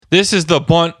This is the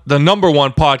Bunt, the number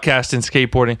one podcast in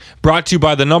skateboarding, brought to you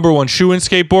by the number one shoe in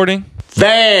skateboarding.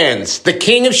 Vans, the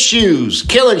king of shoes,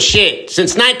 killing shit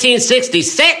since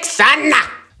 1966, son.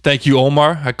 Thank you,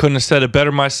 Omar. I couldn't have said it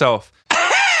better myself.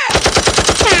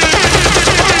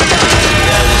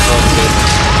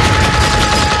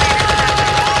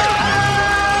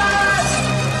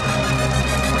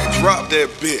 Drop that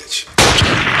bitch.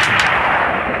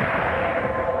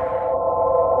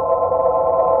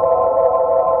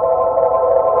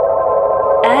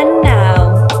 And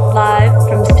now, live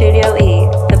from Studio E,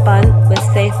 the Bunt with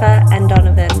Safa and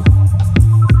Donovan.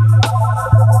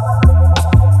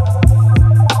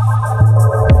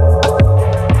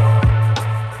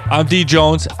 I'm D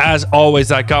Jones. As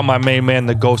always, I got my main man,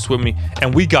 the Ghost, with me,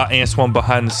 and we got Antoine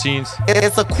behind the scenes.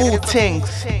 It's a cool thing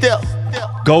still.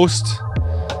 Ghost,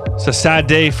 it's a sad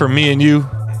day for me and you.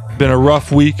 Been a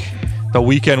rough week. The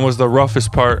weekend was the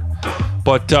roughest part.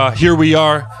 But here we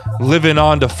are, living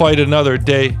on to fight another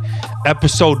day.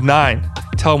 Episode 9.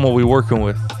 Tell them what we're working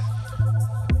with.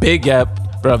 Big ep,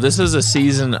 bro. This is a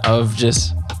season of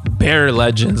just bare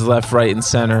legends left, right, and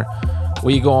center.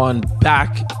 We go on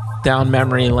back down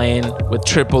memory lane with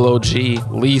Triple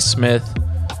OG, Lee Smith,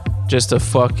 just a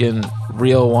fucking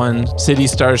real one. City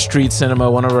Star Street Cinema,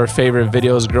 one of our favorite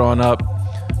videos growing up.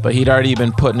 But he'd already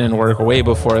been putting in work way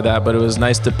before that, but it was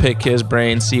nice to pick his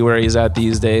brain, see where he's at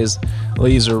these days.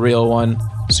 Lee's a real one.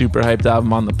 Super hyped to have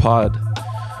him on the pod.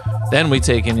 Then we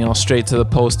take in, straight to the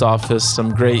post office, some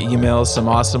great emails, some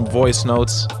awesome voice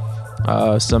notes,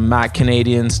 some Matt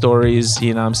Canadian stories,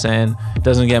 you know what I'm saying?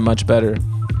 Doesn't get much better.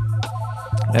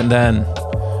 And then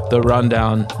the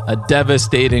rundown, a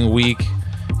devastating week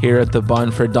here at the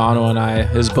Bunt for Dono and I,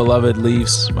 his beloved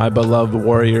Leafs, my beloved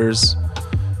Warriors.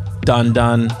 Done.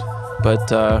 But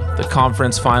the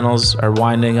conference finals are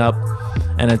winding up,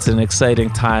 and it's an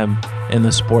exciting time in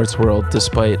the sports world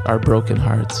despite our broken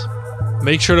hearts.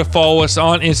 Make sure to follow us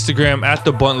on Instagram at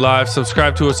The Bunt Live.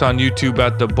 Subscribe to us on YouTube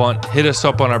at The Bunt. Hit us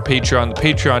up on our Patreon,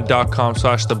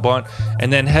 patreon.com/The Bunt.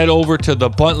 And then head over to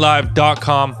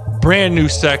thebuntlive.com. Brand new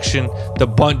section, The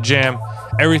Bunt Jam.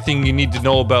 Everything you need to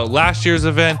know about last year's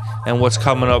event and what's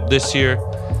coming up this year.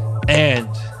 And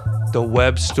the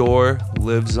web store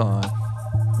lives on.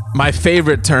 My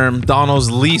favorite term,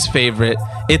 Donald's least favorite,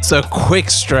 it's a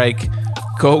quick strike.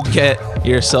 Go get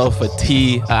yourself a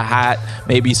tee, a hat,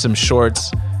 maybe some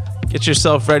shorts. Get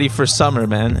yourself ready for summer,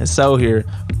 man. It's out here.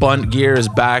 Bunt gear is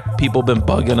back. People been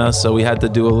bugging us, so we had to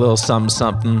do a little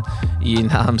something. You know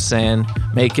what I'm saying?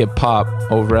 Make it pop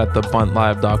over at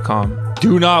thebuntlive.com.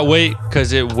 Do not wait,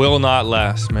 because it will not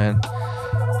last, man.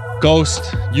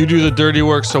 Ghost, you do the dirty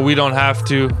work so we don't have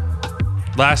to.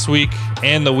 Last week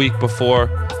and the week before,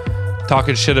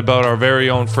 talking shit about our very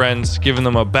own friends, giving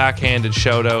them a backhanded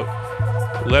shout out.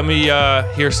 Let me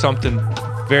hear something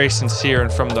very sincere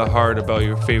and from the heart about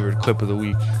your favorite clip of the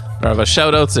week. Bro, a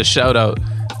shout out's a shout out.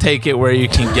 Take it where you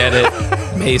can get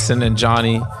it. Mason and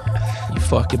Johnny, you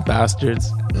fucking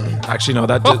bastards. Actually, no,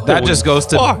 that just goes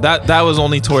to that was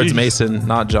only towards Mason,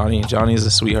 not Johnny. Johnny's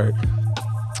a sweetheart.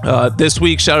 This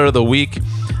week, shout out of the week,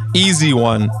 easy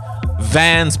one.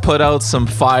 Vans put out some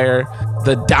fire.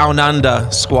 The Down Under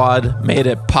squad made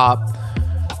it pop.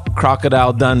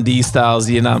 Crocodile Dundee styles,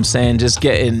 you know what I'm saying? Just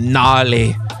getting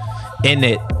gnarly in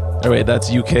it. Oh, wait, that's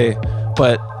UK.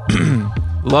 But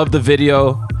love the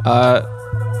video.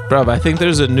 Bruv, I think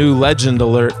there's a new legend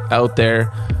alert out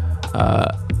there.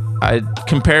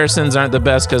 Comparisons aren't the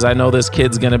best because I know this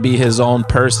kid's going to be his own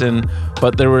person.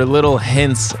 But there were little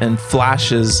hints and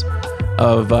flashes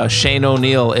of Shane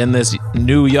O'Neill in this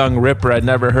new young ripper I'd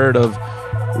never heard of,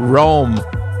 Rome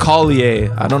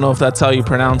Collier. I don't know if that's how you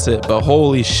pronounce it, but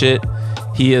holy shit,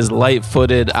 he is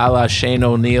light-footed a la Shane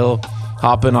O'Neill,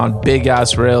 hopping on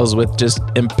big-ass rails with just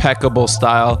impeccable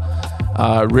style.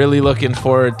 Really looking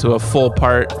forward to a full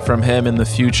part from him in the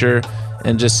future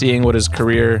and just seeing what his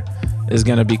career is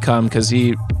going to become, because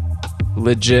he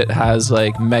legit has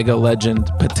like mega legend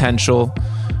potential.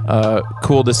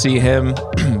 Cool to see him.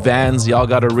 Vans, y'all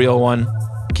got a real one.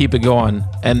 Keep it going.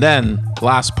 And then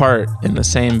last part in the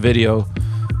same video,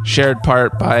 shared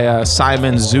part by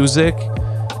Simon Zuzik,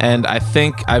 and I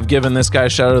think I've given this guy a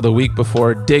shout out of the week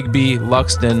before, Digby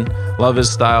Luxton. Love his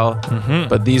style.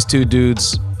 But these two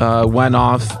dudes went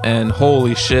off, and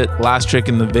holy shit, last trick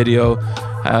in the video.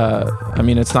 I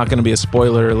mean, it's not going to be a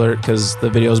spoiler alert because the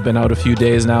video's been out a few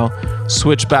days now.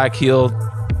 Switch back heel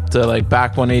to like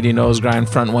back 180 nose grind,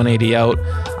 front 180 out.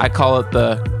 I call it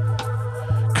the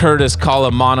Curtis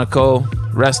Calla Monaco.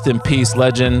 Rest in peace,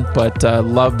 legend. But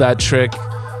love that trick.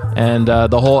 And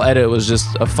the whole edit was just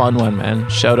a fun one, man.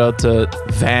 Shout out to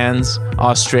Vans,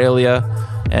 Australia.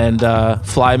 and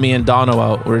fly me and Dono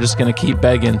out. We're just going to keep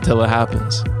begging till it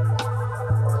happens.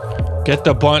 Get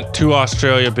the bunt to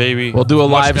Australia, baby. We'll do a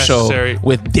Much live show necessary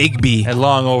with Digby. and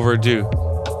long overdue.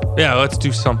 Yeah, let's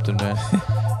do something, man.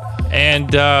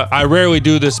 And I rarely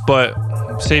do this, but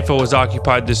Safa was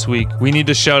occupied this week. We need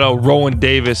to shout out Rowan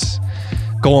Davis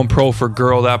going pro for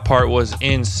girl. That part was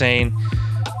insane.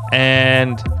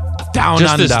 And Down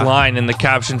just under. this line in the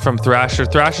caption from Thrasher.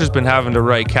 Thrasher's been having to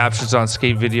write captions on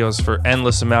skate videos for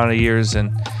endless amount of years,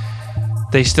 and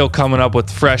they still coming up with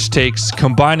fresh takes,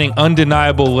 combining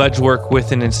undeniable ledge work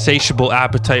with an insatiable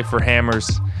appetite for hammers.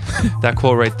 That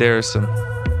quote right there is some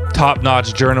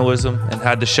top-notch journalism, and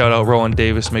had to shout out Rowan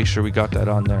Davis. Make sure we got that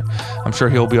on there. I'm sure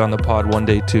he'll be on the pod one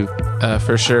day too.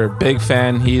 For sure. Big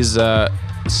fan. He's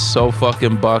so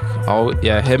fucking buck. Oh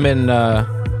yeah, him and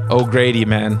O'Grady,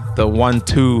 man. The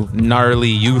 1-2 gnarly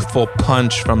youthful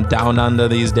punch from down under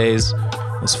these days.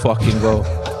 Let's fucking go.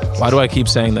 Why do I keep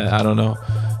saying that? I don't know.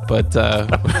 But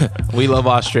we love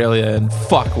Australia, and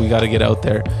fuck, we got to get out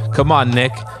there. Come on,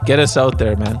 Nick. Get us out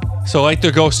there, man. So like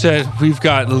the ghost said, we've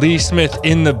got Lee Smith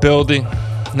in the building.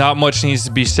 Not much needs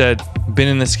to be said. Been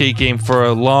in the skate game for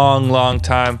a long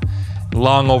time.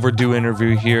 Long overdue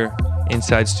interview here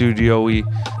inside Studio E.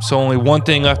 So only one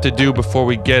thing left to do before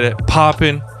we get it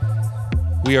popping.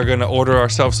 We are going to order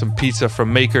ourselves some pizza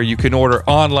from Maker. You can order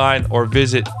online or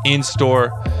visit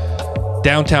in-store.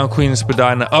 Downtown Queen and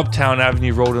Spadina, Uptown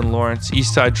Avenue Road in Lawrence,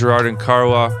 Eastside Girard and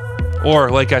Carwa, or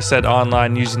like I said,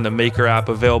 online using the Maker app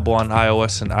available on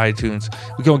iOS and iTunes.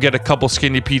 We're going to get a couple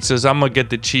skinny pizzas. I'm going to get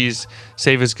the cheese.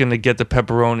 Sava's going to get the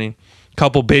pepperoni.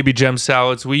 Couple baby gem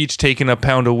salads. We each taking a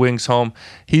pound of wings home.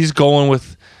 He's going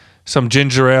with some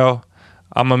ginger ale.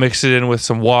 I'm going to mix it in with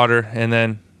some water, and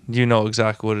then you know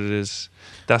exactly what it is.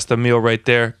 That's the meal right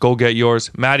there. Go get yours.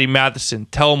 Maddie Matheson,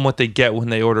 tell them what they get when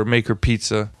they order Maker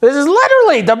Pizza. This is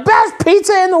literally the best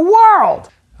pizza in the world.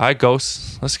 All right,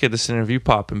 Ghost. Let's get this interview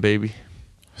popping, baby.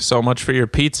 So much for your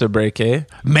pizza break, eh?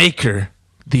 Maker,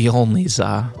 the only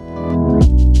za.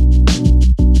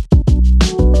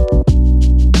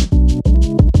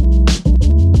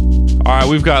 All right,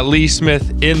 we've got Lee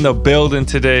Smith in the building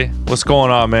today. What's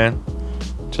going on, man?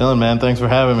 Chilling, man. Thanks for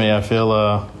having me. I feel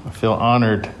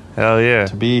honored. Hell yeah.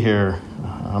 To be here.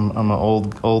 I'm an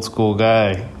old school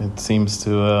guy. It seems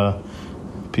to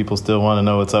people still want to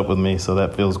know what's up with me, so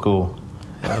that feels cool.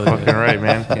 Fucking right,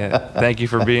 man. Yeah. Thank you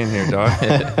for being here, dog.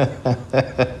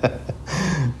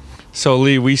 So,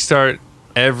 Lee, we start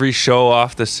every show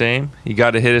off the same. You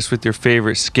got to hit us with your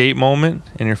favorite skate moment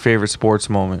and your favorite sports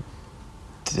moment.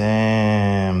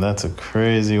 Damn, that's a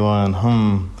crazy one.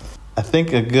 I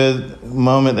think a good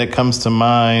moment that comes to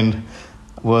mind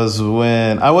was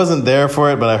when I wasn't there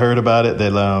for it, but I heard about it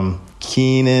that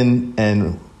Keenan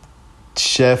and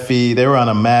Sheffy, they were on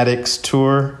a Maddox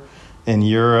tour in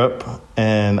Europe,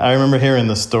 and I remember hearing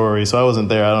the story. So I wasn't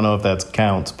there. I don't know if that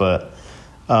counts, but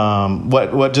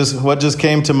what just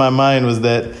came to my mind was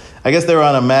that I guess they were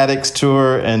on a Maddox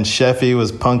tour, and Sheffy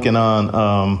was punking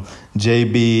on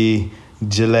JB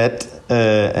Gillette,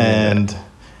 and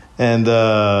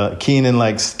Keenan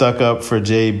like stuck up for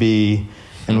JB.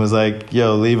 And was like,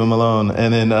 yo, leave him alone.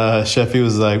 And then Sheffy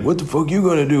was like, what the fuck you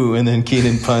gonna do? And then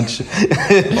Keenan punched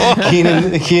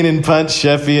Keenan punched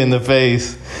Sheffy in the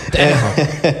face.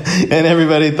 And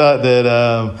everybody thought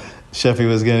that Sheffy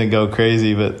was gonna go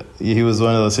crazy, but he was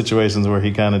one of those situations where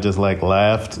he kind of just like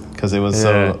laughed because it was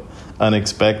so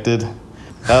unexpected.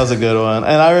 That was a good one.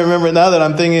 And I remember, now that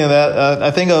I'm thinking of that,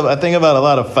 I think about a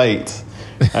lot of fights.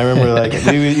 I remember like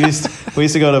we used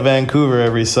to go to Vancouver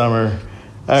every summer.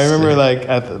 I remember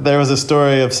there was a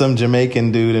story of some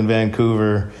Jamaican dude in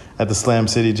Vancouver at the Slam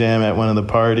City Jam at one of the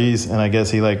parties, and I guess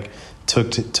he like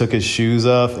took his shoes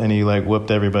off and he like whooped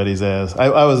everybody's ass.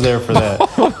 I was there for that.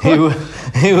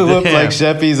 he whooped like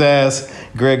Sheffy's ass,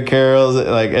 Greg Carroll's,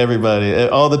 like everybody.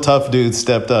 All the tough dudes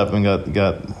stepped up and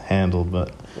got handled.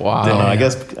 But wow, I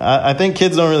guess I think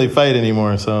kids don't really fight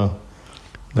anymore, so.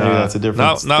 Maybe that's a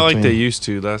difference. Not like they used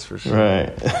to, that's for sure. Right.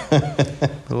 A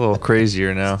little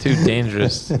crazier now. Too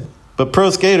dangerous. But pro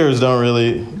skaters don't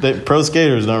really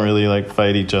like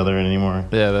fight each other anymore.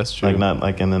 Yeah, that's true. Like not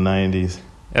like in the 90s.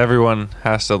 Everyone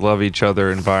has to love each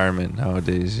other environment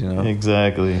nowadays, you know.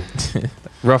 Exactly.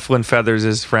 Ruffling feathers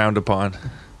is frowned upon.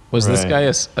 Was this guy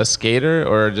a skater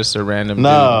or just a random dude?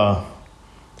 No,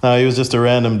 he was just a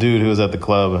random dude who was at the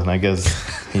club, and I guess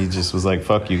he just was like,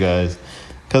 fuck you guys.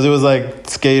 Because it was like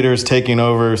skaters taking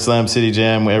over Slam City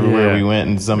Jam everywhere we went,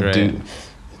 and some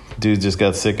dude just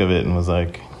got sick of it and was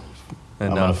like,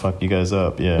 I'm going to fuck you guys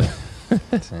up, yeah.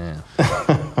 Damn.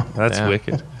 That's Damn.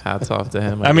 wicked. Hats off to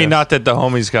him. I mean, guess. not that the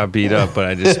homies got beat up, but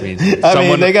I just mean,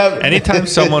 they got anytime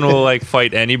someone will like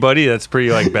fight anybody, that's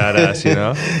pretty like badass, you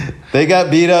know? they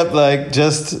got beat up like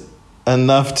just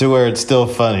enough to where it's still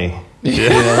funny. Like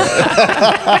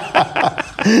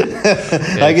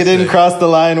it didn't cross the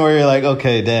line where you're like,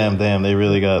 okay, damn, they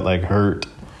really got like hurt.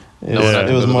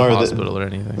 It was more the of hospital or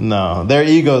anything. No, their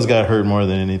egos got hurt more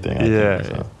than anything.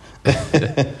 I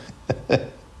think,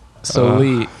 so. So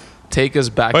Lee, take us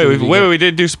back. Wait, we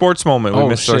didn't do sports moment. We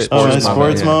missed our sports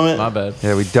sports moment. My bad.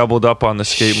 Yeah, we doubled up on the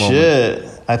skate moment. Shit.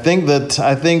 I think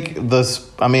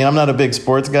I'm not a big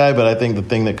sports guy, but I think the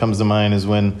thing that comes to mind is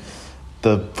when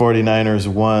the 49ers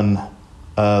won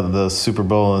the Super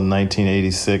Bowl in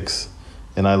 1986,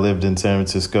 and I lived in San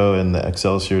Francisco in the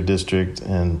Excelsior district,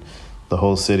 and the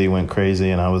whole city went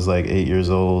crazy, and I was like 8 years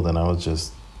old, and I was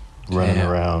just running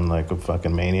around like a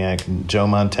fucking maniac. And Joe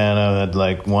Montana had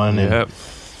like won, and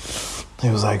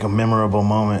it was like a memorable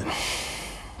moment.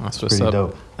 That's what's pretty up.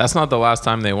 dope. That's not the last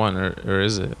time they won, or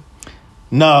is it?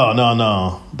 No.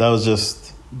 That was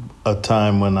just a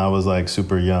time when I was like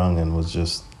super young and was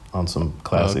just on some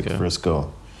classic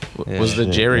Frisco. Was the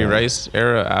Jerry Rice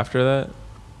era after that?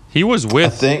 He was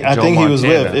with. I think he was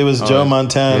with. It was Joe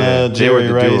Montana, Jerry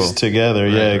Rice duo together.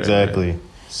 Right, exactly. Right.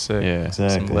 Sick. Yeah,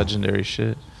 exactly. Some legendary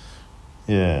shit.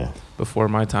 Yeah. Before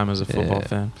my time as a football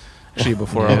fan. Actually,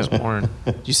 before I was born.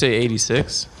 Did you say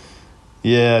 86?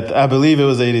 Yeah, I believe it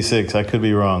was 86. I could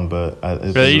be wrong, but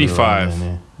it's 85.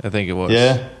 Then, I think it was.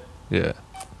 Yeah. Yeah,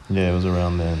 it was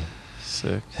around then.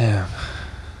 Sick. Damn.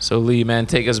 So Lee, man,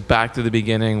 take us back to the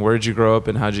beginning. Where'd you grow up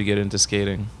and how'd you get into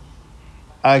skating?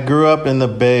 I grew up in the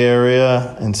Bay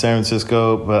Area in San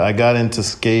Francisco, but I got into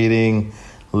skating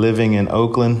living in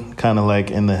Oakland, kind of like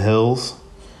in the hills.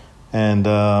 And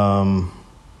I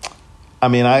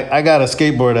got a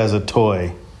skateboard as a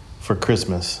toy for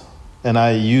Christmas, and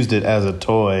I used it as a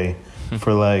toy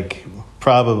for like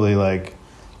probably like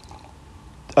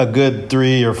a good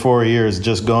 3 or 4 years,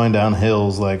 just going down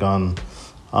hills like on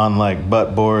like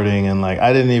butt boarding, and like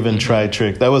I didn't even try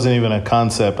trick. That wasn't even a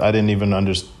concept. I didn't even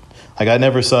understand. Like I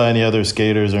never saw any other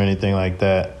skaters or anything like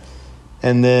that.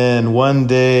 And then one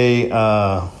day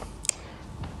there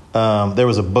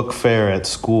was a book fair at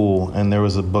school, and there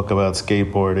was a book about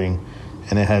skateboarding,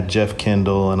 and it had Jeff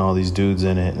Kendall and all these dudes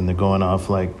in it, and they're going off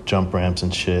like jump ramps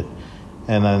and shit.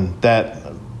 And then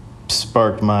that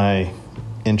sparked my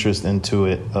interest into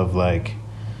it, of like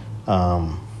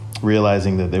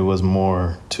realizing that there was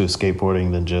more to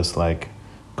skateboarding than just like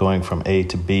going from A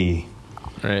to B.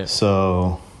 Right.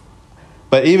 So,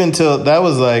 but even till that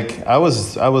was like, I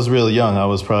was really young. I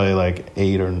was probably like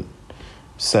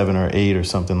 7 or 8 or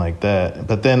something like that.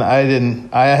 But then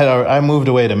I moved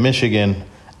away to Michigan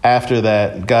after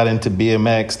that, got into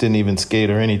BMX, didn't even skate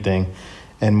or anything,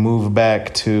 and moved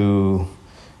back to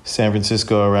San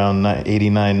Francisco around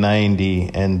 89,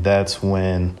 90. And that's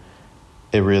when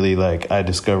it really like, I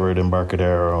discovered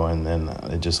Embarcadero, and then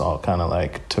it just all kind of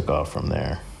like took off from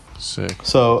there. Sick.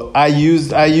 So I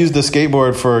used the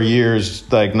skateboard for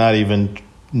years, like not even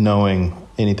knowing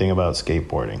anything about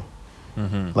skateboarding,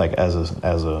 like as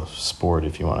a sport,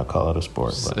 if you want to call it a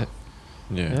sport. But.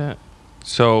 Yeah.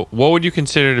 So, what would you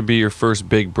consider to be your first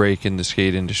big break in the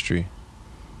skate industry?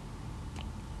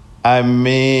 I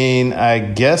mean, I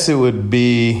guess it would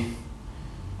be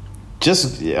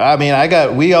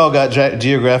we all got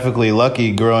geographically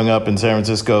lucky growing up in San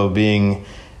Francisco, being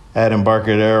at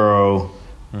Embarcadero.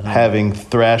 Having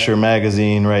Thrasher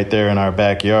magazine right there in our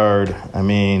backyard. I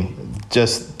mean,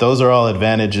 just those are all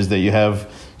advantages that you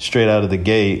have straight out of the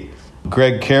gate.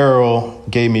 Greg Carroll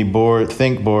gave me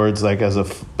think boards, like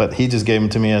but he just gave them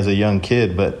to me as a young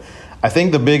kid. But I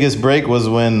think the biggest break was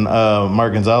when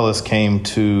Mark Gonzalez came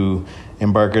to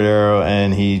Embarcadero,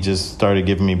 and he just started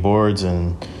giving me boards,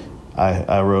 and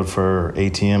I rode for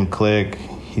ATM Click.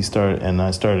 I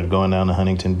started going down to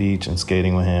Huntington Beach and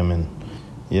skating with him, and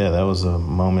yeah, that was a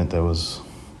moment that was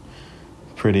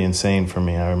pretty insane for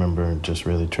me. I remember just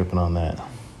really tripping on that.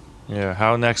 Yeah,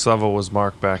 how next level was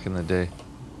Mark back in the day?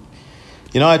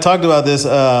 You know, I talked about this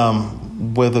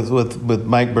with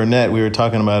Mike Burnett. We were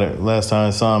talking about it last time I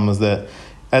saw him, was that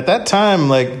at that time,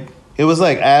 like, it was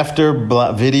like after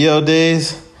video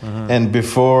days and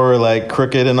before like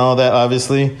Crooked and all that,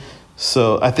 obviously.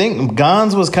 So I think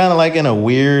Gonz was kind of like in a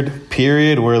weird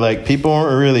period where like people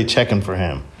weren't really checking for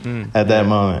him. At that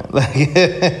moment,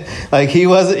 like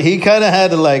he kind of had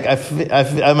to like,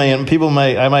 I mean,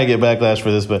 I might get backlash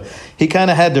for this, but he kind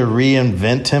of had to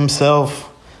reinvent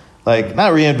himself, like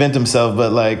not reinvent himself,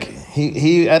 but like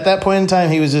he at that point in time,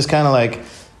 he was just kind of like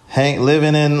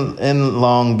living in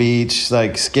Long Beach,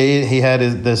 like skate. He had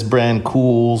this brand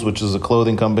Cools, which was a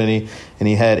clothing company, and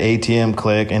he had ATM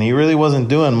Click, and he really wasn't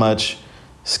doing much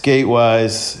skate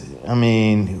wise. I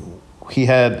mean, he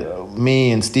had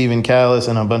me and Steven Callis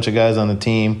and a bunch of guys on the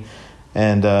team,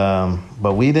 and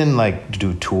but we didn't like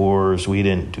do tours. We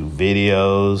didn't do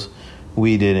videos.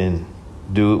 We didn't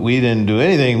do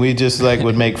anything. We just like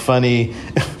would make funny.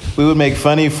 We would make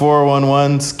funny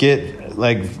 411 skit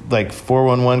like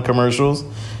 411 commercials,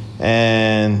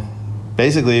 and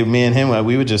basically me and him,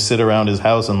 we would just sit around his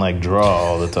house and like draw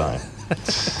all the time.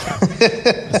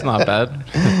 It's not bad.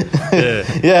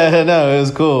 Yeah, no, it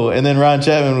was cool. And then Ron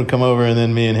Chapman would come over, and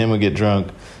then me and him would get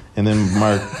drunk, and then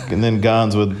Mark and then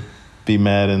Gonz would be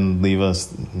mad and leave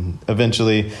us.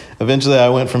 Eventually I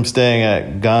went from staying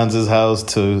at Gonz's house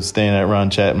to staying at Ron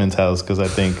Chapman's house, because I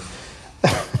think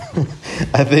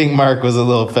I think Mark was a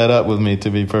little fed up with me, to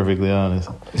be perfectly honest.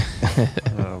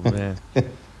 Oh man.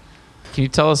 Can you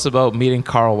tell us about meeting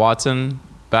Karl Watson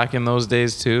back in those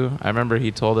days too? I remember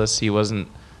he told us he wasn't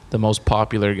the most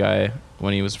popular guy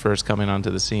when he was first coming onto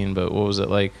the scene, but what was it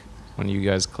like when you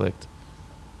guys clicked?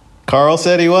 Karl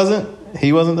said he wasn't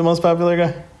the most popular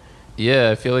guy? Yeah,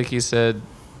 I feel like he said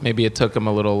maybe it took him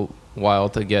a little while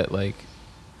to get like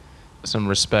some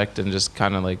respect and just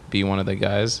kind of like be one of the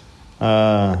guys.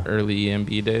 Early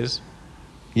EMB days.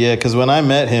 Yeah, because when I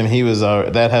met him, he was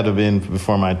that had to have been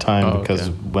before my time. Because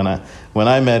okay. when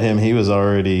I met him, he was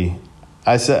already.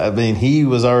 He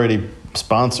was already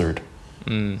sponsored.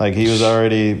 Like he was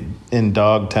already in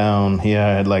Dogtown. He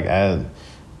had like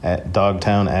at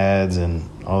Dogtown ads and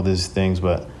all these things.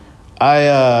 But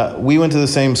we went to the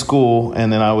same school,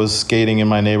 and then I was skating in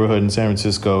my neighborhood in San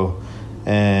Francisco,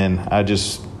 and I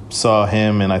just saw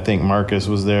him, and I think Marcus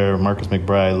was there, Marcus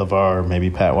McBride, LeVar, maybe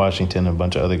Pat Washington, and a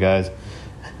bunch of other guys.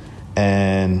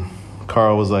 And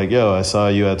Karl was like, yo, I saw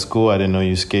you at school. I didn't know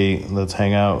you skate. Let's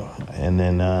hang out. And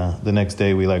then the next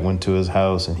day we like went to his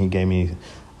house, and he gave me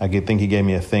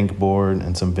a Think board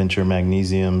and some Venture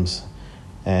Magnesiums.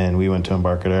 And we went to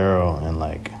Embarcadero, and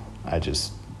like I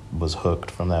just was hooked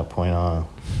from that point on.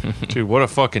 Dude, what a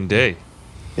fucking day.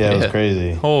 Yeah, it was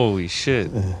crazy. Holy shit.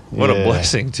 What a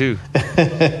blessing, too. He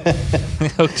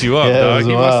hooked you up, yeah, dog.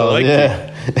 He must have liked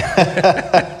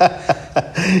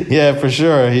you. Yeah, for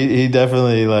sure. He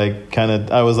definitely, like, kind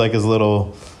of, I was like his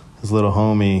little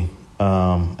homie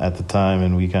at the time,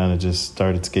 and we kind of just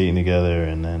started skating together,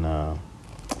 and then, I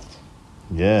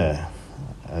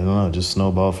don't know, just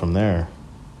snowballed from there.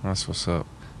 That's what's up.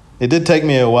 It did take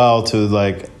me a while to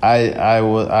like I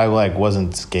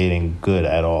wasn't skating good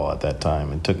at all at that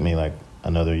time. It took me like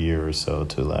another year or so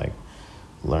to like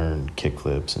learn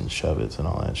kickflips and shove-its and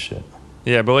all that shit.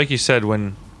 Yeah, but like you said,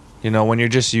 when you're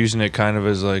just using it kind of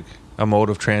as like a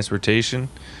mode of transportation,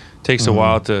 it takes a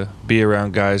while to be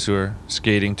around guys who are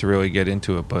skating to really get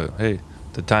into it. But hey,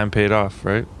 the time paid off,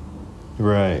 right?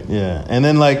 Right. Yeah. And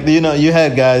then like you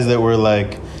had guys that were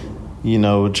like,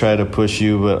 would try to push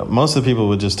you, but most of the people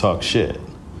would just talk shit.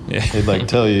 Yeah. They'd like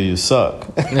tell you suck.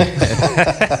 And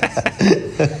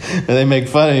they make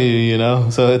fun of you,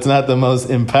 So it's not the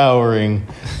most empowering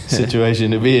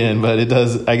situation to be in, but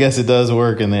I guess it does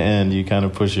work in the end. You kind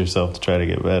of push yourself to try to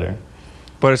get better.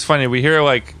 But it's funny, we hear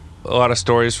like a lot of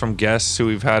stories from guests who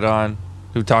we've had on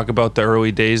who talk about the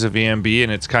early days of EMB,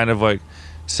 and it's kind of like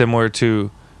similar to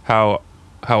how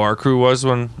our crew was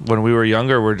when we were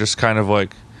younger. We're just kind of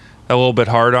like a little bit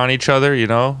hard on each other,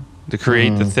 to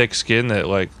create the thick skin that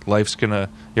like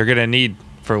you're gonna need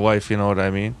for life. You know what I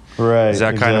mean? Right. Is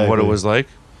that kind of what it was like?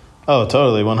 Oh,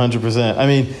 totally, 100%. I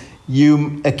mean,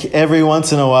 you every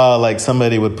once in a while, like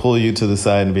somebody would pull you to the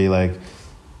side and be like,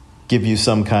 give you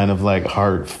some kind of like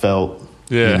heartfelt,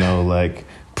 like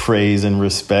praise and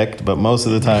respect, but most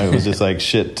of the time it was just like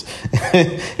shit.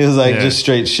 It was like just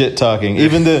straight shit talking.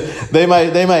 Even they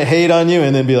might hate on you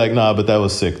and then be like, nah, but that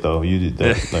was sick though. You did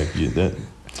that.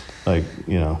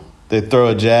 They throw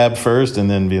a jab first and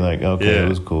then be like, okay, it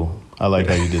was cool. I like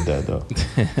how you did that though.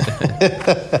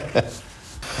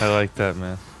 I like that,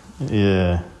 man.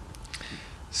 Yeah.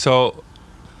 So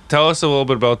tell us a little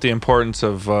bit about the importance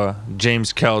of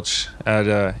James Kelch at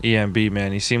EMB,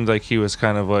 man. He seemed like he was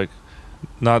kind of like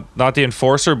not the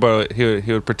enforcer, but he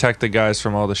would protect the guys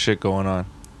from all the shit going on.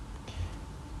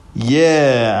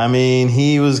 Yeah, I mean,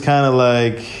 he was kind of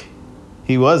like,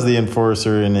 he was the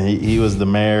enforcer, and he was the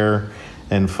mayor,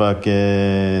 and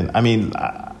fucking, I mean,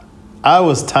 I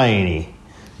was tiny.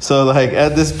 So, like,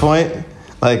 at this point,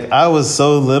 like, I was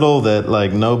so little that,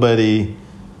 like,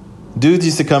 dudes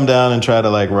used to come down and try to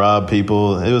like rob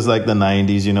people. It was like the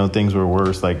 90s, things were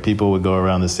worse. Like people would go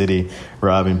around the city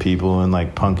robbing people and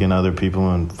like punking other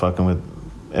people and fucking with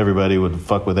everybody would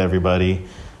fuck with everybody.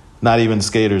 Not even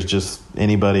skaters, just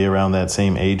anybody around that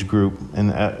same age group.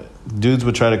 And dudes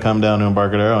would try to come down to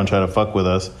Embarcadero and try to fuck with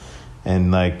us.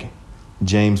 And, like,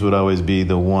 James would always be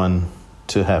the one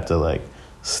to have to, like,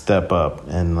 step up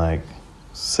and, like,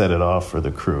 set it off for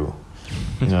the crew.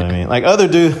 You know what I mean? Like, other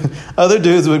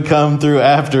dudes would come through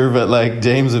after, but, like,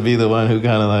 James would be the one who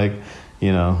kind of, like,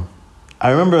 you know. I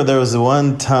remember there was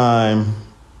one time,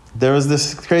 there was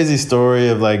this crazy story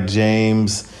of, like,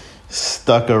 James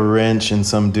stuck a wrench in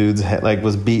some dude's head, like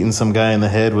was beating some guy in the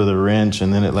head with a wrench,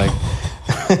 and then it like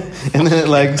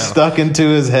stuck into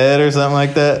his head or something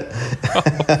like that.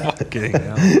 Fucking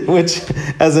hell. Which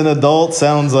as an adult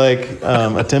sounds like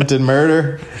attempted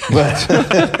murder, but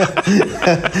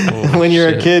when you're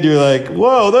a kid you're like,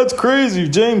 whoa, that's crazy,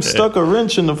 James stuck a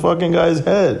wrench in the fucking guy's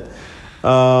head.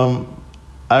 I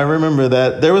remember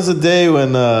that there was a day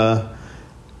when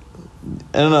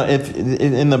I don't know if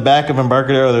in the back of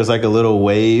Embarcadero there's like a little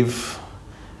wave,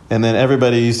 and then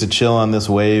everybody used to chill on this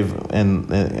wave and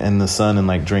the sun and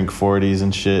like drink 40s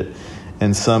and shit.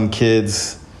 And some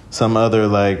kids, some other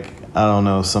like, I don't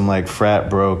know, some like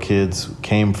frat bro kids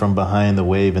came from behind the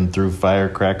wave and threw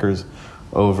firecrackers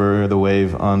over the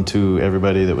wave onto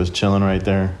everybody that was chilling right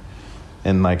there.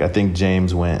 And like I think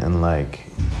James went and like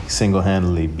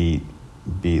single-handedly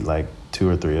beat like 2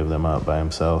 or 3 of them up by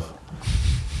himself.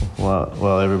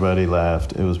 While everybody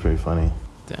laughed. It was pretty funny.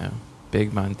 Damn.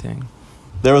 Big man thing.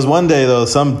 There was one day though,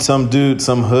 some dude,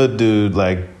 some hood dude,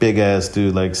 like big ass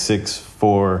dude, like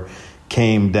 6'4",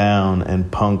 came down and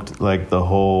punked like the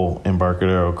whole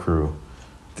Embarcadero crew.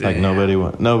 Damn.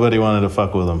 Like nobody wanted to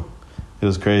fuck with him. It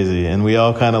was crazy. And we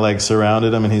all kind of like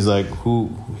surrounded him, and he's like,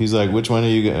 which one are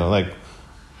you guys? Like,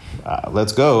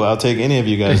 let's go. I'll take any of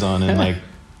you guys on. And like,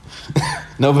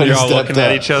 nobody You're all stepped looking up.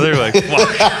 at each other like, fuck.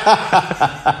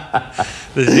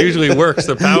 This usually works.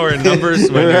 The power in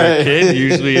numbers when you're a kid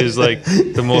usually is like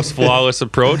the most flawless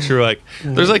approach. You're like,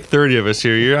 there's like 30 of us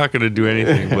here. You're not going to do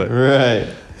anything. But right.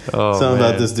 Oh, something man.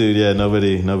 about this dude. Yeah,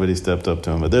 nobody stepped up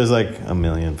to him. But there's like a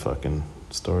million fucking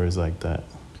stories like that.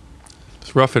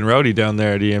 It's rough and rowdy down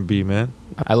there at EMB, man.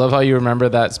 I love how you remember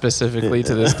that specifically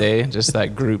to this day. Just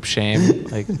that group shame.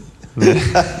 Like,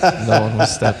 no one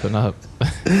was stepping up.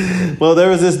 Well, there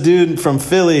was this dude from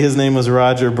Philly. His name was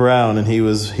Roger Brown, and he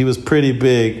was pretty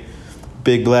big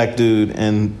black dude.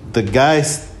 And the guy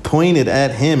pointed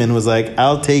at him and was like,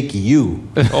 "I'll take you."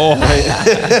 Oh,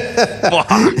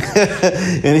 fuck.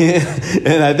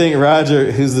 And I think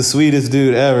Roger, who's the sweetest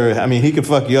dude ever, I mean, he could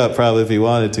fuck you up probably if he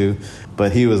wanted to,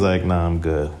 but he was like, "Nah, I'm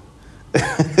good."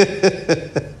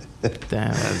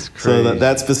 Damn, that's crazy. So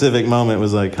that specific moment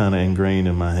was like kind of ingrained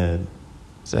in my head.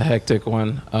 It's a hectic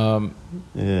one.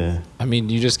 Yeah. I mean,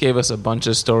 you just gave us a bunch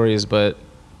of stories, but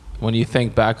when you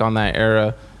think back on that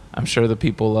era, I'm sure the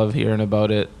people love hearing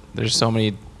about it. There's so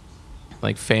many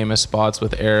like famous spots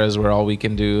with eras where all we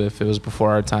can do, if it was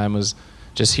before our time, was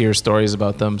just hear stories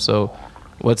about them. So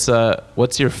what's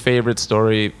your favorite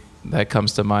story that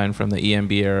comes to mind from the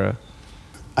EMB era?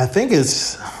 I think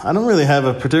I don't really have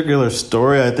a particular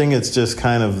story. I think it's just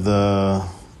kind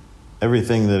of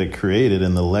everything that it created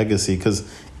and the legacy, because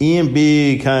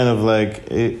EMB kind of like,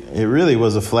 it really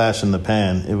was a flash in the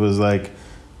pan. It was like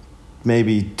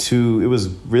it was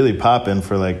really popping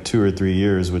for like 2 or 3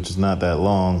 years, which is not that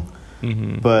long.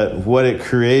 Mm-hmm. But what it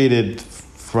created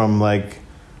from like,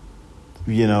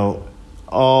 you know,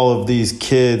 all of these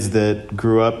kids that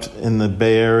grew up in the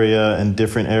Bay Area and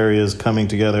different areas coming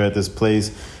together at this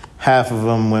place. Half of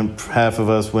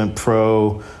us went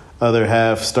pro, other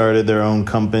half started their own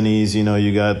companies. You know,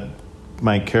 you got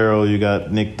Mike Carroll, you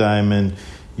got Nick Diamond,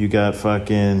 you got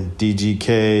fucking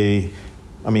DGK.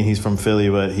 I mean, he's from Philly,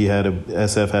 but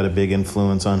SF had a big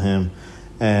influence on him.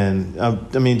 And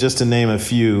I mean, just to name a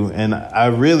few. And I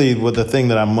really, the thing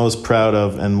that I'm most proud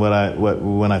of, and when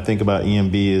I think about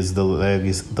EMB, is the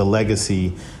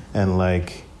legacy and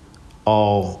like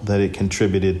all that it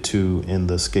contributed to in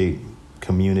the skate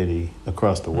community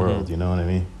across the world. Mm-hmm. You know what I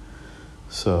mean?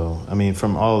 So I mean,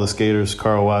 from all the skaters,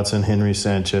 Karl Watson, Henry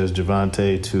Sanchez,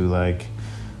 Javante, to like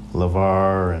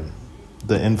LeVar, and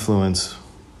the influence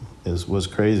was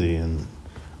crazy. And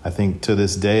I think to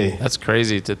this day... That's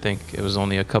crazy to think it was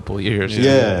only a couple years.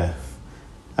 Yeah.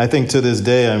 I think to this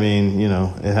day, I mean, you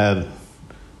know,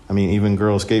 even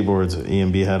girl skateboards,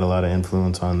 EMB had a lot of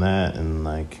influence on that. And,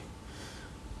 like,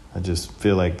 I just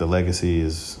feel like the legacy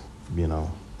is, you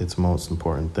know, its most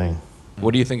important thing.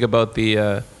 What do you think about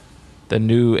the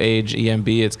new age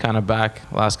EMB? It's kind of back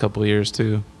last couple of years,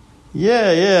 too.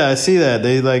 Yeah, I see that.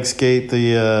 They like skate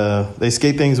they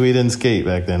skate things we didn't skate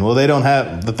back then. Well, they don't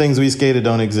have the things we skated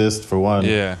don't exist for one.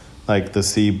 Yeah. like the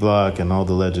C block and all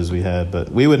the ledges we had.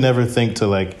 But we would never think to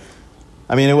like,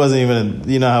 I mean, it wasn't even,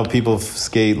 you know how people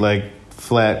skate like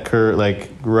flat curve,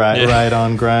 like ride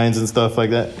on grinds and stuff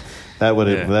like that. That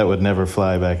would never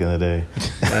fly back in the day.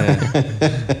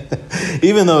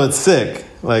 Even though it's sick,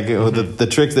 like the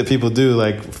tricks that people do,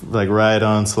 like ride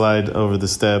on, slide over the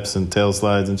steps and tail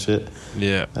slides and shit.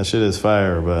 Yeah, that shit is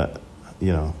fire. But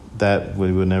you know that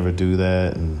we would never do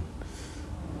that. And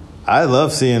I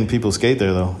love seeing people skate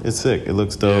there though. It's sick. It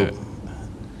looks dope,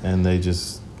 and they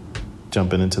just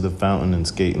jumping into the fountain and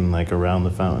skating like around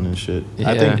the fountain and shit. Yeah.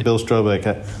 I think Bill Strobeck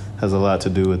has a lot to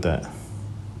do with that.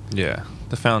 Yeah.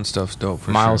 The fountain stuff's dope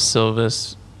for Miles sure.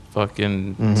 Silvis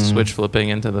fucking switch flipping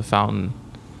into the fountain.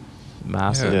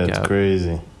 Massive Yeah, gap. it's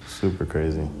crazy. Super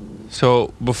crazy.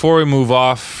 So before we move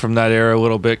off from that era a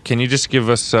little bit, can you just give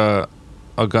us a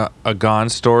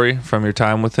Gonz story from your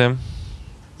time with him?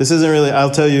 This isn't really,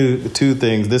 I'll tell you two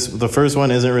things. The first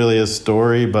one isn't really a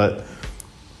story, but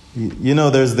you know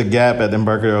there's the gap at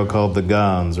Embarcadero called the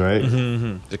Gonz, right?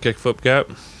 Mm-hmm. The kickflip gap?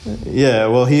 Yeah,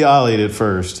 well, he ollied it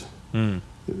first.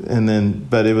 And then,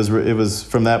 but it was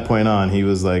from that point on, he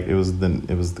was like, it was the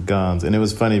Gonz. And it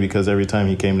was funny because every time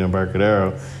he came to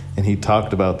Embarcadero and he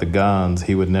talked about the Gonz,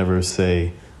 he would never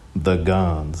say the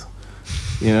Gonz.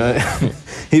 You know,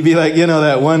 he'd be like, you know,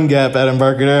 that one gap at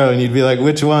Embarcadero, and you'd be like,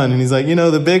 which one? And he's like, you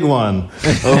know, the big one,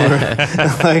 over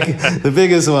like the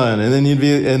biggest one. And then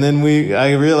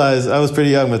I realized, I was pretty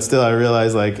young, but still I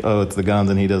realized like, oh, it's the Gonz,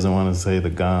 and he doesn't want to say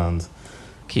the Gonz.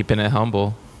 Keeping it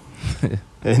humble.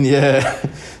 And yeah,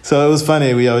 so it was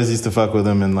funny. We always used to fuck with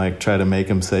him and like try to make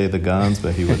him say the Gonz,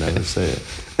 but he would never say it.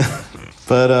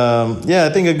 But yeah,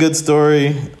 I think a good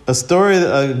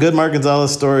Mark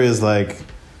Gonzalez story is like,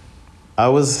 I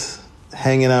was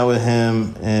hanging out with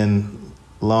him in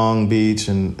Long Beach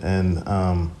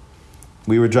and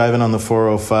we were driving on the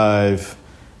 405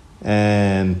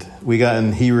 and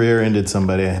he rear-ended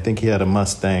somebody. I think he had a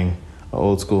Mustang. An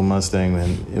old school Mustang,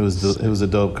 and it was a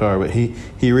dope car. But he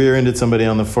rear-ended somebody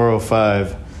on the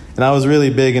 405, and I was really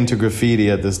big into graffiti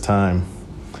at this time,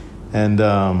 and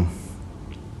I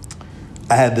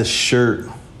had this shirt.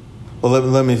 Well,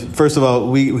 let me first of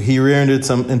all, he rear-ended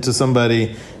into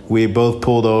somebody. We both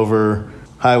pulled over.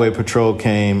 Highway Patrol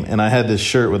came, and I had this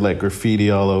shirt with like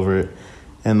graffiti all over it,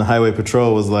 and the Highway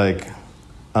Patrol was like,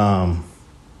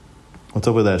 "What's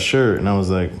up with that shirt?" And I was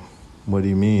like, "What do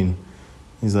you mean?"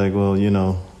 He's like, well, you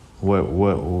know, where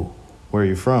are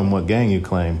you from? What gang you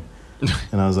claim?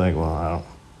 And I was like, well,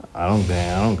 I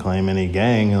don't claim any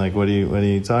gang. Like, what are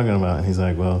you talking about? And he's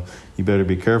like, well, you better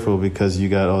be careful because you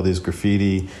got all this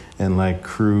graffiti and like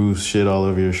Cruz shit all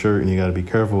over your shirt, and you got to be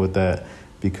careful with that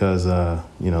because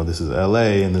you know, this is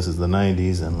LA and this is the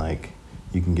 90s, and like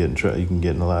you can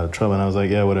get in a lot of trouble. And I was like,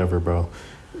 yeah, whatever, bro.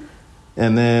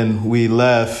 And then we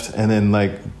left, and then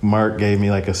like Mark gave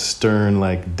me like a stern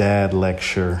like dad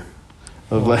lecture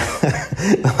of like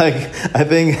I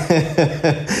think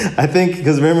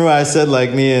because remember when I said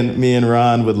like me and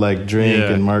Ron would like drink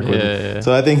and Mark would. Yeah.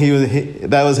 So I think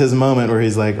that was his moment where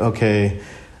he's like, okay,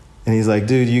 and he's like,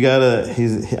 dude, you gotta.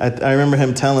 I remember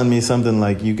him telling me something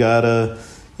like, you gotta,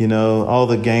 you know, all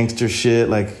the gangster shit,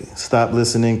 like stop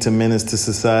listening to Menace to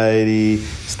Society,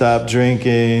 stop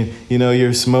drinking, you know,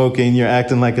 you're smoking, you're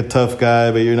acting like a tough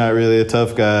guy, but you're not really a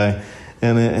tough guy.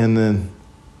 And then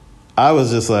I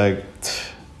was just like,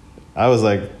 I was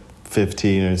like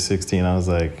 15 or 16. I was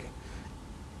like,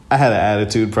 I had an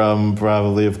attitude problem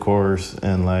probably, of course.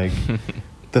 And like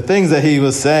the things that he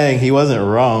was saying, he wasn't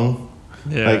wrong.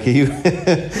 Yeah. Like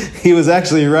he was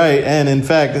actually right. And in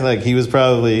fact, like he was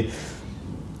probably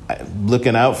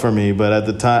looking out for me, but at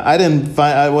the time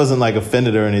I wasn't like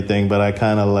offended or anything, but I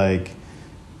kind of like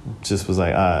just was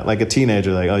like a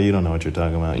teenager, like, oh, you don't know what you're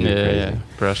talking about, you're crazy. Yeah,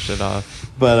 brushed it off.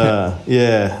 But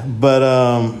yeah,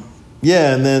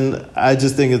 and then I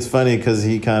just think it's funny because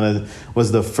he kind of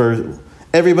was the first.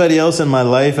 Everybody else in my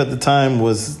life at the time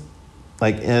was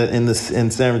like in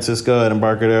San Francisco at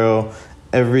Embarcadero.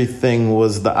 Everything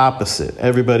was the opposite.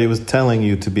 Everybody was telling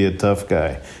you to be a tough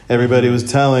guy. Everybody was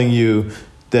telling you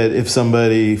that if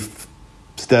somebody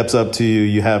steps up to you,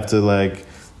 you have to like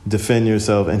defend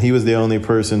yourself. And he was the only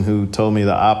person who told me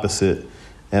the opposite.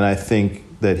 And I think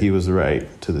that he was right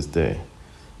to this day.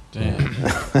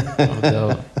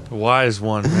 Damn. Wise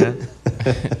one, man.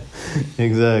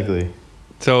 Exactly.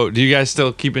 So do you guys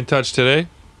still keep in touch today?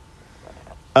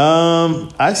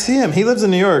 I see him. He lives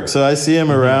in New York, so I see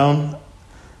him around.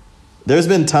 There's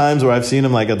been times where I've seen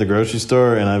him like at the grocery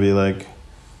store, and I'd be like,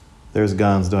 there's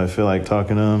Gonz. Do I feel like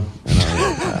talking to him? And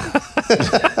I'll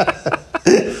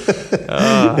be like,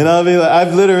 nah. And I'll be like,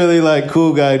 I've literally like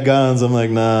cool guy Gonz. I'm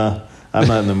like, nah, I'm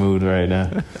not in the mood right now.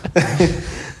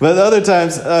 But the other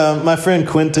times, my friend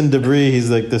Quentin Debris,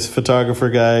 he's like this photographer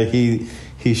guy.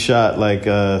 He shot like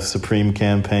a Supreme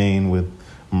campaign with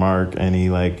Mark, and he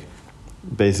like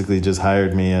basically just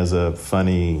hired me as a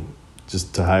funny,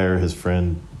 just to hire his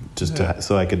friend,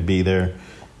 so I could be there.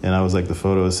 And I was like the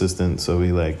photo assistant, so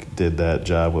we like did that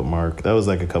job with Mark. That was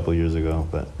like a couple years ago,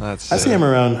 but I see him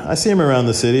around. I see him around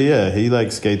the city. Yeah, he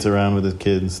like skates around with his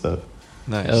kids and stuff.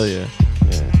 Nice. Hell yeah.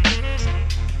 Yeah.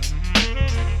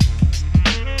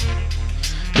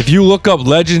 If you look up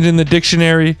legend in the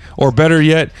dictionary, or better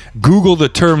yet, Google the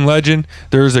term legend,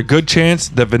 there is a good chance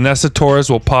that Vanessa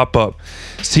Torres will pop up.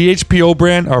 CHPO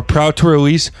brand are proud to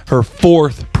release her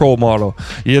 4th pro model.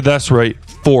 Yeah, that's right,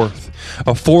 4th.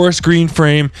 A forest green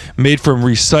frame made from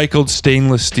recycled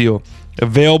stainless steel.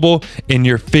 Available in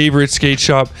your favorite skate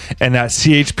shop and at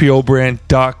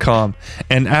chpobrand.com.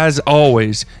 And as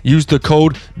always, use the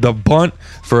code THEBUNT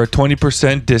for a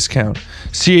 20% discount.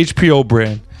 CHPO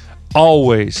brand.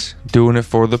 Always doing it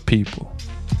for the people.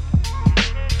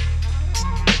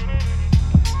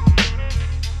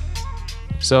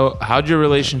 So, how'd your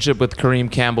relationship with Kareem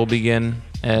Campbell begin?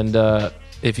 And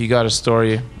if you got a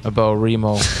story about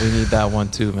Remo, we need that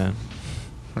one too, man.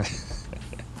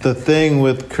 The thing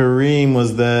with Kareem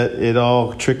was that it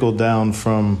all trickled down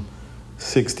from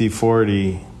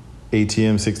 60-40,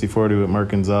 ATM 60-40 with Mark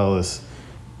Gonzalez.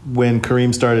 When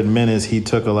Kareem started Menace, he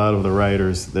took a lot of the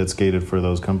riders that skated for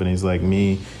those companies, like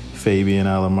me, Fabian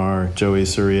Alomar, Joey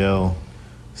Surreal,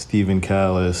 Stephen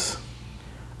Callis.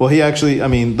 Well, he actually, I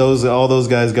mean, all those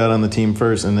guys got on the team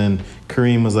first, and then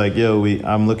Kareem was like, yo,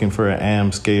 I'm looking for an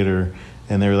AM skater.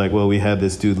 And they were like, well, we had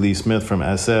this dude, Lee Smith from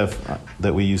SF,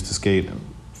 that we used to skate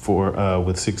for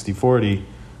with 60-40.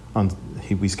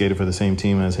 We skated for the same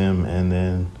team as him, and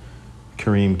then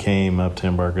Kareem came up to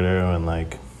Embarcadero, and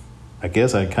like, I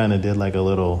guess I kind of did like a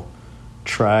little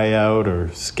tryout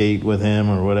or skate with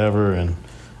him or whatever, and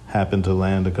happened to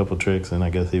land a couple tricks, and I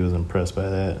guess he was impressed by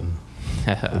that, and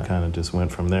it kind of just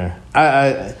went from there.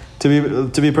 To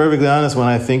be perfectly honest, when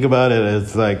I think about it,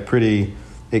 it's like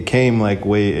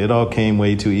it all came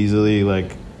way too easily,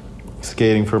 like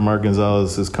skating for Mark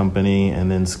Gonzalez's company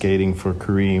and then skating for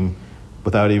Kareem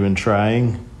without even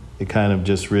trying. It kind of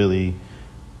just really,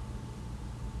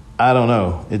 I don't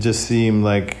know. It just seemed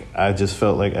like I just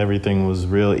felt like everything was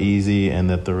real easy, and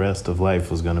that the rest of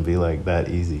life was going to be like that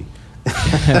easy.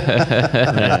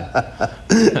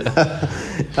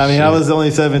 I mean, I was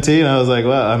only 17. I was like,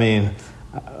 well, I mean,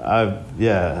 I don't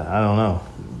know.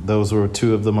 Those were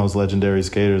two of the most legendary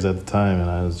skaters at the time, and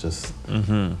I was just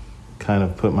kind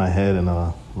of put my head in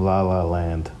a la-la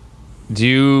land. Do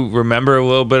you remember a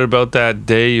little bit about that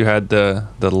day you had the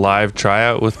live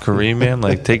tryout with Kareem, man?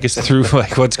 Like, take us through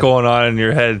like what's going on in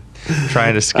your head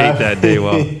trying to skate that day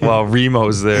while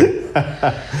Remo's there.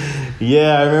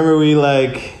 Yeah, I remember we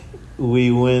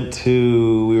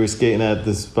were skating at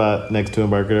this spot next to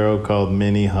Embarcadero called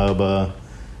Mini Hubba.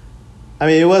 I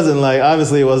mean, it wasn't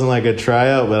like a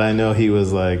tryout, but I know he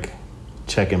was like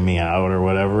checking me out or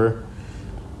whatever.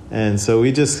 And so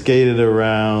we just skated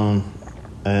around,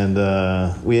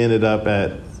 and we ended up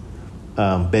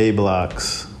at Bay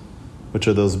Blocks, which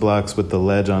are those blocks with the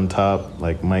ledge on top,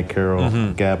 like Mike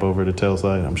Carroll gap over the tail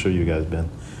slide. I'm sure you guys been.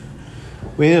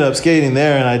 We ended up skating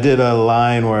there, and I did a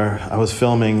line where I was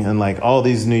filming, and like all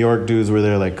these New York dudes were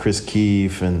there, like Chris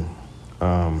Keefe, and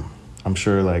I'm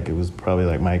sure like it was probably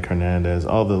like Mike Hernandez,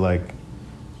 all the like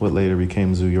what later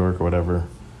became Zoo York or whatever.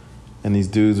 And these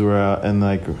dudes were out, and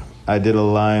like I did a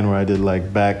line where I did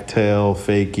like back tail,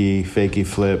 fakie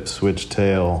flip, switch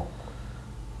tail.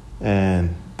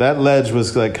 And that ledge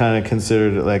was like kind of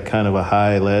considered like kind of a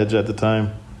high ledge at the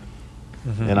time.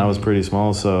 And I was pretty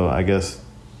small, so I guess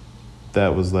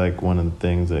that was like one of the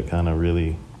things that kind of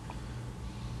really,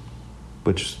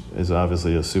 which is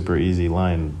obviously a super easy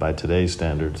line by today's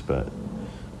standards, but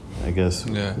I guess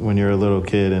when you're a little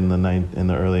kid in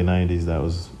the early 90s, that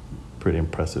was pretty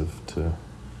impressive to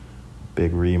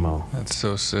Big Remo. That's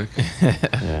so sick.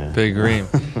 Yeah. Big Reem.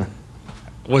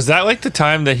 Was that like the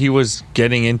time that he was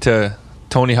getting into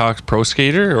Tony Hawk's Pro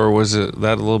Skater, or was it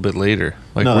that a little bit later?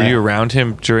 Like, were you around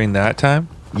him during that time?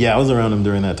 Yeah, I was around him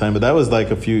during that time, but that was like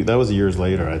that was years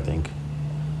later, I think.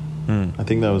 I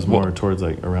think that was more towards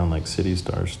like around like City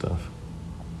Star stuff.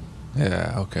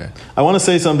 Yeah, okay. I want to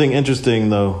say something interesting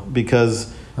though,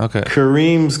 because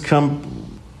Kareem's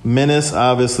Menace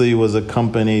obviously was a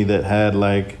company that had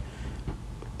like,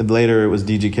 later it was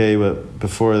DGK, but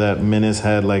before that Menace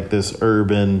had like this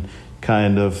urban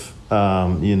kind of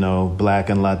Black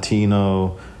and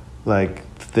Latino like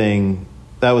thing.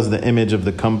 That was the image of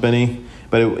the company.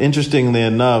 But interestingly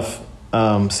enough,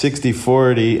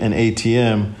 6040 and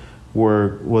ATM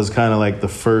was kind of like the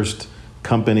first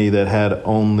company that had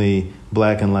only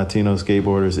Black and Latino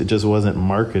skateboarders. It just wasn't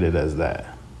marketed as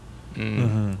that.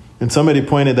 Mm-hmm. And somebody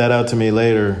pointed that out to me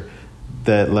later,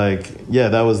 that like, yeah,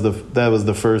 that was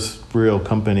the first real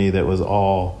company that was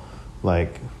all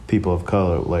like people of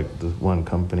color, like the one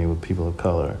company with people of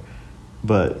color.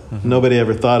 But nobody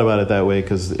ever thought about it that way,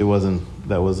 because that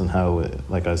wasn't how it,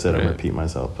 like I said, I repeat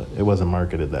myself, but it wasn't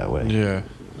marketed that way. Yeah.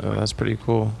 Oh, that's pretty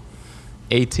cool.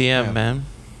 ATM, man.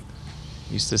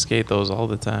 Used to skate those all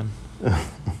the time.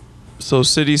 So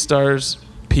City Stars,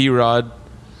 P-Rod,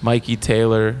 Mikey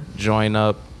Taylor join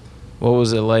up. What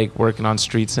was it like working on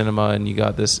street cinema and you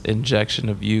got this injection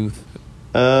of youth?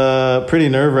 Pretty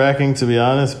nerve-wracking, to be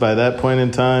honest. By that point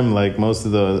in time, like most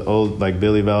of the old, like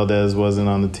Billy Valdez wasn't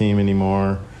on the team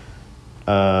anymore.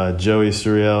 Joey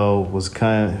Surreal was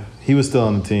he was still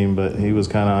on the team, but he was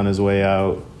kind of on his way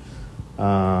out.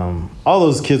 All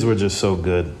those kids were just so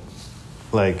good.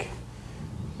 Like,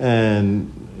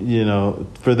 and you know,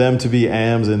 for them to be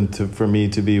AMs and for me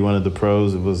to be one of the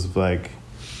pros, it was like,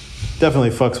 definitely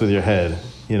fucks with your head.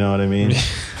 You know what I mean?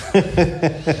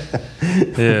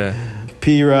 Yeah.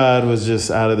 P-Rod was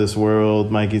just out of this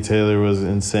world. Mikey Taylor was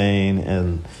insane.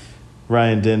 And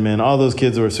Ryan Dinman, all those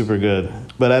kids were super good.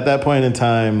 But at that point in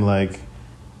time, like,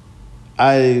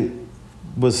 I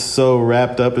was so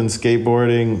wrapped up in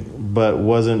skateboarding, but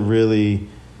wasn't really,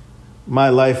 my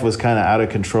life was kind of out of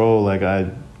control. Like, I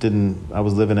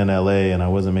was living in LA and I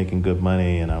wasn't making good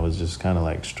money, and I was just kind of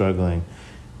like struggling.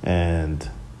 And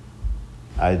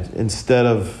instead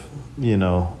of, you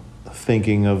know,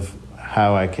 thinking of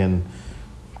how I can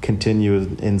continue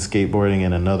in skateboarding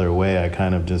in another way, I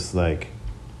kind of just like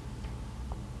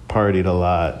partied a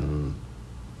lot and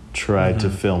tried to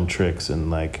film tricks,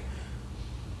 and like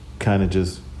kind of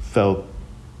just felt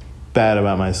bad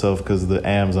about myself because the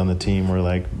AMs on the team were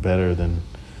like better than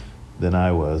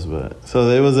I was. But so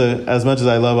it was as much as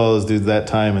I love all those dudes, that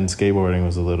time in skateboarding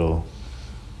was a little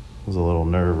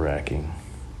nerve-wracking,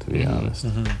 to be honest.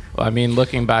 Well, I mean,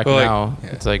 looking back now,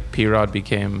 it's like P-Rod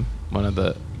became one of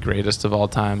the greatest of all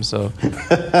time, so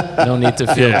no need to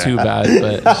feel too bad,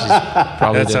 but it's just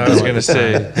probably that's what I was gonna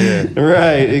say. Yeah.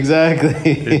 Right,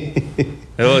 exactly.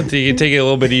 You can take it a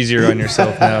little bit easier on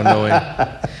yourself now, knowing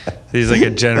he's like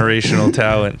a generational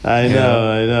talent. I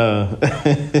know.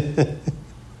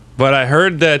 But I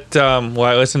heard that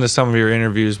I listened to some of your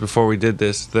interviews before we did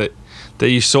this, that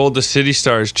you sold the City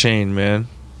Stars chain, man.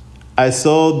 I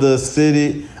sold the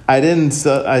City.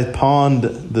 I pawned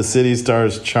the City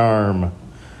Stars charm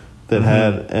that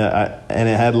had and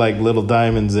it had like little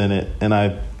diamonds in it, and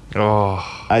I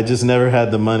just never had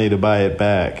the money to buy it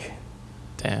back.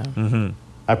 Damn.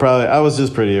 I was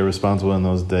just pretty irresponsible in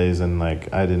those days, and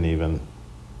like I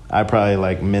probably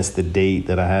like missed the date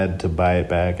that I had to buy it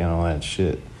back and all that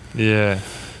shit. Yeah.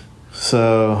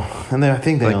 So, and then I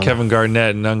think they like Kevin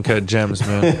Garnett and Uncut Gems,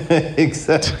 man.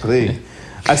 Exactly.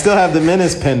 I still have the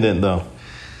Menace pendant though.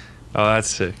 Oh, that's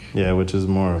sick. Yeah, which is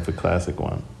more of a classic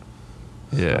one.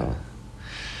 Yeah.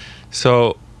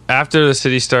 So after the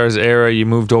City Stars era, you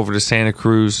moved over to Santa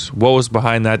Cruz. What was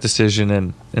behind that decision,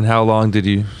 and how long did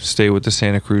you stay with the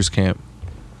Santa Cruz camp?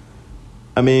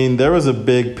 I mean, there was a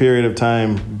big period of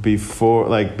time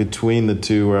between the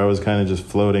two, where I was kind of just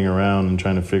floating around and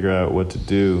trying to figure out what to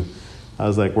do. I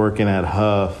was like working at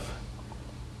Huff,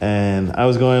 and I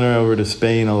was going over to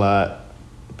Spain a lot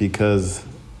because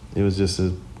it was just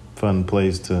a fun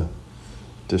place to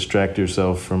distract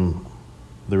yourself from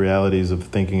the realities of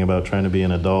thinking about trying to be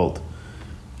an adult.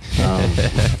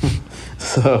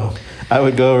 So I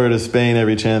would go over to Spain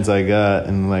every chance I got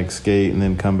and like skate, and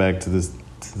then come back to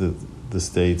the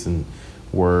States and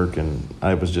work. And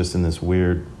I was just in this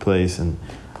weird place, and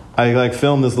I like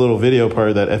filmed this little video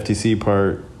part, that FTC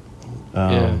part.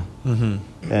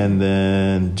 And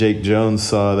then Jake Jones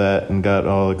saw that and got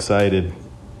all excited,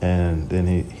 and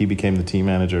then he became the team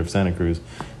manager of Santa Cruz,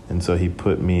 and so he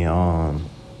put me on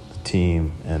the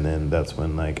team. And then that's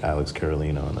when like Alex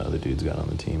Carolino and the other dudes got on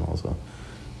the team also,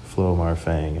 Flo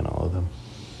Marfang and all of them.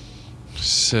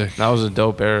 Sick. That was a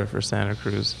dope era for Santa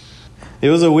Cruz. It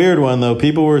was a weird one though.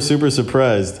 People were super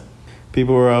surprised.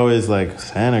 People were always like,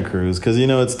 Santa Cruz, because you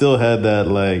know it still had that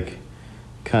like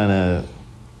kind of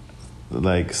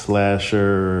like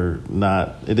slasher,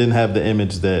 it didn't have the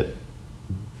image that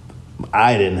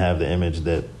I didn't have the image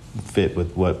that fit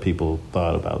with what people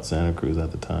thought about Santa Cruz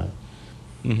at the time.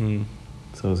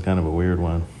 So it was kind of a weird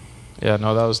one. Yeah,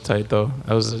 no, that was tight though.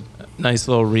 That was a nice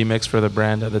little remix for the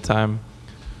brand at the time.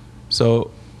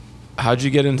 So how'd you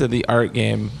get into the art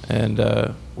game, and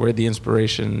where'd the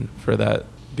inspiration for that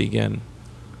begin?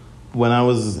 when I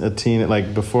was a teen,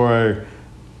 like before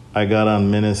I got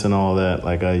on Menace and all that,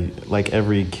 like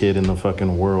every kid in the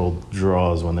fucking world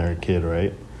draws when they're a kid,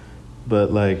 right?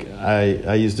 But like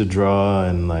I used to draw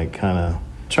and like kind of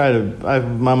try to.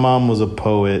 My mom was a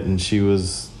poet, and she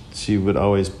would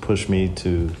always push me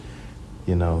to,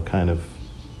 kind of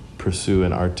pursue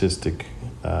an artistic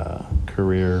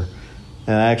career.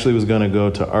 And I actually was going to go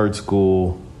to art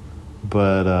school,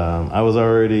 but I was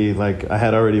already I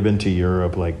had already been to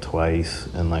Europe like twice,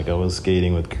 and like I was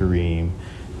skating with Kareem,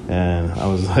 and I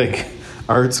was like,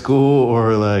 art school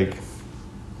or like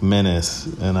Menace,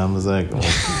 and I was like,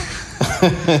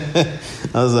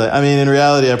 I mean, in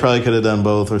reality, I probably could have done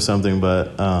both or something,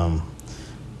 but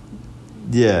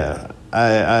yeah,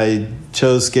 I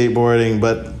chose skateboarding.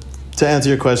 But to answer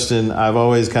your question, I've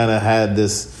always kind of had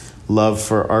this love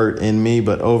for art in me,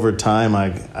 but over time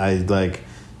I like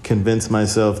convinced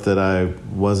myself that I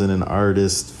wasn't an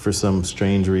artist for some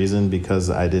strange reason, because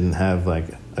I didn't have like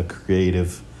a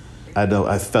creative,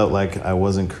 I felt like I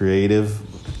wasn't creative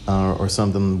or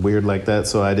something weird like that,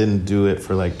 so I didn't do it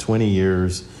for like 20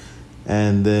 years.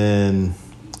 And then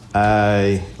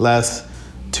last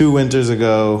 2 winters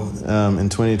ago, in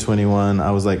 2021,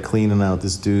 I was like cleaning out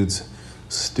this dude's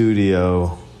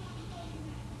studio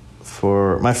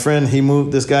for my friend.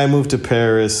 This guy moved to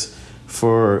Paris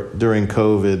during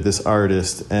COVID, this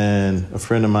artist, and a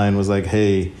friend of mine was like,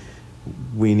 hey,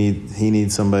 he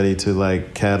needs somebody to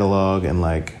like catalog and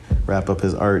like wrap up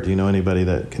his art. Do you know anybody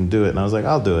that can do it? And I was like,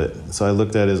 I'll do it. So I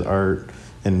looked at his art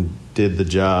and did the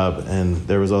job, and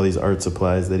there was all these art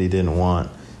supplies that he didn't want.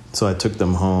 So I took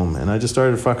them home, and I just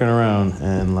started fucking around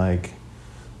and like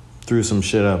threw some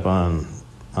shit up on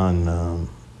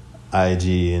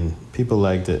IG, and people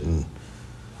liked it, and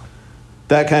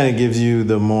that kind of gives you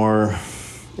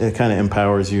it kind of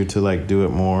empowers you to like do it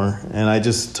more. And I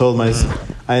just told myself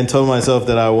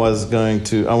that I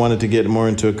wanted to get more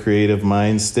into a creative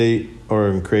mind state or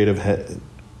a creative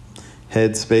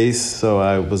head space. So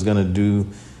I was gonna do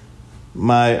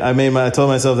I told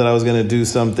myself that I was gonna do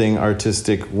something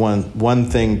artistic, one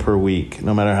thing per week,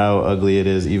 no matter how ugly it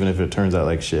is, even if it turns out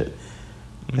like shit.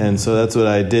 And so that's what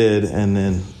I did, and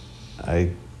then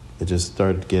it just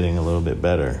started getting a little bit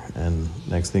better. And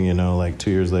next thing you know, like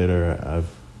 2 years later,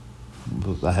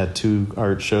 I had 2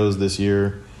 art shows this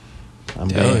year. I'm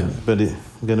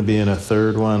gonna be in a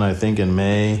third one, I think, in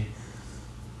May.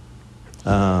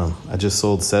 I just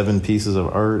sold 7 pieces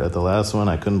of art at the last one.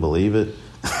 I couldn't believe it.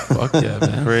 Fuck yeah,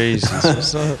 man. Crazy.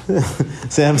 What's up?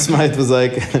 Sam Smythe was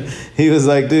like,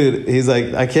 dude, he's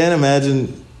like, I can't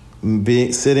imagine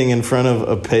sitting in front of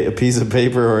a piece of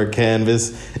paper or a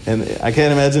canvas, and I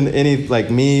can't imagine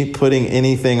me putting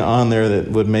anything on there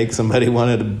that would make somebody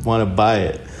want to buy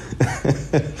it.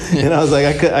 And I was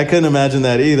like, I couldn't imagine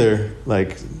that either,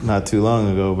 like not too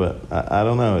long ago. But I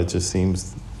don't know, it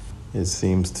seems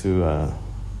to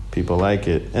people like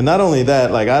it. And not only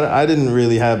that, like I didn't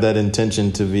really have that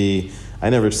intention to be. I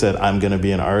never said I'm gonna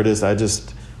be an artist. I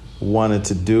just wanted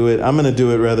to do it. I'm gonna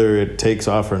do it whether it takes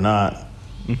off or not.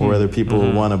 Or whether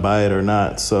people want to buy it or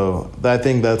not. So I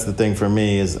think that's the thing for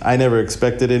me, is I never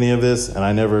expected any of this,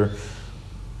 and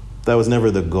that was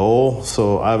never the goal.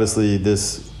 So obviously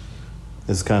this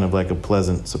is kind of like a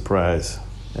pleasant surprise.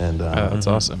 And that's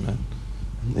awesome, man.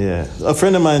 Yeah, a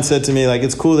friend of mine said to me, like,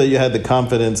 it's cool that you had the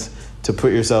confidence to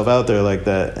put yourself out there like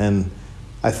that. And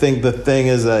I think the thing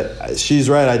is that she's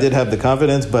right. I did have the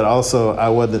confidence, but also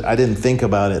I didn't think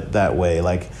about it that way.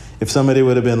 Like, if somebody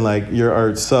would have been like, your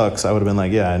art sucks, I would have been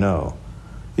like, yeah, I know.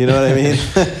 You know what I mean?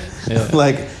 Yeah.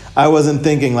 Like, I wasn't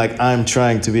thinking like I'm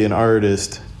trying to be an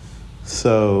artist.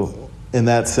 So in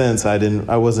that sense, I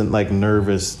wasn't like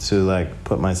nervous to like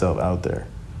put myself out there.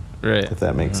 Right. If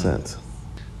that makes sense.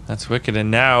 That's wicked.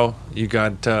 And now you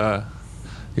got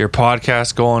your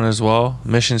podcast going as well.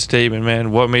 Mission Statement, man.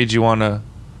 What made you want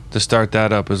to start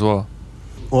that up as well?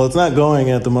 Well, it's not going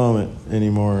at the moment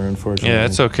anymore, unfortunately. Yeah,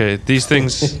 it's okay. These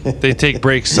things, they take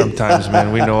breaks sometimes,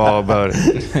 man. We know all about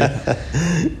it.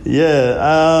 Yeah,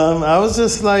 I was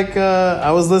just like,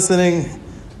 I was listening.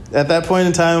 At that point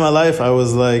in time in my life, I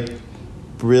was like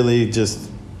really just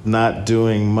not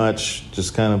doing much,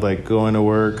 just kind of like going to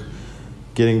work,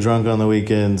 getting drunk on the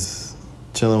weekends,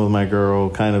 chilling with my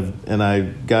girl, and I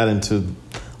got into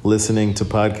listening to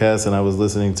podcasts, and I was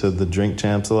listening to the Drink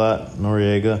Champs a lot,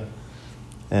 Noriega.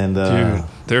 And dude,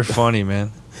 they're funny,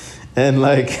 man. And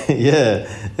like, yeah,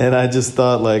 and I just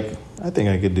thought like, I think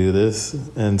I could do this.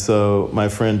 And so my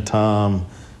friend Tom,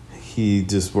 he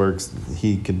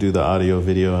could do the audio,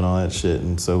 video, and all that shit.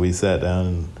 And so we sat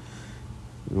down,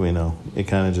 and it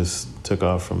kind of just took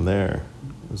off from there.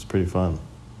 It was pretty fun.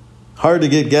 Hard to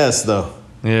get guests though.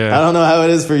 Yeah. I don't know how it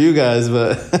is for you guys,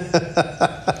 but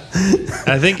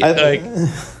I think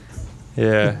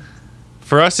yeah.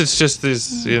 For us, it's just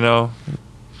this, you know,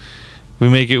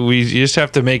 you just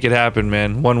have to make it happen,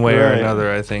 man, one way or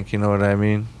another, I think, you know what I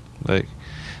mean? Like,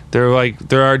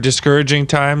 there are discouraging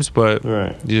times, but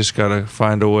you just got to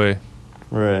find a way.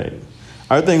 Right.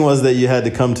 Our thing was that you had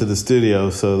to come to the studio,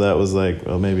 so that was like,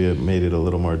 well, maybe it made it a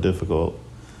little more difficult.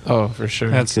 Oh, for sure.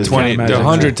 That's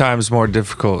 100 times more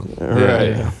difficult.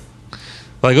 Right. Yeah.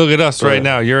 Like, look at us right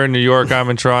now. You're in New York, I'm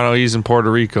in Toronto, he's in Puerto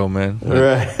Rico, man.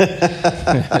 Right.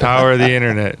 Power of the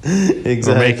internet.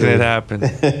 Exactly. We're making it happen.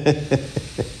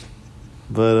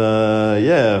 But,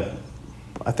 yeah,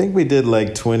 I think we did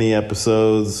like 20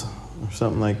 episodes or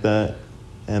something like that.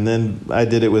 And then I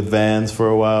did it with Vans for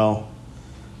a while,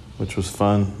 which was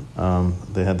fun.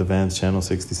 They had the Vans Channel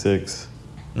 66.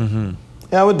 Mm-hmm.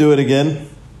 Yeah, I would do it again.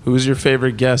 Who's your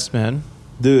favorite guest, man?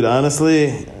 Dude, honestly,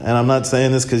 and I'm not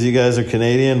saying this because you guys are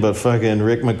Canadian, but fucking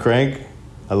Rick McCrank,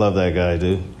 I love that guy,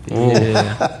 dude.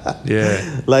 Yeah.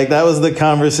 Yeah. Like, that was the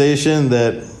conversation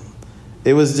that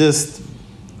it was just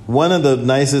one of the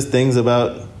nicest things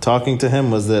about talking to him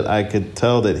was that I could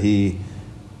tell that he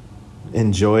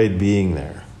enjoyed being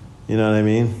there. You know what I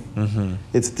mean? Mm-hmm.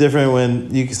 It's different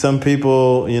when some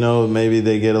people, you know, maybe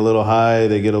they get a little high,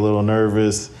 they get a little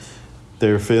nervous,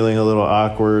 they're feeling a little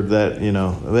awkward, that, you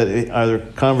know, but our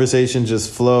conversation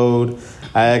just flowed.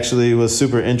 I actually was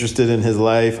super interested in his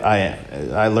life.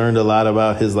 I learned a lot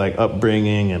about his like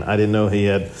upbringing, and I didn't know he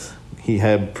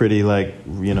had pretty like,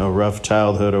 you know, rough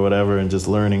childhood or whatever, and just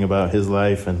learning about his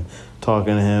life and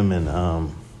talking to him, and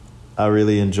I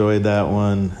really enjoyed that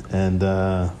one. And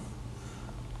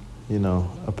you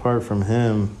know, apart from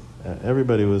him,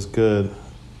 everybody was good.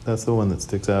 That's the one that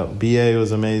sticks out. BA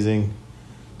was amazing.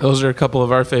 Those are a couple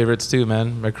of our favorites too,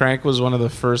 man. McCrank was one of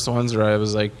the first ones where I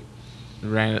was like,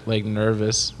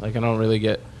 nervous. Like, I don't really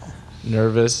get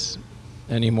nervous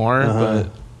anymore, but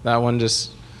that one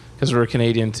just, because we're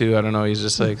Canadian too, I don't know, he's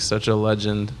just like such a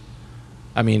legend.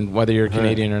 I mean, whether you're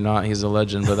Canadian or not, he's a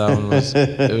legend, but that one was,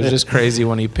 it was just crazy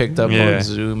when he picked up on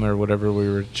Zoom or whatever we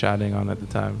were chatting on at the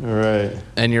time. Right.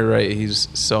 And you're right, he's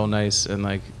so nice and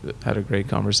like had a great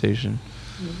conversation.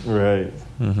 Right.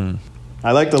 Mm-hmm.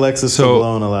 I liked Alexis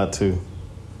Sablone a lot too.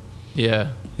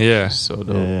 Yeah. Yeah. So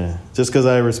dope. Yeah. Just because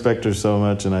I respect her so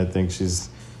much, and I think she's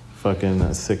fucking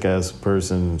a sick-ass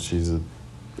person. She's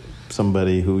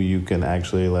somebody who you can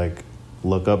actually like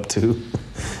look up to.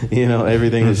 You know,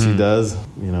 everything that she does,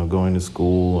 you know, going to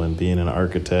school and being an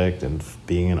architect and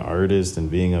being an artist and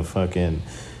being a fucking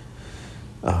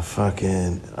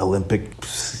Olympic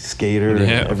skater. Yeah.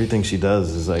 And everything she does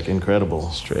is like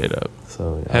incredible. Straight up.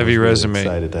 So heavy resume.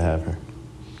 Excited to have her.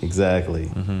 Exactly.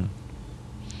 Mm-hmm.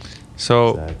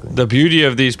 So the beauty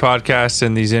of these podcasts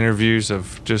and these interviews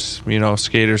of just, you know,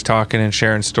 skaters talking and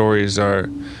sharing stories are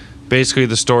basically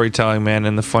the storytelling, man,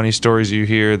 and the funny stories you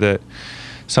hear that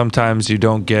sometimes you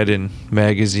don't get in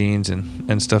magazines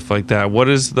and stuff like that. What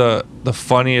is the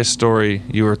funniest story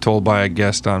you were told by a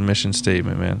guest on Mission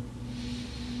Statement, man?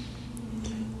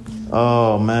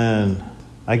 Oh, man.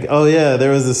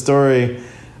 There was a story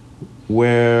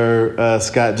where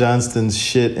Scott Johnston's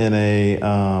shit in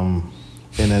a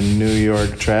New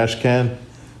York trash can.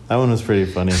 That one was pretty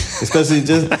funny, especially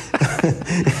just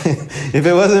if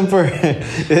it wasn't for.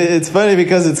 It's funny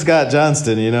because it's Scott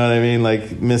Johnston, you know what I mean, like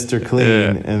Mr.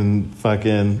 Clean, and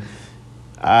fucking.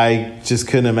 I just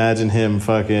couldn't imagine him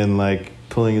fucking like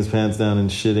pulling his pants down and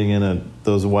shitting in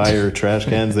those wire trash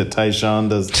cans that Tyshawn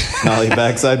does nollie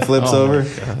backside flips over.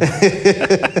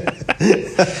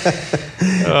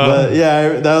 But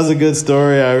yeah, that was a good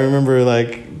story. I remember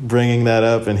like bringing that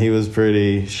up, and he was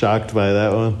pretty shocked by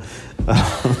that one.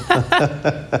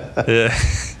 Yeah.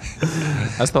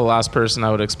 That's the last person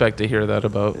I would expect to hear that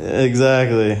about.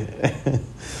 Exactly.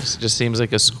 Just seems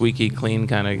like a squeaky clean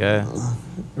kind of guy.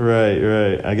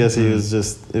 Right. I guess he was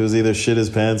it was either shit his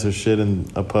pants or shit in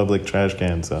a public trash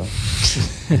can, so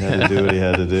he had to do what he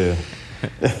had to do.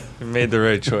 You made the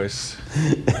right choice.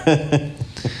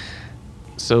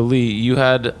 So Lee, you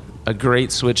had a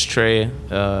great switch tray.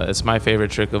 It's my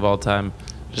favorite trick of all time.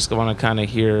 Just want to kind of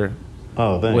hear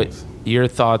what your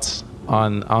thoughts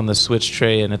on the switch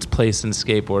tray and its place in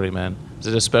skateboarding, man. Is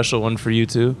it a special one for you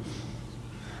too?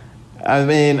 I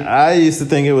mean, I used to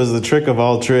think it was the trick of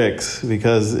all tricks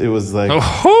because it was like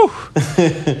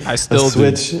I still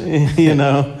switch, you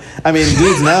know. I mean,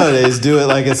 dudes nowadays do it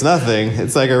like it's nothing.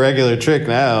 It's like a regular trick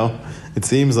now, it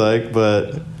seems like,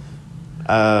 but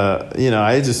you know,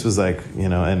 I just was like, you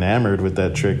know, enamored with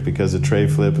that trick because a tray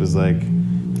flip is like,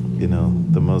 you know,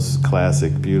 the most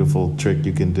classic, beautiful trick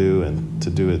you can do, and to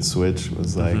do it switch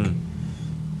was like,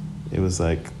 it was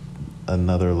like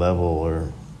another level,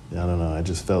 or I don't know. I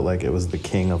just felt like it was the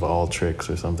king of all tricks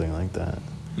or something like that.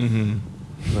 Mm-hmm.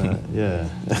 But yeah.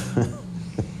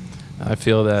 I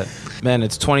feel that. Man,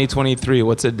 it's 2023.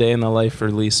 What's a day in the life for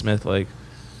Lee Smith like?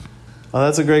 Oh,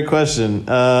 that's a great question.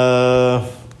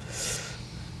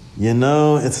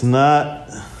 It's not.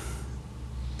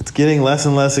 It's getting less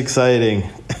and less exciting.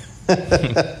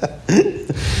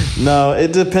 No,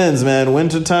 it depends, man.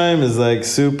 Wintertime is like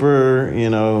super,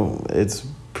 it's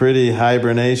pretty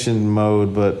hibernation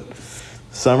mode, but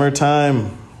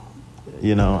summertime,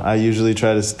 I usually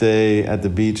try to stay at the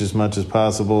beach as much as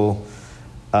possible.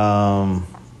 I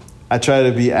try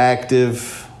to be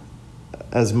active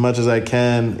as much as I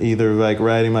can, either like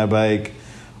riding my bike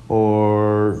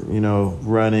or,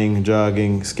 running,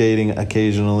 jogging, skating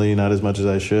occasionally, not as much as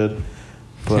I should.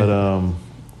 But,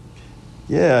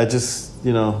 I just,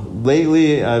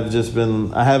 lately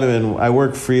I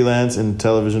work freelance in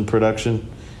television production,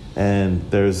 and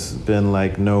there's been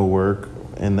like no work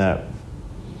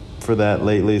for that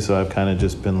lately. So I've kind of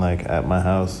just been like at my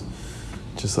house,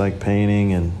 just like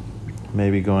painting and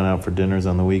maybe going out for dinners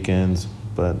on the weekends.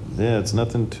 But yeah, it's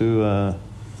nothing too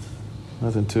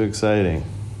exciting,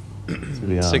 to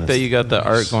be honest. Sick that you got the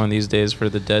art going these days for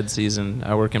the dead season.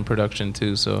 I work in production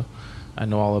too, so I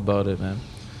know all about it, man.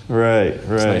 Right. It's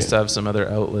nice to have some other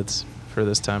outlets for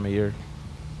this time of year.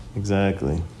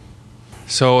 Exactly.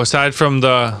 So aside from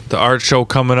the art show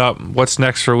coming up, what's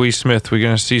next for Lee Smith? We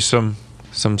gonna see some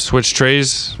Switch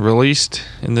trays released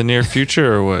in the near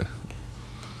future, or what?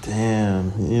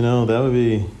 Damn, that would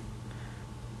be.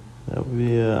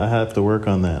 I have to work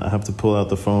on that. I have to pull out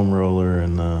the foam roller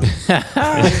and,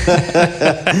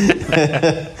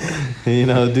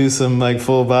 do some like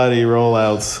full body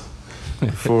rollouts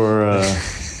for.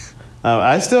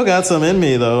 I still got some in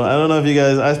me though. I don't know if you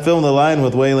guys. I filmed a line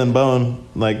with Waylon Bone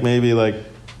maybe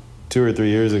 2 or 3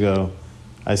 years ago.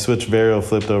 I switched varial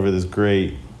flipped over this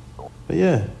grate. But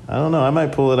yeah, I don't know. I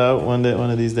might pull it out one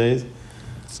of these days.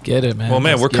 Let's get it, man. Well,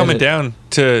 man, we're coming down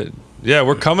to. Yeah,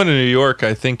 we're coming to New York,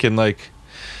 I think, in like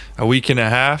a week and a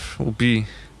half. We'll be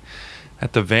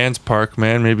at the Vans Park,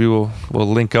 man. Maybe we'll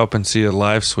link up and see a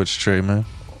live Switch tray, man.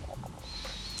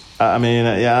 I mean,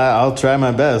 yeah, I'll try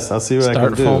my best. I'll see what I can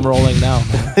do. Start foam rolling now,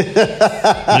 man.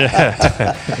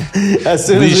 Yeah. As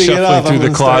soon Lee's as we get off, shuffling through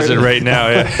the closet start. right now,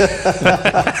 yeah.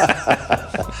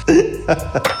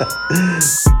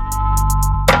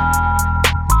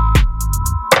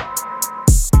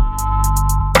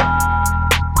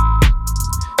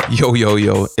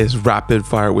 Yo, it's Rapid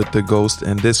Fire with the Ghost,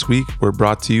 and this week we're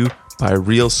brought to you by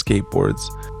Real Skateboards.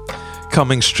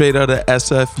 Coming straight out of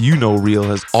SF, Real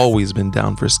has always been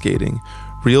down for skating.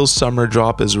 Real's summer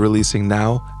drop is releasing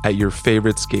now at your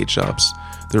favorite skate shops.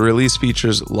 The release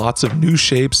features lots of new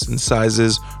shapes and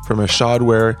sizes from Ashad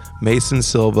Ware, Mason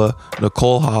Silva,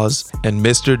 Nicole Haas, and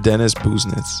Mr. Dennis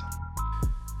Buznitz.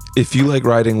 If you like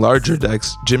riding larger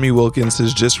decks, Jimmy Wilkins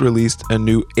has just released a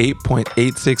new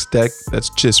 8.86 deck that's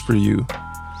just for you.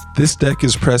 This deck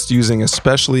is pressed using a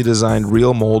specially designed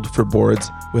Real mold for boards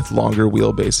with longer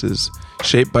wheelbases.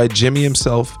 Shaped by Jimmy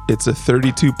himself, it's a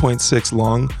 32.6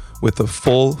 long with a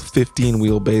full 15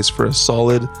 wheelbase for a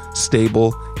solid,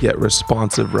 stable, yet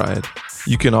responsive ride.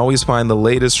 You can always find the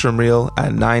latest from Real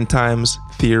at 9 Times,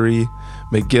 Theory,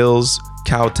 McGill's,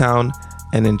 Cowtown,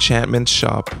 and Enchantment's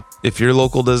shop. If your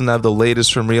local doesn't have the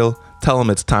latest from Real, tell them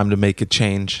it's time to make a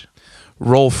change.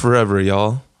 Roll forever,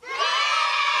 y'all.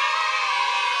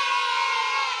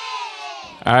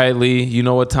 All right, Lee, you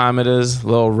know what time it is. A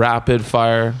little rapid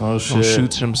fire. Oh, shit. We'll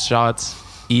shoot some shots.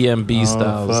 EMB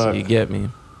styles. Fuck. You get me?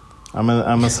 I'm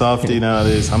a softie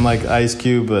nowadays. I'm like Ice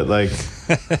Cube, but like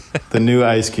the new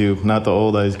Ice Cube, not the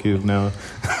old Ice Cube now.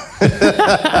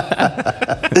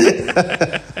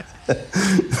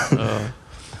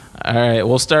 All right,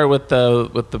 we'll start with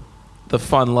the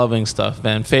fun-loving stuff,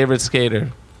 man. Favorite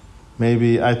skater?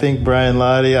 Maybe, I think Brian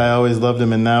Lottie. I always loved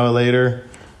him in Now or Later.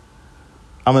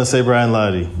 I'm going to say Brian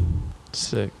Lottie.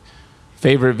 Sick.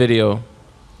 Favorite video?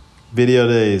 Video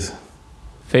Days.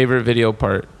 Favorite video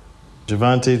part?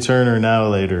 Javante Turner, Now or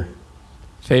Later.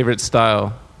 Favorite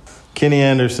style? Kenny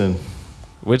Anderson.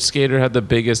 Which skater had the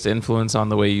biggest influence on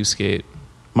the way you skate?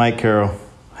 Mike Carroll,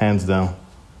 hands down.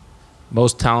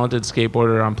 Most talented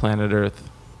skateboarder on planet Earth?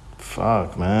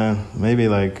 Fuck, man. Maybe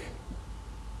like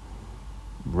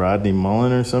Rodney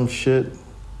Mullen or some shit.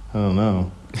 I don't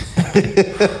know.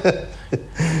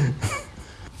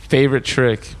 Favorite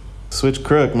trick? Switch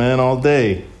crook, man, all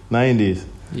day. 90s.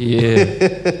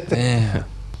 Yeah. Damn.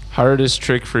 Hardest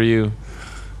trick for you?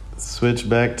 Switch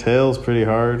back tails, pretty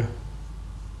hard.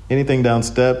 Anything down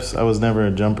steps, I was never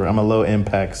a jumper. I'm a low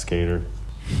impact skater.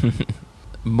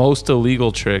 Most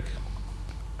illegal trick.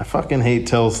 I fucking hate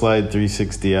tail slide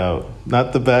 360 out.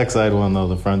 Not the backside one though,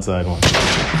 the front side one.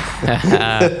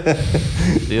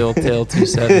 The old tail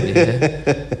 270.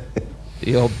 Eh?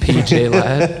 The old PJ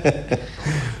lad.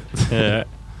 Yeah.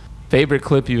 Favorite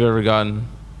clip you've ever gotten?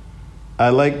 I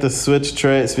like the switch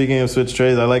tray. Speaking of switch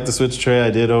trays, I like the switch tray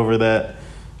I did over that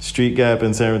street gap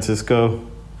in San Francisco.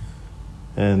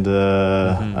 And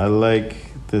I like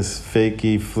this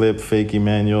fakey flip, fakey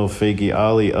manual, fakey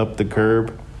ollie up the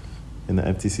curb in the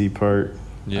FTC part.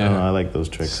 Yeah. I don't know, I like those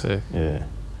tricks. Sick. Yeah.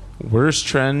 Worst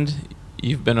trend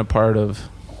you've been a part of?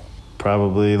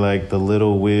 Probably like the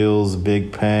little wheels,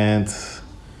 big pants,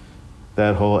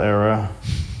 that whole era.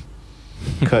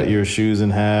 Cut your shoes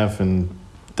in half and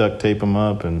duct tape them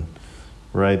up and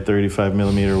ride 35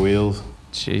 millimeter wheels.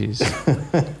 Jeez.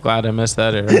 Glad I missed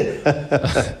that era.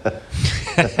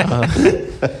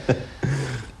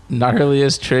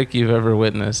 Gnarliest trick you've ever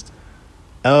witnessed?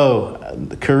 Oh,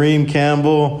 Kareem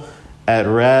Campbell at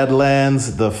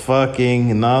Radlands, the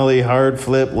fucking nollie hard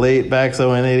flip late backside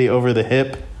 180 over the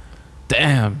hip.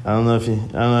 Damn. I don't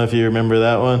know if you remember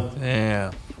that one.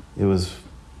 Damn. It was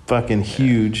fucking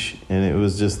huge, and it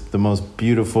was just the most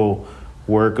beautiful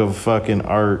work of fucking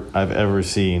art I've ever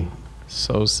seen.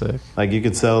 So sick. Like, you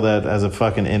could sell that as a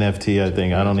fucking NFT, I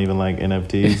think. I don't even like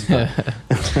NFTs.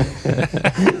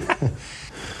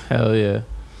 Hell yeah.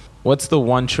 What's the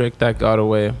one trick that got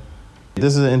away?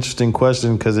 This is an interesting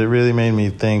question because it really made me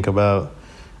think about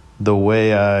the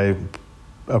way I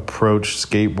approached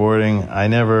skateboarding. I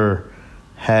never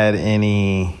had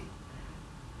any,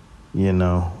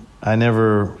 I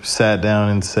never sat down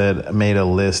and made a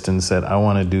list and said, I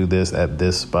want to do this at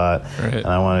this spot, right, and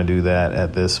I want to do that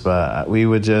at this spot. We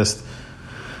would just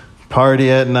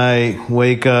party at night,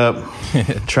 wake up,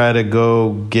 try to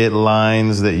go get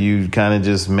lines that you kind of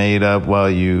just made up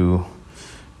while you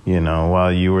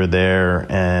were there.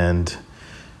 And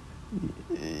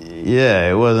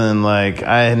yeah, it wasn't like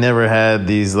I had never had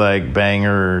these like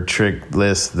banger trick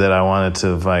lists that I wanted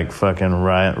to like fucking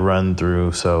run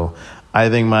through. So I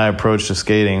think my approach to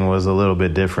skating was a little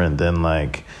bit different than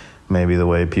like maybe the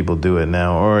way people do it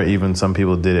now, or even some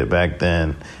people did it back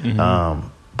then. Mm-hmm.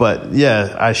 But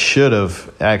yeah, I should have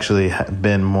actually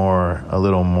been a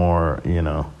little more,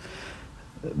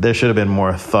 there should have been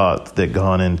more thought that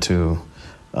gone into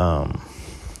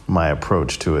my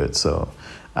approach to it. So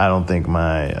I don't think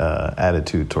my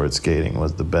attitude towards skating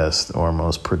was the best or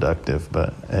most productive,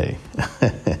 but hey,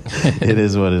 it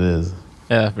is what it is.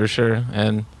 Yeah, for sure.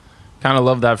 And kind of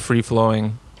love that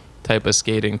free-flowing type of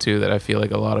skating too that I feel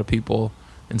like a lot of people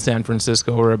in San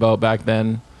Francisco were about back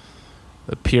then.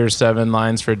 The Pier 7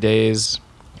 lines for days,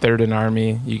 Third and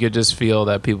Army. You could just feel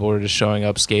that people were just showing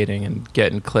up skating and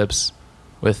getting clips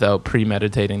without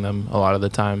premeditating them a lot of the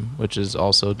time, which is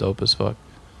also dope as fuck.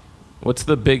 What's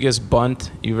the biggest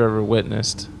bunt you've ever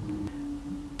witnessed?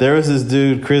 There was this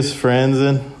dude, Chris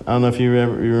Franzen. I don't know if you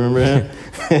remember him.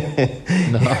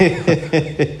 No.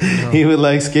 He would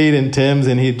like skate in Tim's,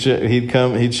 and he'd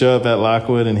show up at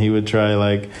Lockwood, and he would try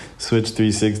like switch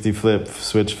 360 flip,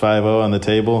 switch 5-0 on the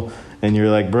table. And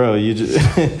you're like, bro, you just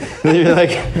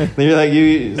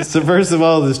so first of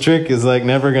all, this trick is like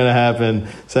never gonna happen.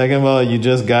 Second of all, you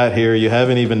just got here, you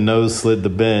haven't even nose slid the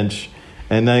bench,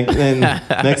 and then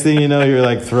next thing you know, you're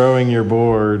like throwing your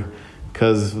board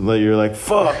because like, you're like,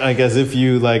 fuck, like as if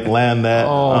you like land that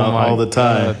all the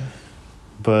time. God.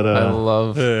 But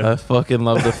I fucking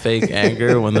love the fake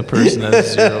anger when the person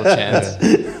has zero chance.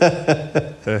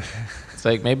 It's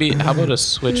like, maybe, how about a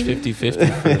switch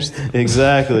 50-50 first?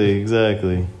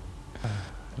 Exactly.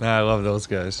 Nah, I love those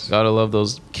guys. Gotta love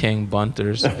those king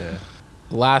bunters. Yeah.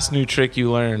 Last new trick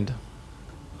you learned?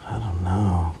 I don't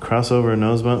know. Crossover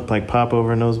nose blunt, like pop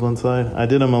over nose blunt slide. I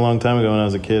did them a long time ago when I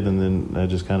was a kid, and then I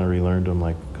just kind of relearned them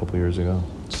like a couple years ago.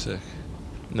 Sick.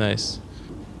 Nice.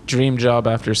 Dream job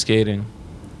after skating?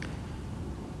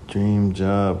 Dream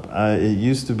job. It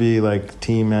used to be like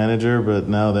team manager, but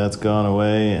now that's gone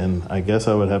away, and I guess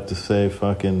I would have to say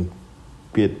fucking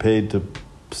get paid to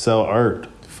sell art.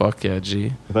 Fuck yeah,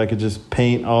 G. If I could just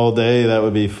paint all day, that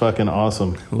would be fucking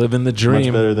awesome. Living the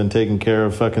dream. Much better than taking care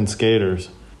of fucking skaters.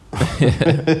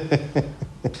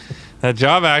 That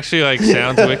job actually like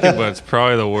sounds wicked, but it's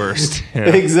probably the worst.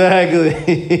 Yeah. Exactly.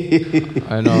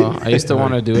 I know. I used to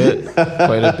want to do it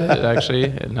quite a bit, actually.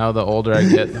 And now the older I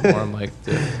get, the more I'm like,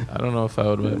 dude, I don't know if I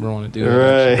would ever want to do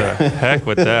that. Right. The heck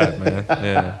with that, man.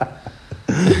 Yeah.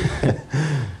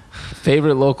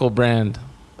 Favorite local brand?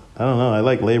 I don't know. I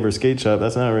like Labor Skate Shop.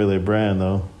 That's not really a brand,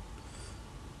 though.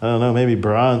 I don't know. Maybe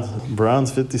Bronze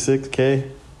 56K.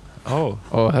 Oh,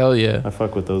 hell yeah. I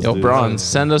fuck with those Yo, dudes. Bronze,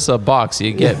 send us a box.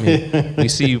 You get me. We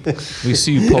see you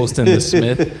posting the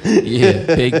Smith. Yeah,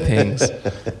 big things.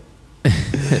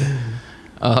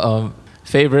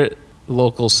 Favorite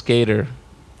local skater?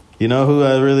 You know who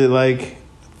I really like?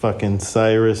 Fucking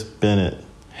Cyrus Bennett.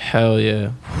 Hell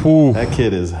yeah. That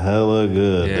kid is hella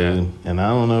good, Yeah. dude. And I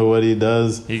don't know what he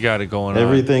does. he got it going on.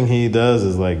 Everything he does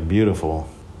is like beautiful.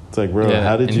 It's like, bro, Yeah,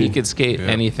 how did and you? he could skate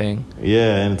anything.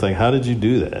 Yeah, and it's like, how did you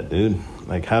do that, dude?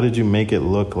 Like, how did you make it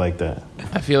look like that?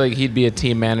 I feel like he'd be a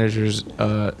team manager's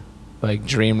like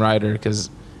dream rider because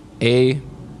A,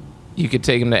 you could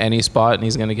take him to any spot and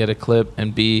he's gonna get a clip,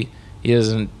 and B, he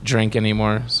doesn't drink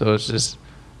anymore, so it's just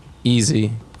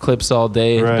easy clips all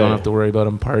day. Right. Don't have to worry about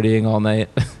him partying all night.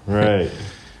 Right.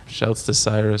 Shouts to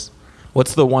Cyrus.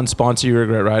 What's the one sponsor you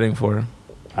regret riding for?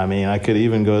 I mean, I could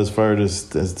even go as far as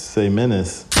to say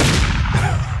Menace.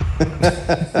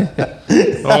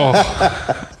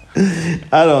 Oh,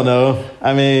 I don't know.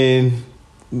 I mean,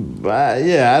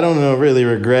 yeah, I don't know. Really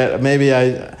regret. Maybe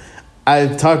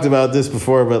I've talked about this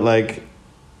before, but like,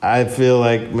 I feel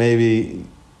like maybe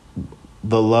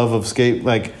the love of skate,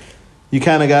 like, you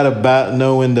kind of gotta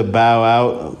know when to bow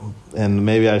out, and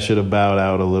maybe I should have bowed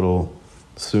out a little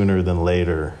sooner than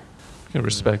later. I can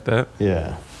respect that.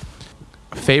 Yeah.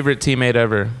 Favorite teammate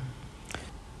ever?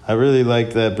 I really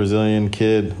liked that Brazilian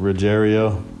kid,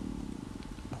 Rogério.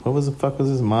 What was the fuck was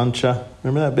his Mancha?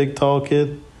 Remember that big tall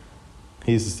kid?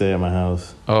 He used to stay at my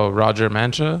house. Oh, Roger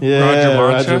Mancha? Yeah, Roger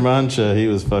Roger Mancha? Mancha. He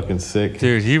was fucking sick.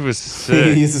 dude, he was He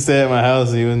sick. used to stay at my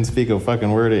house and he wouldn't speak a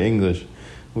fucking word of English.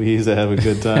 We used to have a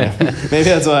good time. Maybe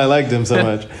that's why I liked him so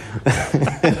much.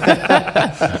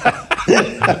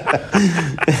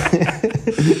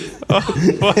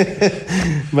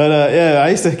 But yeah, I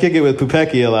used to kick it with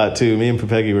Pupeki a lot too. Me and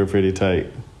Pupeki were pretty tight.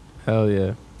 Hell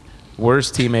yeah.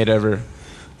 Worst teammate ever?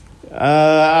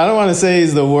 I don't want to say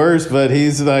he's the worst, but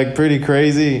he's like pretty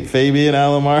crazy. Fabian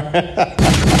Alomar.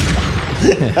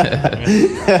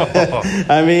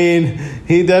 I mean,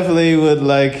 he definitely would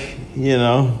like, you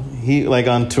know, he like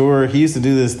on tour, he used to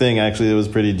do this thing actually that was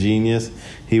pretty genius.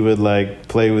 He would like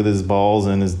play with his balls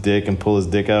and his dick and pull his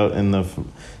dick out in the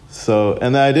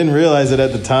and I didn't realize it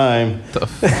at the time.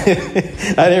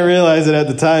 I didn't realize it at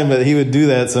the time, but he would do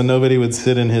that so nobody would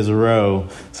sit in his row,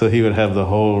 so he would have the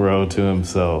whole row to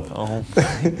himself. Oh,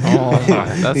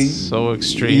 that's so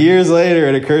extreme. Years later,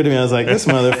 it occurred to me, I was like, this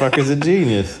motherfucker's a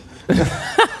genius.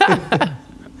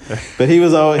 But he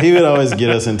would always get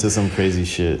us into some crazy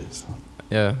shit.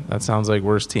 Yeah, that sounds like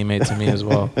worst teammate to me as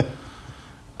well.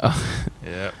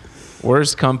 Yeah.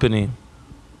 Worst company?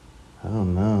 I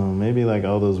don't know. Maybe like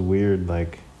all those weird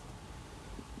like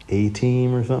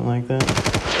A-Team or something like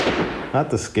that.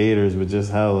 Not the skaters, but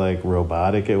just how like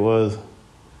robotic it was.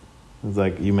 It's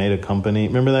like you made a company.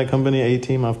 Remember that company,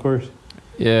 A-Team, of course?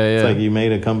 Yeah. It's like you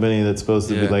made a company that's supposed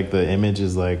to be Yeah. like the image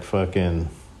is like fucking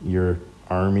your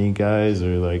army guys,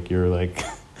 or like you're like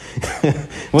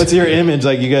what's your image?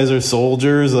 Like you guys are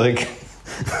soldiers? Like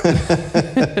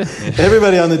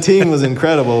everybody on the team was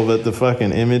incredible, but the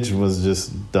fucking image was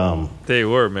just dumb. They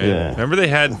were, man. Yeah. Remember they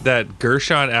had that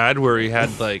Gershon ad where he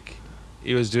had like,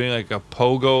 he was doing like a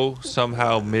pogo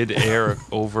somehow mid-air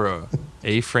over a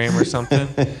A-frame or something?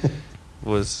 I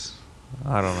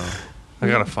don't know. I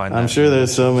gotta find that. I'm sure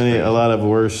there's a lot of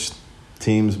worse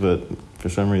teams, but for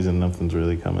some reason nothing's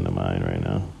really coming to mind right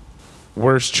now.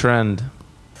 Worst trend?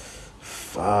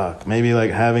 Fuck, maybe like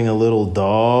having a little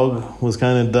dog was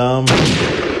kind of dumb.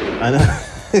 I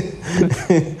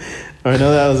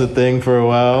know that was a thing for a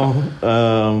while.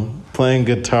 Playing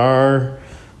guitar,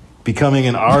 becoming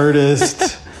an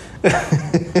artist.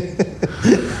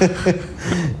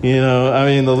 You know, I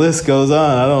mean, the list goes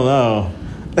on. I don't know.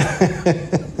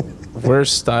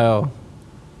 Worst style?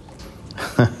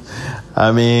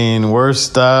 I mean, worst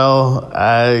style,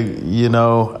 I'm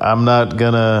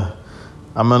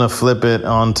gonna flip it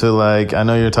onto like, I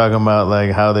know you're talking about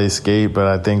like how they skate, but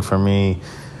I think for me,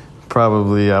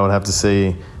 probably I would have to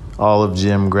say all of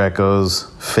Jim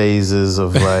Greco's phases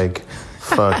of like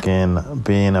fucking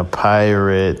being a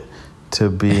pirate to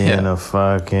being a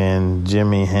fucking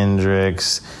Jimi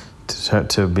Hendrix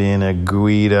to being a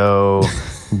Guido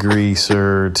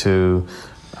greaser to,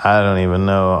 I don't even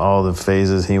know, all the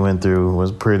phases he went through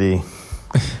was pretty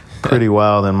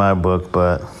wild in my book,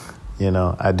 but you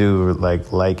know, I do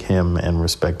like him and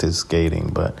respect his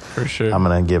skating, but For sure. I'm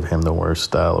going to give him the worst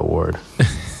style award.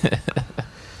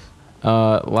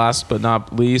 Last but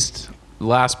not least,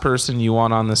 last person you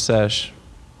want on the sesh?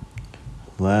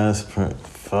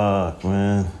 Fuck,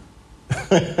 man.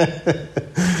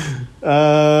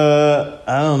 I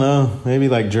don't know. Maybe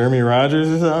like Jeremy Rogers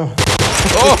or something?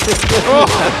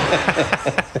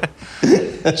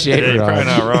 J. You're probably Rod.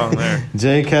 not wrong there.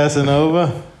 Jay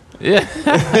Casanova. Yeah.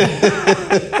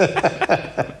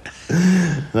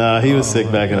 No, he was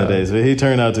sick back in the days, but he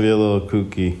turned out to be a little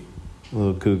kooky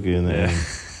in the end.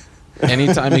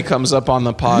 Anytime he comes up on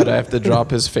the pod, I have to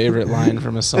drop his favorite line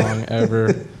from a song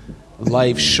ever.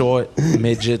 Life short,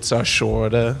 midgets are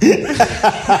shorter.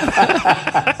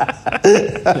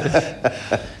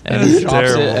 And he drops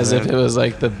terrible, it as man. if it was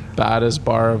like the baddest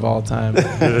bar of all time.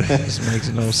 It just makes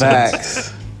no sense.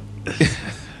 Facts.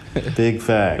 Big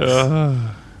facts.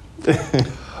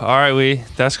 All right, we.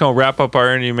 That's gonna wrap up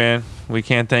our interview, man. We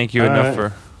can't thank you All enough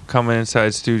right. for coming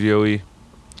inside Studio E.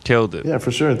 Killed it. Yeah,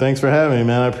 for sure. Thanks for having me,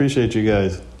 man. I appreciate you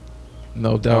guys.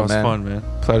 No That doubt, was man. fun, man.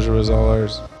 Pleasure was all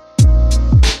ours.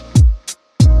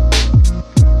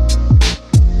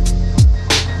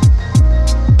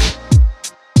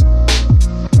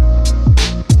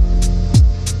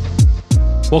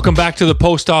 Welcome back to the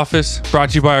post office,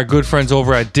 brought to you by our good friends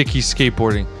over at Dickey's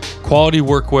Skateboarding. Quality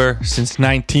workwear since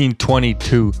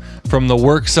 1922. From the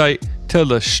work site to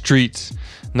the streets,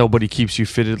 nobody keeps you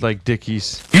fitted like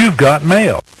Dickey's. You've got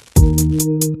mail.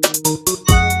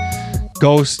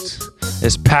 Ghost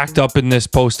is packed up in this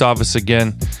post office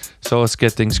again, so let's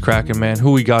get things cracking, man.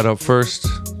 Who we got up first?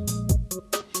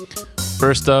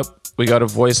 First up, we got a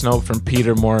voice note from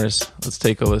Peter Morris. Let's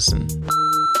take a listen.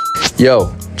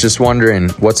 Yo, just wondering,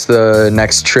 what's the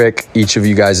next trick each of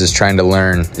you guys is trying to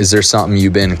learn? Is there something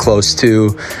you've been close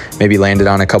to, maybe landed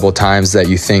on a couple times that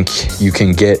you think you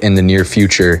can get in the near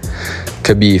future?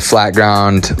 Could be flat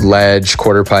ground, ledge,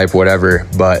 quarter pipe, whatever,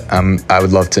 but I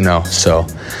would love to know. So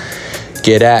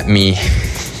get at me.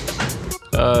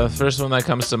 First one that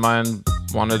comes to mind,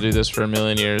 want to do this for a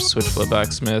million years, switch flip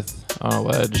back Smith on a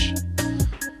ledge.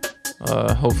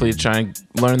 Hopefully try and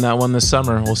learn that one this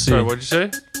summer. We'll see. Sorry, what'd you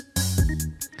say?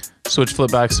 Switch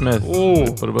flip back Smith. Oh,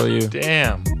 What about you?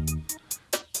 damn.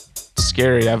 It's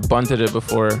scary. I've bunted it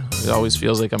before. It always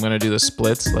feels like I'm going to do the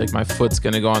splits. Like my foot's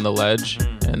going to go on the ledge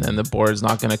and then the board's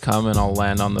not going to come and I'll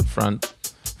land on the front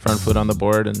foot on the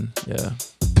board. And yeah,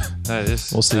 That is,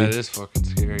 We'll see. That is fucking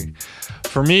scary.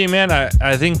 For me, man,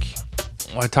 I think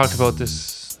I talked about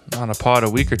this on a pod a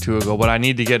week or two ago, but I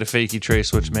need to get a fakie tray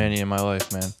switch mania in my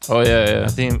life, man. oh yeah. I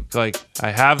think like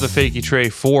I have the fakie tray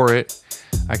for it.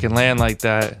 I can land like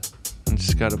that. I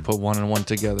just got to put one and one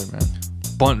together, man.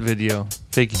 Bunt video,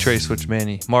 fakie tray switch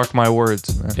mania. Mark my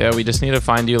words, man. Yeah, we just need to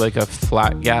find you like a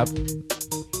flat gap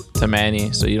to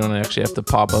Manny so you don't actually have to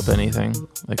pop up anything,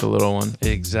 like a little one.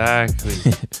 Exactly.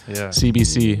 Yeah.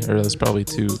 CBC, or that's probably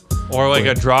two. Or like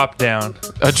a drop down.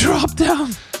 A drop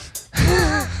down.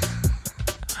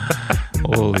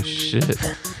 Holy shit.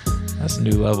 That's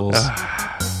new levels.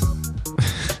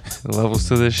 The levels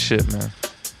to this shit, man.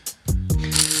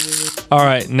 All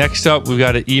right, next up, we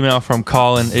got an email from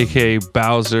Colin, aka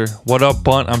Bowser. What up,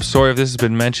 Bunt? I'm sorry if this has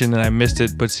been mentioned and I missed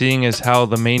it, but seeing as how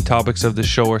the main topics of the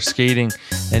show are skating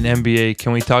and NBA,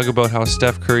 can we talk about how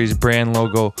Steph Curry's brand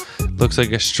logo looks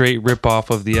like a straight ripoff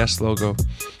of the S logo?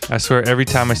 I swear, every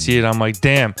time I see it, I'm like,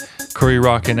 damn, Curry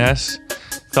rocking S.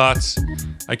 Thoughts?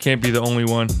 I can't be the only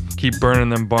one. Keep burning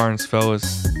them barns,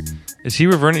 fellas. Is he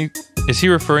referring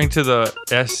to the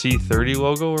SC30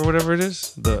 logo or whatever it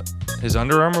is? His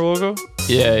Under Armour logo?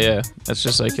 Yeah. That's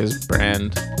just like his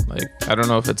brand. Like, I don't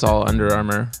know if it's all Under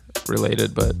Armour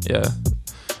related, but yeah.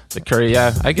 The Curry,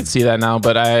 yeah, I could see that now,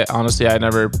 but I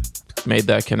never made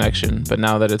that connection. But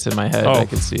now that it's in my head, I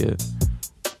can see it.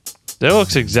 That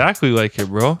looks exactly like it,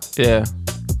 bro. Yeah.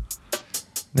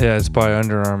 Yeah, it's by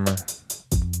Under Armour.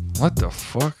 What the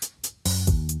fuck?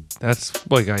 That's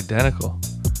like identical.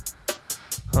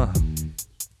 Huh.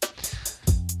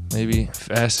 Maybe if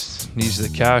S needs the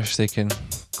cash, they can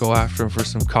go after him for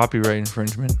some copyright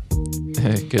infringement.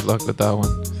 Hey, good luck with that one.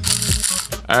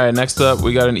 All right, next up,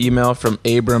 we got an email from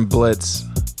Abram Blitz.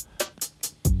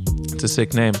 It's a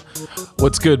sick name.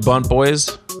 What's good, Bunt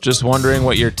boys? Just wondering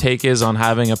what your take is on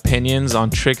having opinions on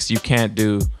tricks you can't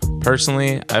do.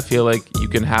 Personally, I feel like you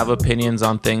can have opinions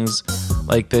on things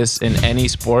like this in any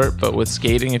sport, but with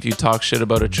skating, if you talk shit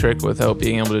about a trick without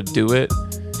being able to do it,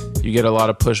 you get a lot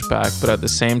of pushback. But at the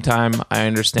same time, I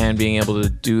understand being able to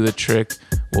do the trick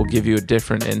will give you a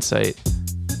different insight.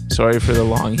 Sorry for the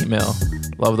long email.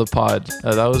 Love the pod.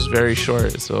 That was very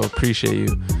short, so appreciate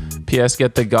you. P.S.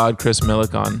 Get the God Chris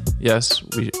Millick on. Yes,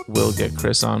 we will get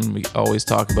Chris on. We always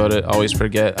talk about it, always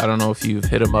forget. I don't know if you've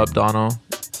hit him up, Dono,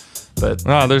 but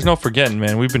No, there's no forgetting,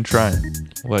 man. We've been trying,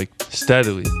 like,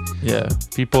 steadily. yeah.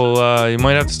 People, you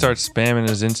might have to start spamming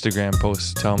his Instagram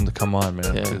posts to tell him to come on,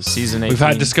 man. Yeah, 'cause season 18. We've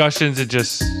had discussions, it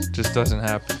just doesn't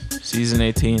happen. Season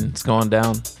 18, it's going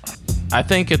down. I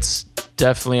think it's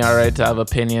definitely all right to have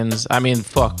opinions. I mean,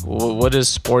 fuck, what is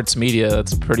sports media?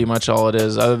 That's pretty much all it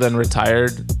is, other than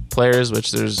retired players,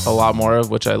 which there's a lot more of,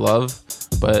 which I love.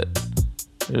 But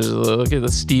look at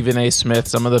the Stephen A. Smith,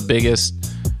 some of the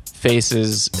biggest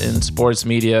faces in sports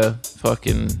media.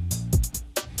 Fucking,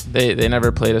 they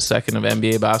never played a second of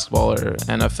NBA basketball or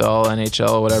NFL,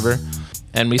 NHL, or whatever,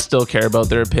 and we still care about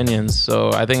their opinions. So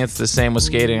I think it's the same with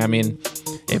skating. I mean,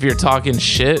 if you're talking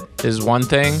shit is one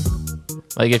thing.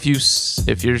 Like if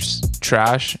you're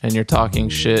trash and you're talking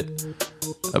shit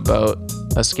about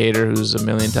a skater who's a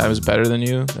million times better than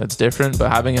you, that's different.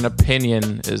 But having an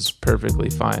opinion is perfectly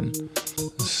fine.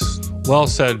 Well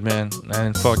said, man.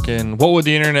 And fucking, what would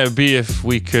the internet be if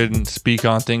we couldn't speak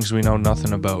on things we know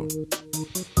nothing about?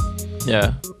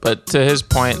 Yeah, but to his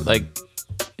point, like,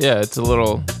 yeah, it's a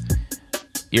little,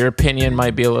 your opinion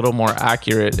might be a little more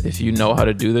accurate if you know how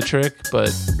to do the trick, but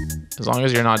as long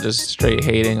as you're not just straight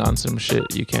hating on some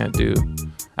shit you can't do.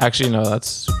 Actually, no,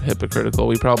 that's hypocritical.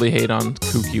 We probably hate on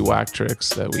kooky whack tricks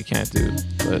that we can't do,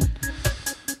 but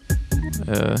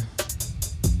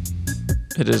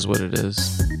it is what it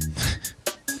is.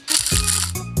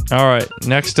 All right,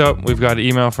 next up, we've got an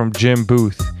email from Jim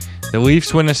Booth. The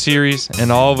Leafs win a series,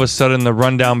 and all of a sudden the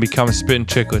rundown becomes spitting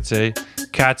chicklets, eh?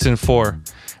 Cats in 4.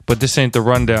 But this ain't the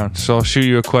rundown, so I'll shoot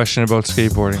you a question about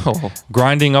skateboarding. Oh.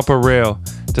 Grinding up a rail.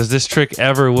 Does this trick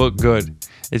ever look good?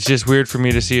 It's just weird for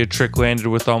me to see a trick landed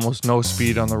with almost no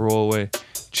speed on the rollaway.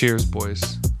 Cheers,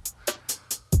 boys.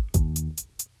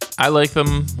 I like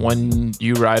them when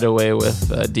you ride away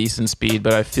with decent speed,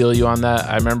 but I feel you on that.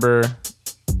 I remember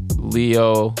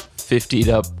Leo 50'd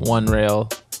up one rail.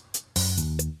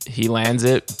 He lands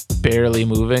it barely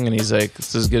moving, and he's like,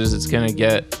 it's as good as it's going to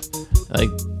get. Like,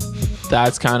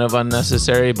 that's kind of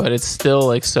unnecessary, but it's still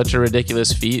like such a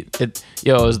ridiculous feat.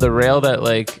 Is the rail that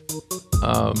like,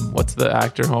 what's the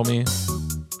actor homie?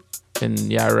 And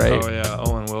yeah, right. Oh yeah,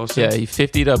 Owen Wilson. Yeah, he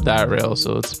 50'd up that rail,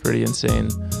 so it's pretty insane.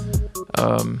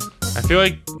 I feel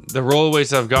like the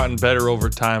rollaways have gotten better over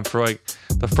time. For like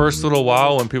the first little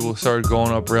while when people started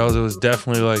going up rails, it was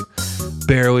definitely like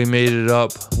barely made it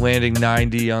up, landing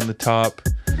 90 on the top,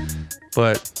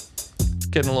 but it's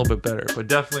getting a little bit better. But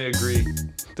definitely agree,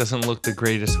 doesn't look the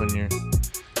greatest when you're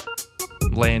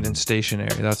landing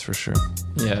stationary, that's for sure.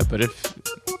 Yeah, but if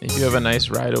you have a nice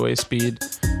ride away speed,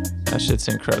 that shit's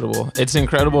incredible. It's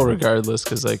incredible regardless,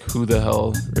 because like, who the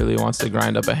hell really wants to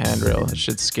grind up a handrail? That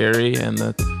shit's scary, and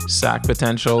the sack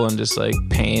potential and just like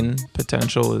pain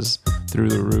potential is through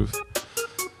the roof.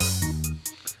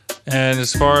 And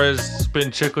as far as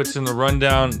spin chicklets in the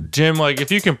rundown, Jim, like, if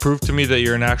you can prove to me that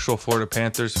you're an actual Florida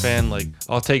Panthers fan, like,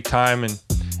 I'll take time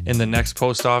in the next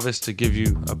post office to give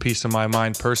you a piece of my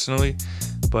mind personally.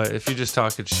 But if you're just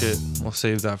talking shit, we'll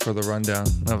save that for the rundown.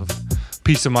 I have a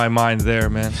piece of my mind there,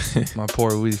 man. My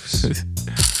poor Leafs.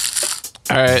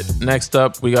 All right, next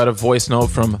up, we got a voice note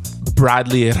from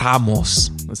Bradley Ramos.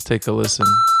 Let's take a listen.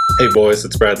 Hey boys,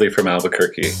 it's Bradley from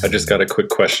Albuquerque. I just got a quick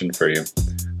question for you.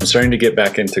 I'm starting to get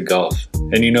back into golf,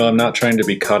 and you know I'm not trying to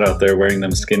be caught out there wearing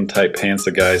them skin-tight pants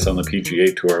the guys on the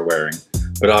PGA Tour are wearing.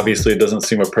 But obviously it doesn't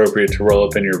seem appropriate to roll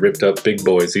up in your ripped-up big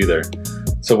boys either.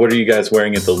 So what are you guys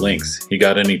wearing at the links? You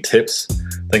got any tips?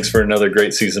 Thanks for another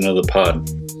great season of the pod.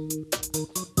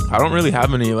 I don't really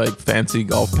have any like fancy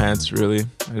golf pants, really.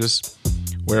 I just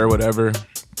wear whatever.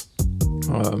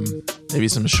 Maybe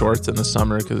some shorts in the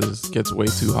summer because it gets way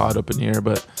too hot up in here.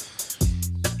 But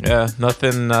yeah,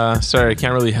 nothing. Sorry, I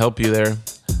can't really help you there.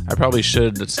 I probably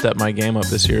should step my game up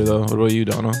this year, though. What about you,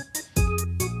 Dono?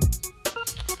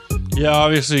 Yeah,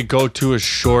 obviously go-to is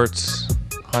shorts,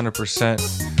 100%.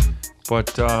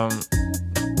 But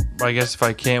I guess if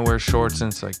I can't wear shorts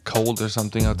and it's like cold or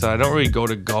something outside, I don't really go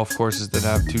to golf courses that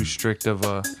have too strict of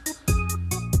a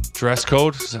dress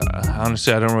code.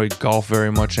 Honestly, I don't really golf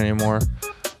very much anymore.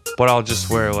 But I'll just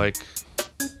wear like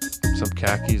some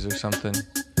khakis or something.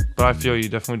 But I feel you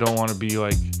definitely don't want to be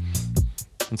like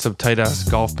in some tight-ass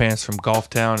golf pants from Golf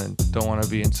Town, and don't want to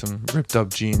be in some ripped-up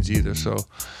jeans either. So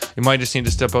you might just need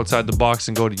to step outside the box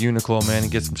and go to Uniqlo, man,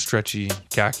 and get some stretchy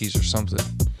khakis or something.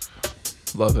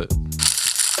 Love it.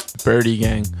 Birdie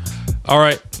gang. All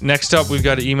right, next up, we've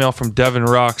got an email from Devin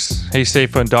Rocks. Hey,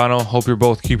 Safe and Donald, hope you're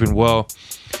both keeping well.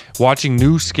 Watching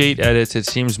new skate edits, it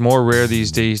seems more rare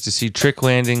these days to see trick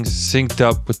landings synced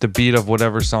up with the beat of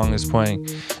whatever song is playing.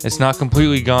 It's not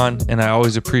completely gone, and I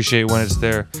always appreciate when it's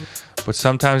there, but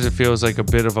sometimes it feels like a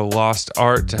bit of a lost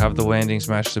art to have the landings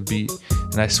match the beat,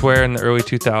 and I swear in the early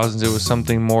 2000s it was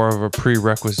something more of a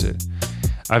prerequisite.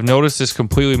 I've noticed this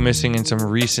completely missing in some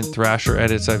recent Thrasher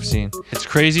edits I've seen. It's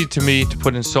crazy to me to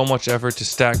put in so much effort to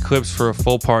stack clips for a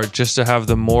full part just to have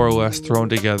them more or less thrown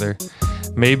together.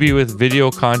 Maybe with video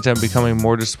content becoming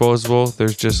more disposable,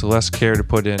 there's just less care to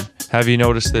put in. Have you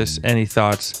noticed this? Any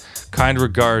thoughts? Kind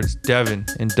regards, Devin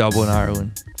in Dublin,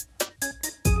 Ireland.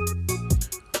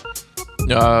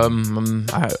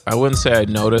 I wouldn't say I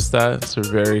noticed that. It's a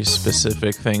very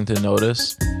specific thing to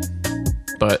notice.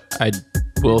 But I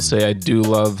will say I do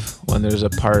love when there's a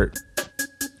part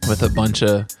with a bunch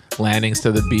of landings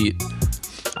to the beat.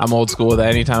 I'm old school with that.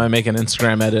 Anytime I make an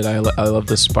Instagram edit, I love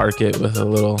to spark it with a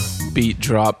little beat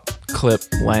drop, clip,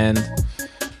 land.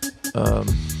 But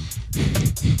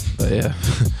yeah.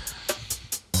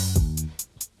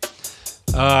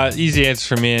 Easy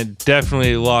answer for me.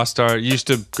 Definitely lost art. Used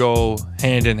to go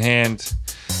hand in hand.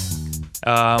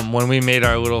 When we made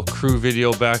our little crew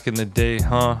video back in the day,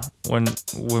 when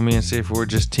me and Safer were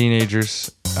just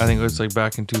teenagers, I think it was like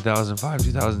back in 2005,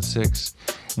 2006.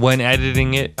 When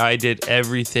editing it, I did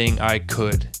everything I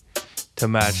could to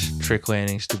match trick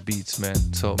landings to beats, man.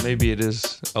 So maybe it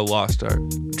is a lost art.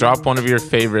 Drop one of your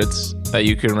favorites that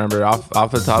you can remember off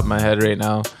the top of my head right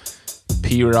now.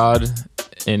 P-Rod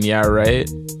in Yeah Right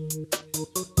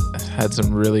had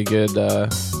some really good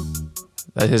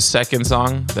his second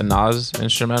song, the Nas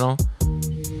instrumental,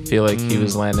 I feel like he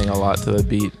was landing a lot to the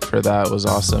beat for that. Was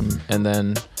awesome. And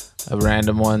then a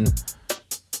random one,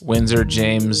 Windsor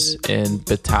James in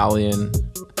Battalion,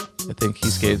 I think he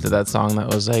skated to that song that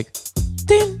was like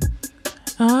Din,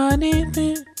 I need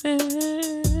me,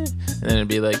 and then it'd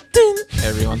be like Din,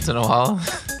 every once in a while.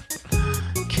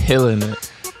 Killing it.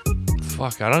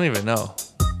 Fuck, I don't even know.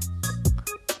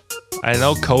 I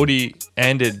know Cody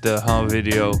ended the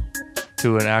video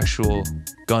to an actual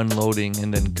gun loading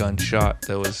and then gun shot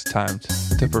that was timed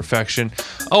to perfection.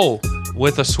 Oh,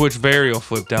 with a switch varial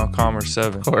flip down Commerce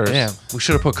 7. Of course. Damn, we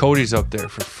should have put Cody's up there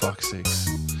for fuck's sakes.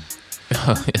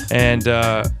 And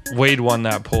Wade won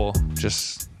that poll,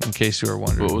 just in case you were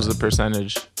wondering. What was the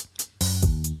percentage?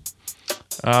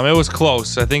 It was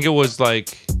close. I think it was like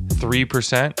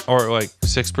 3% or like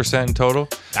 6% in total.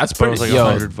 That's pretty. It was like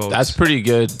 100 votes. That's pretty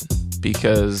good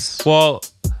because. Well,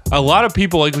 a lot of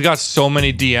people, like, we got so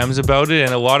many DMs about it,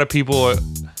 and a lot of people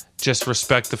just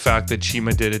respect the fact that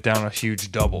Chima did it down a huge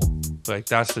double. Like,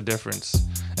 that's the difference.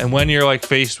 And when you're like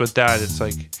faced with that, it's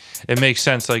like it makes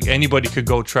sense. Like, anybody could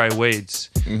go try Wade's.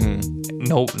 Mm-hmm.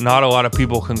 No, not a lot of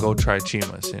people can go try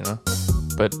Chima's, you know.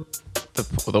 But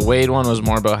the Wade one was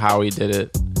more about how he did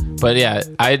it. But yeah,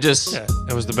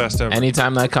 it was the best ever.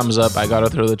 Anytime that comes up, I gotta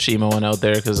throw the Chima one out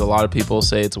there because a lot of people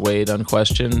say it's Wade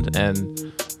unquestioned,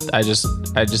 and I just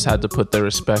had to put the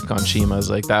respect on Chima's.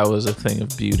 Like, that was a thing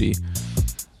of beauty.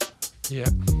 Yeah,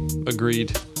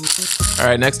 agreed. All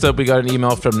right, next up we got an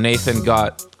email from Nathan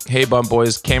Gott. Hey Bunt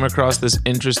Boys, came across this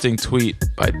interesting tweet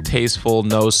by Tasteful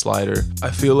Nose Slider. I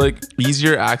feel like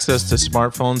easier access to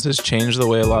smartphones has changed the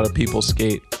way a lot of people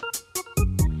skate.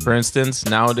 For instance,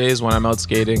 nowadays when I'm out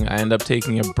skating, I end up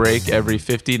taking a break every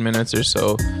 15 minutes or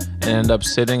so and end up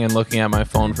sitting and looking at my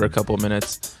phone for a couple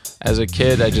minutes. As a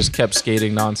kid, I just kept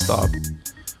skating nonstop.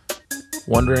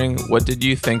 Wondering, what did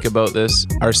you think about this?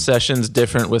 Are sessions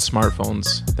different with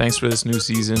smartphones? Thanks for this new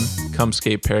season. Come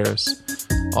skate Paris.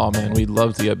 Oh man, we'd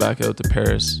love to get back out to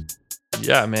Paris.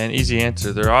 Yeah, man, easy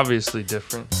answer. They're obviously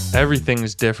different. Everything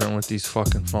is different with these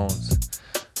fucking phones.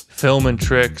 Filming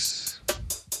tricks,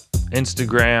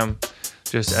 Instagram,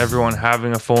 just everyone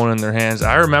having a phone in their hands.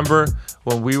 I remember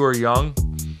when we were young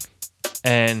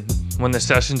and when the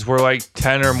sessions were like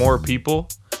 10 or more people,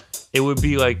 it would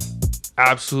be like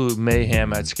absolute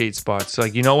mayhem at skate spots.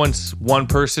 Like, you know, when one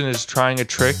person is trying a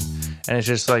trick and it's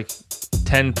just like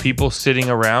 10 people sitting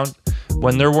around.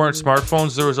 When there weren't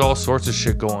smartphones, there was all sorts of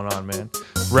shit going on, man.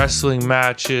 Wrestling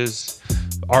matches,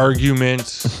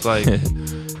 arguments, like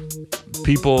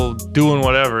people doing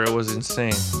whatever. It was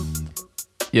insane.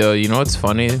 Yo, you know what's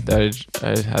funny that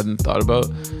I hadn't thought about?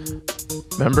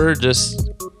 Remember, just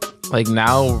like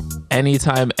now,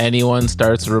 anytime anyone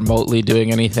starts remotely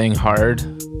doing anything hard,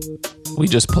 we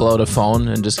just pull out a phone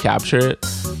and just capture it.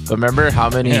 But remember how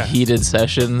many heated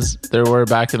sessions there were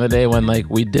back in the day when like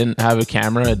we didn't have a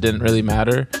camera? It didn't really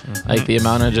matter. Mm-hmm. Like the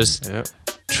amount of just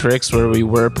tricks where we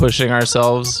were pushing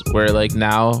ourselves, where like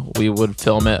now we would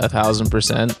film it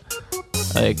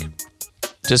 1,000%. Like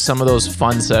just some of those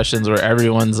fun sessions where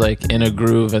everyone's like in a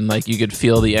groove and like you could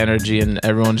feel the energy and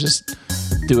everyone's just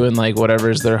doing like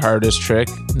whatever's their hardest trick,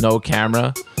 no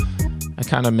camera. I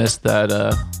kind of missed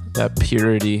that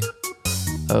purity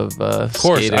of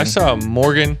course skating. I saw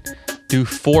Morgan do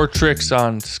 4 tricks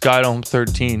on Skydome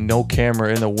 13, no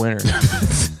camera in the winter.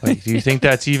 Like, do you think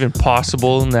that's even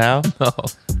possible now? No.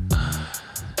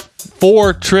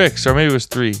 4 tricks, or maybe it was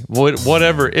 3,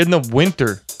 whatever, in the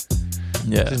winter.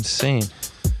 Yeah, it's insane.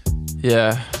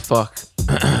 Yeah, fuck.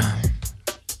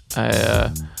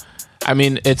 I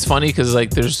mean, it's funny because like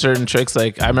there's certain tricks.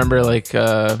 Like I remember like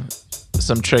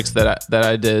some tricks that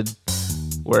I did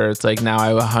where it's like now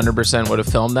I 100% would have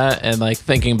filmed that, and like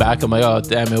thinking back, I'm like, oh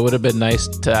damn, it would have been nice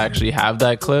to actually have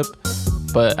that clip.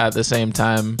 But at the same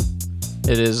time,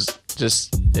 it is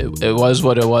just it was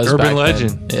what it was. Urban back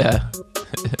legend. Then. Yeah.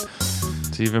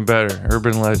 It's even better.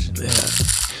 Urban legend. Yeah.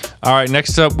 All right,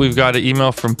 next up, we've got an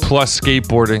email from Plus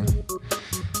Skateboarding.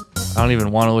 I don't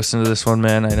even want to listen to this one,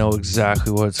 man. I know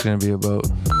exactly what it's going to be about.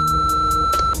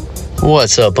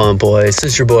 What's up, Bunt boys?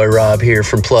 This is your boy Rob here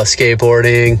from Plus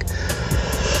Skateboarding.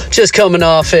 Just coming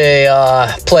off a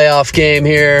playoff game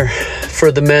here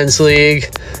for the men's league.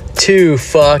 2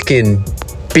 fucking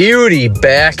beauty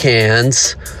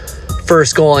backhands.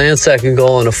 First goal and second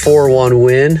goal in a 4-1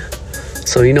 win.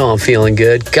 So you know I'm feeling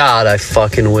good. God, I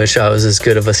fucking wish I was as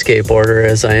good of a skateboarder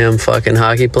as I am fucking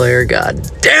hockey player. God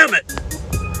damn it.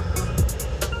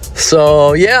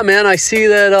 So yeah, man, I see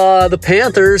that the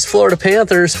Panthers, Florida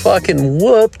Panthers, fucking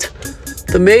whooped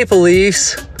the Maple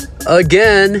Leafs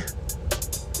again.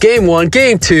 Game 1,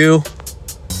 game 2.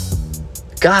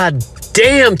 God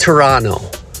damn, Toronto.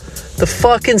 The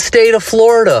fucking state of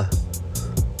Florida.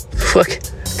 Fuck,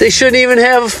 they shouldn't even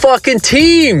have fucking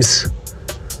teams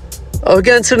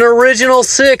against an original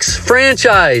 6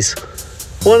 franchise.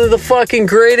 One of the fucking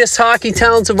greatest hockey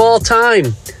towns of all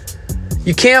time.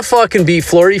 You can't fucking beat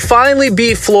Florida. You finally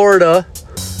beat Florida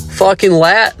fucking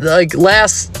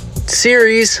last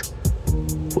series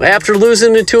after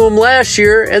losing it to them last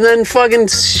year, and then fucking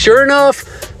sure enough,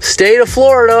 state of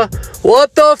Florida,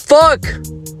 what the fuck?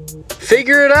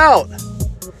 Figure it out.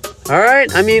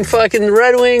 Alright? I mean, fucking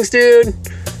Red Wings, dude.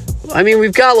 I mean,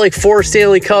 we've got like 4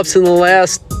 Stanley Cups in the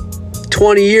last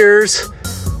 20 years.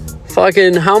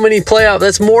 Fucking how many playoff?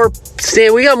 That's more.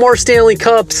 We got more Stanley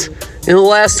Cups in the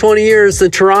last 20 years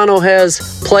than Toronto has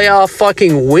playoff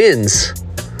fucking wins.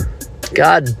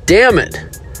 God damn it.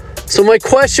 So my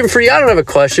question for you, I don't have a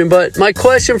question, but my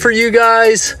question for you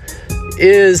guys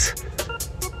is,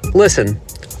 listen,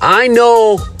 I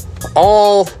know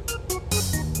all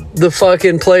the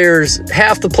fucking players,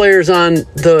 half the players on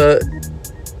the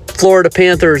Florida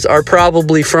Panthers are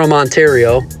probably from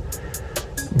Ontario,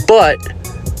 but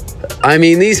I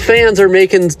mean, these fans are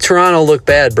making Toronto look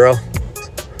bad, bro.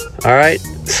 All right,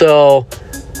 so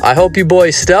I hope you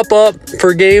boys step up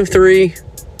for Game 3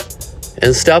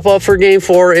 and step up for Game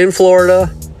 4 in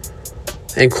Florida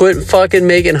and quit fucking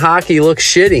making hockey look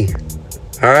shitty.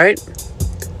 All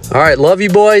right, love you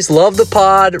boys, love the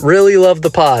pod, really love the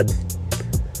pod.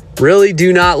 Really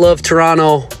do not love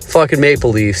Toronto fucking Maple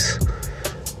Leafs.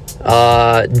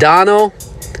 Dono,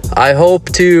 I hope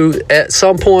to at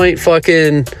some point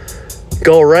fucking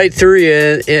go right through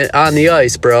you on the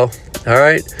ice, bro. All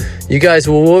right, you guys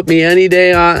will whoop me any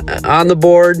day on the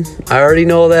board. I already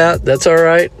know that. That's all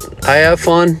right. I have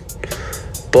fun,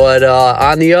 but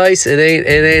on the ice, it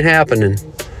ain't happening.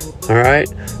 All right.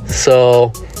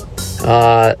 So,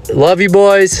 love you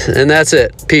boys, and that's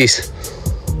it. Peace.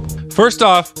 First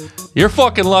off, you're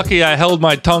fucking lucky I held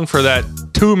my tongue for that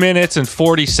 2 minutes and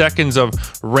 40 seconds of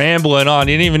rambling on.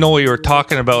 You didn't even know what you were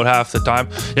talking about half the time.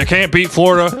 You can't beat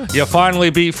Florida. You finally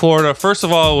beat Florida. First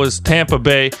of all, it was Tampa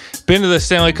Bay. Been to the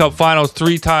Stanley Cup Finals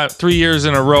 3 years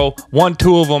in a row. Won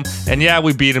 2 of them. And yeah,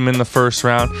 we beat them in the first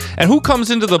round. And who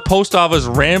comes into the post office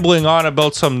rambling on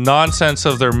about some nonsense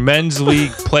of their men's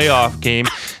league playoff game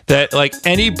that like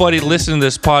anybody listening to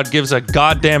this pod gives a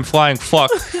goddamn flying fuck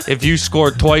if you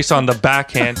scored twice on the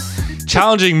backhand,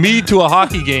 challenging me to a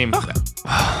hockey game.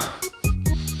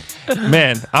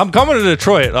 Man, I'm coming to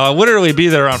Detroit. I'll literally be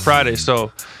there on Friday.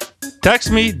 So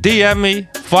text me, DM me,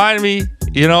 find me.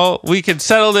 You know, we can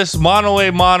settle this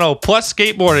mono plus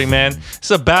skateboarding, man.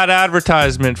 It's a bad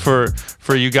advertisement for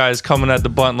you guys coming at the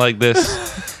Bunt like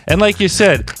this. And like you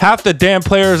said, half the damn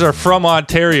players are from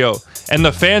Ontario. And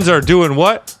the fans are doing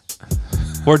what?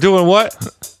 We're doing what?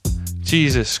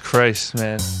 Jesus Christ,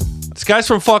 man. This guy's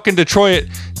from fucking Detroit,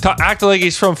 acting like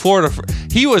he's from Florida.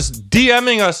 He was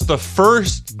DMing us the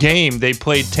first game they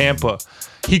played Tampa.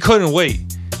 He couldn't wait.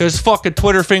 His fucking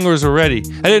Twitter fingers were ready.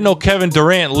 I didn't know Kevin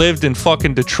Durant lived in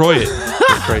fucking Detroit,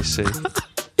 for Christ's sake.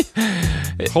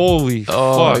 Holy fuck.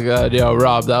 Oh my God, yo,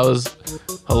 Rob, that was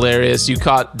hilarious. You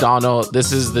caught Dono.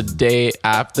 This is the day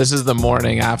after. This is the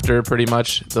morning after, pretty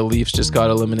much. The Leafs just got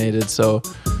eliminated, so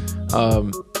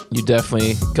you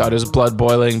definitely got his blood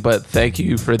boiling, but thank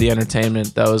you for the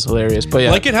entertainment. That was hilarious. But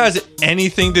yeah, like it has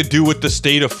anything to do with the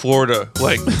state of Florida.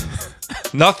 Like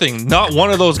nothing. Not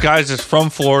one of those guys is from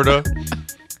Florida.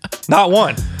 Not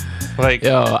one. Like,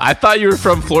 yo, I thought you were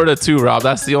from Florida too, Rob.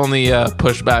 That's the only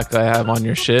pushback I have on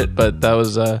your shit, but that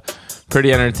was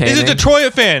Pretty entertaining. He's a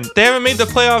Detroit fan. They haven't made the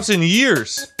playoffs in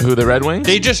years. Who, the Red Wings?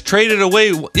 They just traded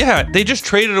away. Yeah, they just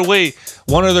traded away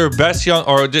one of their best young,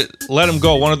 or let him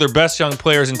go, one of their best young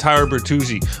players in Tyler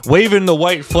Bertuzzi, waving the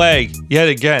white flag yet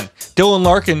again. Dylan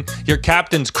Larkin, your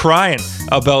captain's crying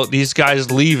about these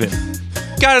guys leaving.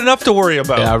 Got enough to worry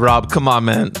about. Yeah, Rob, come on,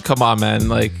 man.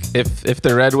 Like, if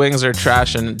the Red Wings are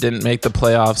trash and didn't make the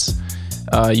playoffs,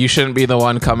 you shouldn't be the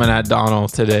one coming at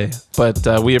Donald today.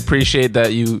 But we appreciate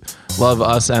that you love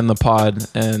us and the pod.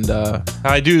 And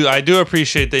I do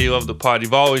appreciate that you love the pod.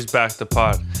 You've always backed the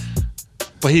pod.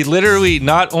 But he literally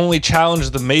not only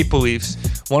challenged the Maple Leafs,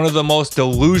 one of the most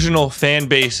delusional fan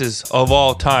bases of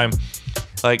all time.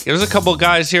 Like, there's a couple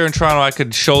guys here in Toronto I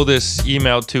could show this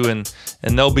email to, and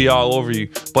they'll be all over you.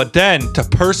 But then to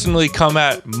personally come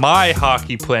at my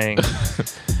hockey playing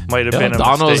might have been a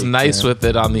Donald's mistake. Nice with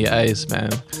it on the ice, man.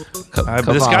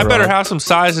 This guy better have some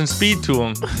size and speed to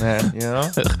him, man. You know.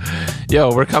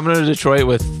 Yo, we're coming to Detroit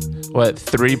with what,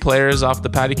 3 players off the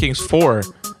Patty Kings? 4.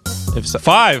 If so,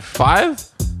 5. 5?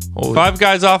 Holy. 5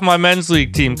 guys off my men's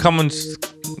league team coming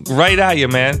right at you,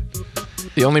 man.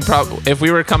 The only problem, if we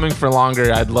were coming for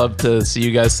longer, I'd love to see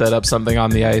you guys set up something on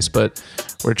the ice, but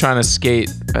we're trying to skate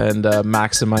and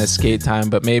maximize skate time.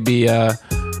 But maybe a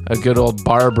good old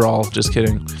bar brawl. Just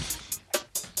kidding.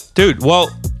 Dude, well,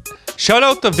 shout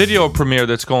out the video premiere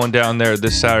that's going down there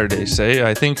this Saturday, say.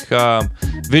 I think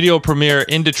video premiere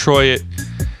in Detroit.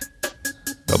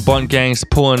 The Bunt gang's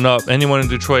pulling up. Anyone in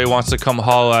Detroit wants to come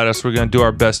holler at us, we're going to do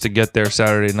our best to get there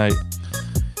Saturday night.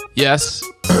 Yes.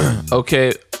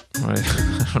 Okay. I don't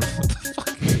know what the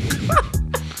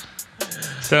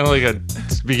fuck. Sounded like a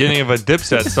beginning of a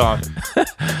Dipset song.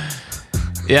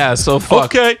 Yeah, so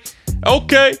fuck.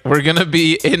 Okay. We're going to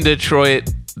be in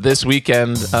Detroit this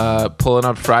weekend, pulling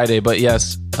up Friday. But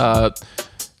yes, the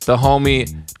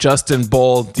homie Justin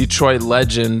Bull, Detroit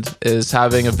legend, is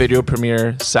having a video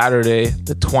premiere Saturday,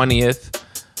 the 20th.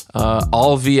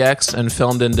 All VX and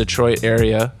filmed in Detroit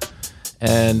area.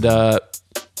 And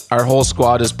our whole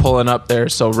squad is pulling up there.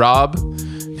 So Rob,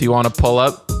 if you want to pull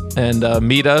up and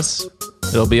meet us,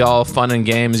 it'll be all fun and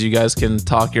games. You guys can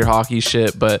talk your hockey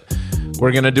shit, but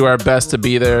we're going to do our best to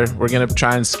be there. We're going to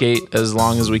try and skate as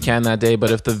long as we can that day.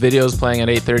 But if the video's playing at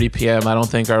 8:30 p.m., I don't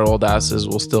think our old asses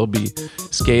will still be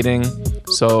skating.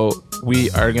 So we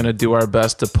are going to do our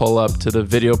best to pull up to the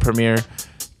video premiere.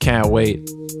 Can't wait.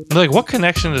 Like, what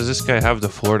connection does this guy have to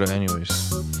Florida anyways?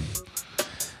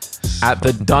 At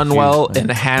the Dunwell and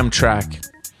Hamtramck.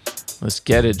 Let's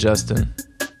get it, Justin.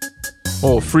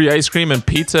 Oh, free ice cream and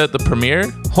pizza at the premiere?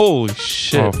 Holy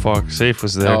shit. Oh, fuck. Safe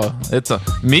was there. Oh, it's a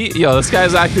me. Yo, this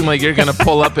guy's acting like you're going to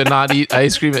pull up and not eat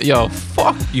ice cream. Yo,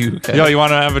 fuck you. Okay? Yo, you want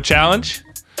to have a challenge?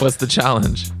 What's the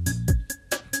challenge?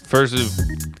 First,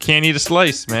 can't eat a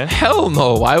slice, man. Hell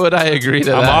no. Why would I agree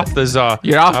to that? I'm off the za.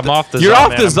 You're off I'm off the za. You're off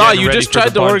man. the za. You just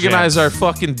tried to Bunt organize jam. our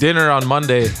fucking dinner on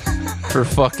Monday for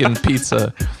fucking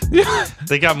pizza.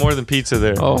 They got more than pizza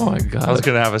there. Oh my god. I was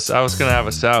gonna have a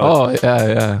salad. Oh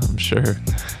yeah, I'm sure.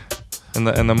 And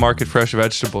the market fresh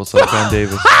vegetables like Ben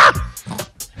Davis.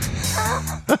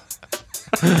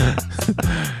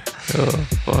 Oh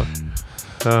fuck.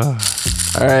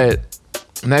 All right.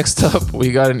 Next up,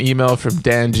 we got an email from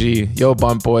Dan G. Yo,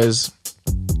 Bunt boys.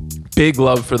 Big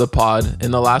love for the pod.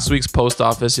 In the last week's post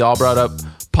office, y'all brought up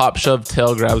pop shove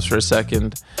tail grabs for a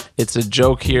second. It's a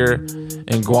joke here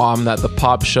in Guam that the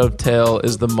pop shove tail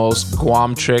is the most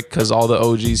Guam trick because all the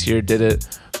OGs here did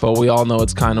it, but we all know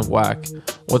it's kind of whack.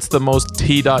 What's the most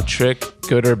T-dot trick,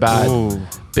 good or bad? Ooh.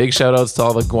 Big shout outs to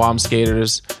all the Guam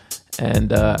skaters and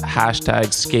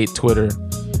hashtag skate Twitter.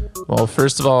 Well,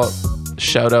 first of all,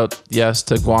 shout out, yes,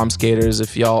 to Guam skaters.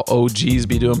 If y'all OGs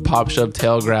be doing pop shove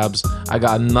tail grabs, I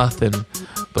got nothing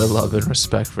but love and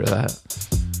respect for that.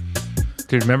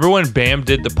 Dude, remember when Bam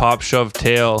did the pop shove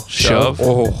tail shove?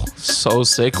 Oh, so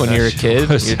sick when you're a kid.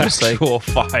 You're just like,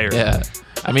 fire. yeah.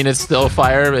 I mean, it's still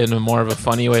fire in a more of a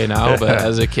funny way now, but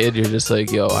as a kid, you're just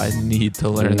like, yo, I need to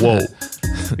learn that.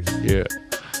 Yeah.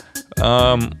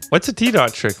 What's a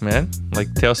T-dot trick, man? Like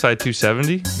tailside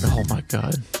 270? Oh my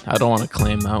god. I don't want to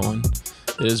claim that one.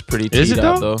 It is pretty Is it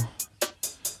T-dot though?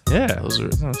 Yeah. Those are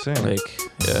That's what I'm saying. like,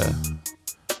 yeah.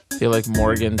 I feel like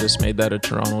Morgan just made that a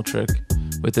Toronto trick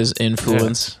with his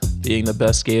influence, being the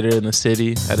best skater in the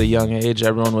city at a young age.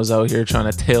 Everyone was out here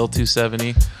trying to tail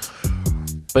 270.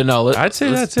 But no, I'd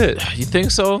say that's it. You think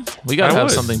so? We gotta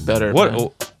have something better. Man.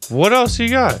 What else you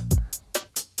got?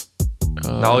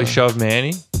 Nollie shove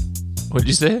Manny? What'd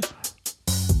you say?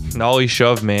 Nollie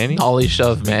shove Manny? Nollie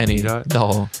shove Manny.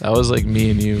 No, that was like me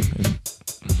and you and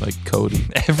like Cody.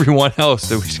 Everyone else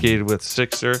that we skated with,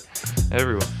 Sixer,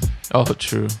 everyone. Oh,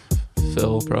 true.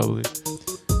 Phil, probably.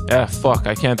 Yeah, fuck.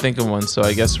 I can't think of one, so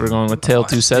I guess we're going with Tail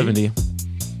 270.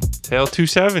 Tail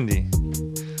 270.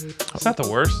 It's not the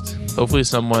worst. Hopefully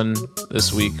someone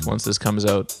this week, once this comes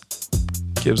out,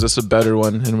 gives us a better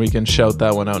one and we can shout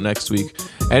that one out next week.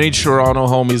 Any Toronto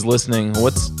homies listening,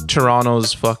 what's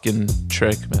Toronto's fucking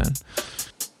trick, man?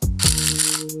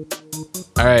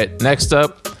 All right, next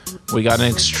up, we got an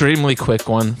extremely quick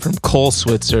one from Cole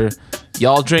Switzer.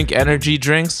 Y'all drink energy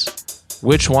drinks?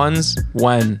 Which ones?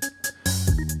 When?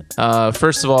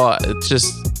 First of all, it's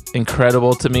just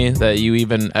incredible to me that you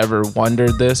even ever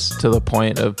wondered this to the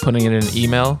point of putting it in an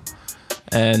email.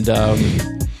 And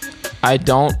I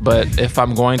don't, but if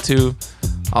I'm going to,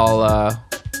 I'll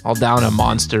down a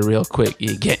Monster real quick.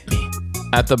 You get me?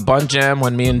 At the Bunt Jam,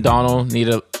 when me and Donald need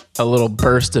a little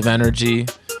burst of energy,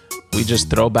 we just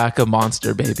throw back a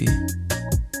Monster, baby.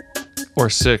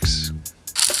 Or 6.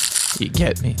 You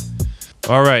get me?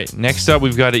 All right. Next up,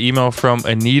 we've got an email from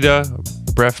Anita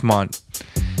Brefmont.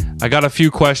 I got a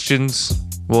few questions.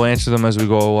 We'll answer them as we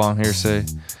go along here. Say,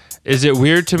 is it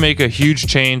weird to make a huge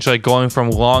change like going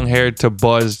from long haired to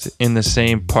buzzed in the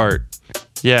same part?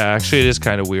 Yeah, actually, it is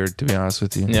kind of weird, to be honest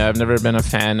with you. Yeah, I've never been a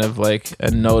fan of like a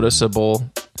noticeable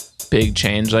big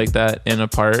change like that in a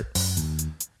part.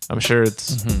 I'm sure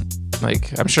it's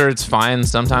I'm sure it's fine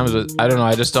sometimes, but I don't know.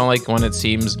 I just don't like when it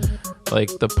seems like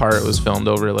the part was filmed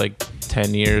over like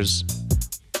 10 years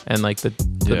and like the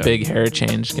big hair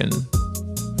change can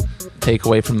take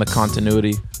away from the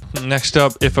continuity. Next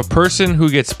up, if a person who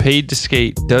gets paid to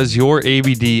skate does your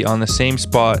ABD on the same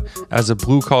spot as a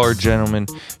blue-collar gentleman,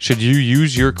 should you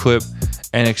use your clip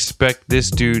and expect this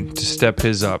dude to step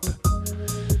his up?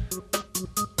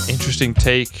 Interesting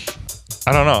take.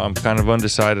 I don't know. I'm kind of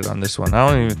undecided on this one. I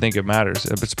don't even think it matters.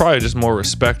 It's probably just more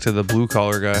respect to the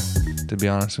blue-collar guy, to be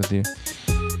honest with you.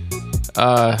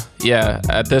 Yeah,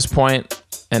 at this point,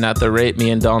 and at the rate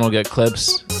me and Donald get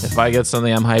clips, if I get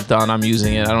something I'm hyped on, I'm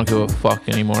using it. I don't give a fuck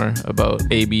anymore about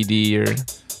ABD or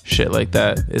shit like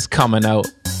that. It's coming out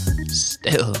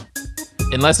still.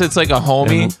 Unless it's like a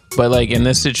homie, but like in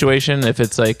this situation, if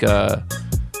it's like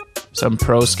some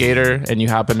pro skater and you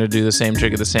happen to do the same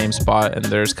trick at the same spot and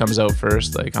theirs comes out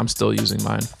first, like I'm still using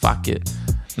mine. Fuck it.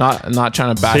 Not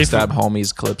trying to backstab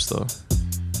homies clips though.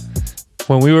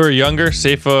 When we were younger,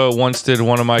 Seifa once did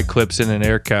one of my clips in an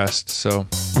air cast, so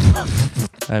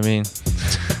I mean,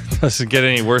 doesn't get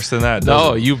any worse than that.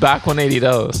 No, you back 180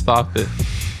 though. Stop it.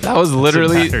 That was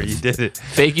literally you did it.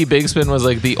 Fakie Big Spin was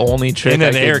like the only trick in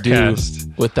an I air could do cast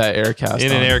with that air cast.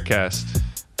 In on. an air cast.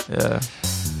 Yeah.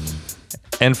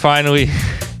 And finally,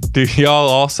 do y'all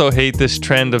also hate this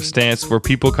trend of stance where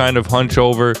people kind of hunch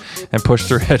over and push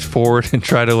their head forward and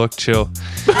try to look chill?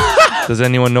 Does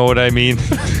anyone know what I mean?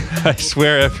 I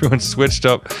swear everyone's switched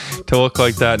up to look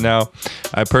like that now.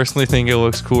 I personally think it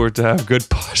looks cooler to have good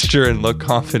posture and look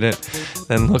confident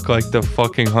than look like the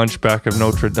fucking hunchback of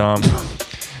Notre Dame.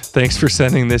 Thanks for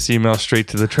sending this email straight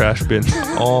to the trash bin.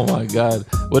 Oh my God.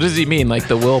 What does he mean? Like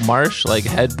the Will Marsh, like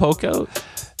head poke out?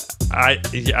 I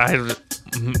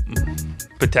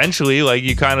potentially, like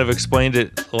you kind of explained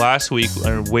it last week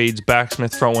when Wade's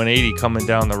backsmith front 180 coming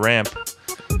down the ramp.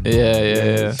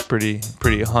 Yeah. It's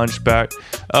pretty hunchback.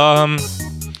 I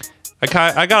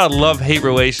got a love-hate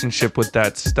relationship with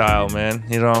that style, man.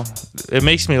 You know, it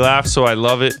makes me laugh, so I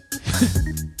love it.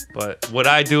 But would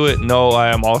I do it? No,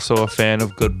 I am also a fan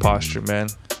of good posture, man.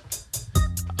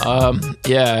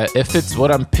 Yeah, if it's what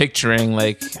I'm picturing,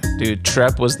 like, dude,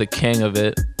 Trep was the king of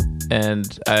it,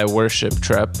 and I worship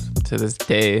Trep to this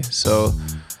day. So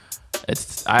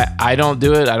it's I don't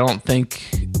do it. I don't think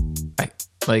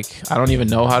I don't even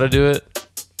know how to do it.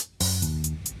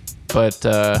 But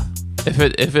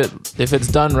if it's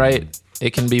done right,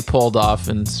 it can be pulled off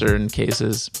in certain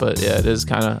cases. But yeah, it is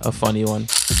kind of a funny one.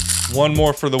 One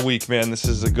more for the week, man. This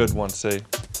is a good one, say.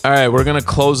 All right, we're gonna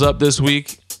close up this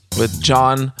week with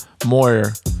John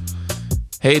Moyer.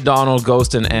 Hey Donald,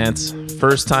 Ghost, and Ants.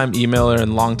 First time emailer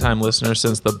and long time listener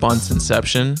since the Bunt's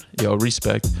inception. Yo,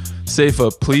 respect.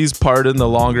 Seifa, please pardon the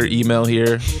longer email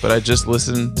here, but I just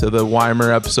listened to the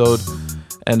Weimer episode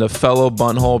and a fellow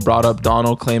bunthole brought up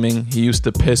Donald claiming he used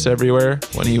to piss everywhere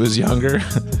when he was younger.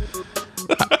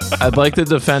 I'd like to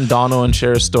defend Donald and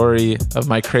share a story of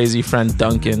my crazy friend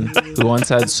Duncan, who once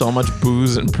had so much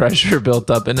booze and pressure built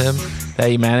up in him that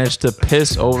he managed to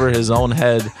piss over his own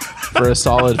head for a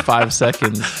solid 5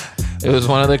 seconds. It was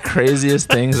one of the craziest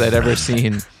things I'd ever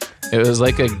seen. It was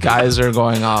like a geyser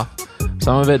going off.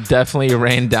 Some of it definitely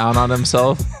rained down on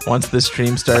himself once the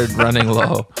stream started running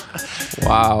low.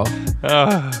 Wow.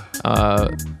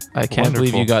 I can't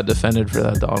believe you got defended for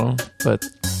that, Donald. But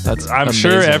that's I'm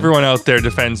amazing. sure everyone out there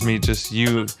defends me, just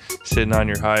you sitting on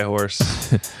your high horse.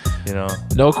 You know,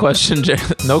 no question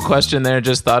there.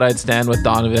 Just thought I'd stand with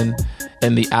Donovan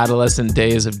in the adolescent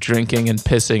days of drinking and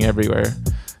pissing everywhere.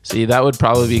 See, that would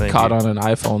probably be caught on an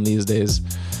iPhone these days.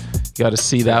 You got to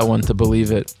see that one to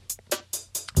believe it.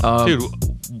 Dude,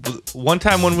 one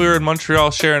time when we were in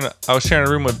Montreal I was sharing a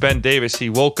room with Ben Davis. He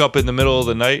woke up in the middle of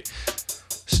the night,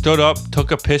 stood up,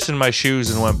 took a piss in my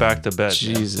shoes, and went back to bed.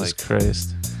 Jesus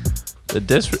Christ.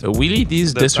 Wheelie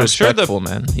D's disrespectful,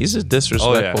 man. He's a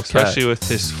disrespectful cat. Especially with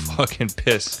his fucking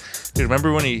piss. Dude,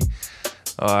 remember when he...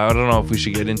 I don't know if we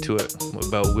should get into it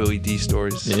about Willie D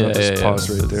stories.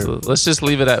 Pause right there. Let's just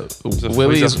leave it at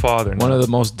Willie's father. One of the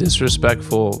most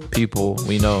disrespectful people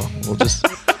we know. We'll just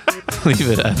leave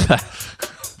it at that.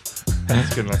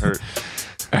 That's gonna hurt.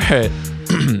 All right.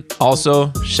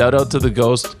 Also, shout out to the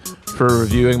Ghost for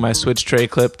reviewing my Switch tray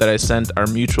clip that I sent our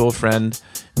mutual friend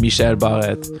Michel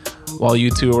Barrette while you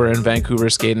two were in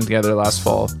Vancouver skating together last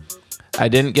fall. I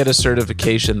didn't get a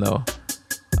certification though.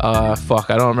 I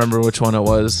don't remember which one it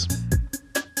was.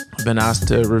 I've been asked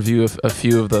to review a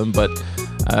few of them, but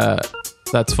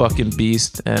that's fucking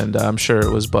beast, and I'm sure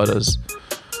it was Butta's.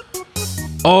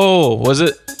 Oh, was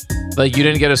it? Like you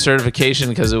didn't get a certification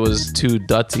because it was too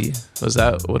dutty. Was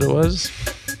that what it was?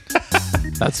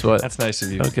 That's nice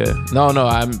of you. Okay. No,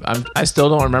 I still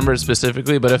don't remember it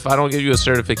specifically, but if I don't give you a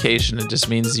certification, it just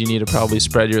means you need to probably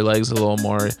spread your legs a little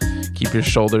more, keep your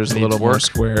shoulders a little more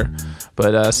square.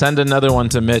 But send another one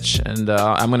to Mitch, and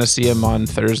I'm going to see him on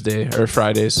Thursday or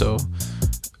Friday, so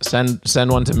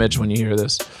send one to Mitch when you hear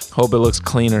this. Hope it looks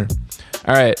cleaner.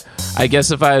 All right. I guess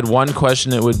if I had one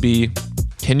question, it would be,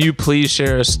 can you please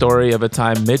share a story of a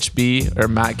time Mitch B or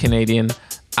Matt Canadian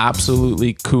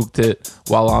absolutely cooked it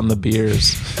while on the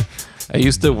beers? I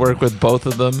used to work with both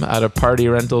of them at a party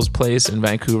rentals place in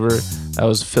Vancouver that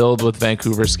was filled with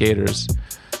Vancouver skaters.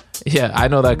 Yeah, I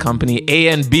know that company,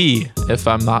 A&B, if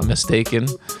I'm not mistaken.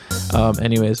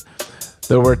 Anyways,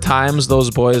 there were times those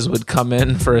boys would come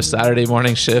in for a Saturday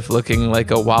morning shift looking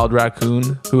like a wild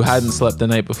raccoon who hadn't slept the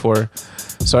night before.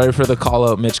 Sorry for the call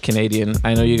out, Mitch Canadian.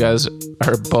 I know you guys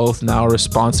are both now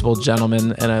responsible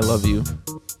gentlemen, and I love you.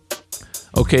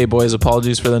 Okay, boys,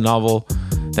 apologies for the novel.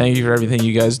 Thank you for everything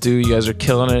you guys do. You guys are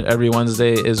killing it. Every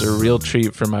Wednesday is a real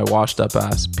treat for my washed up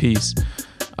ass. Peace.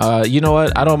 You know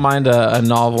what? I don't mind a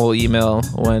novel email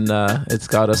when it's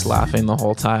got us laughing the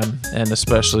whole time, and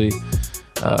especially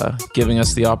giving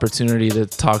us the opportunity to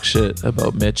talk shit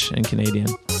about Mitch and Canadian.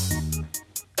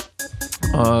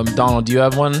 Donald, do you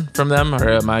have one from them, or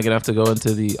am I gonna have to go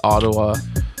into the Ottawa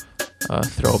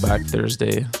Throwback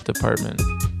Thursday department?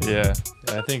 Yeah,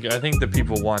 I think the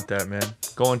people want that, man.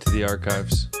 Go into the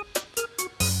archives.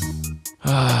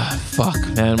 Fuck,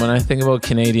 man. When I think about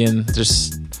Canadian,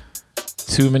 just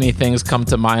too many things come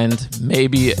to mind.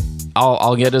 Maybe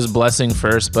I'll get his blessing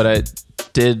first, but I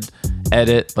did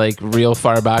edit like real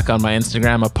far back on my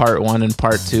Instagram a part 1 and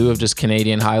part 2 of just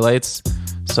Canadian highlights.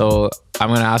 So I'm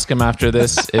gonna ask him after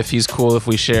this if he's cool if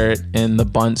we share it in the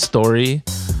Bunt story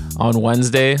on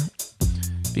Wednesday,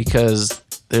 because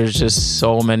there's just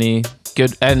so many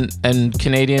good, and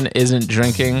Canadian isn't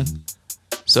drinking,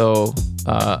 so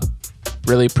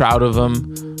really proud of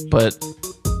him. But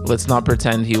let's not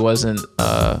pretend he wasn't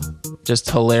just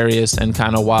hilarious and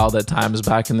kind of wild at times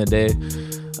back in the day.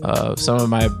 Some of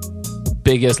my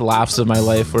biggest laughs of my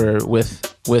life were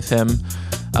with him.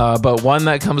 But one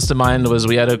that comes to mind was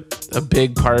we had a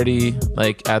big party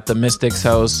like at the Mystics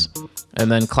house, and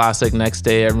then classic next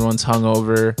day everyone's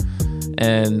hungover,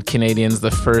 and Canadian's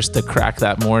the first to crack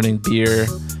that morning beer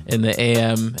in the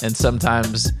AM, and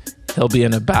sometimes he'll be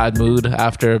in a bad mood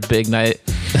after a big night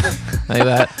like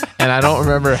that. And I don't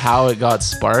remember how it got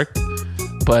sparked,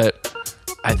 but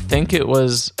I think it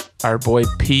was our boy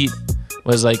Pete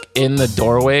was like in the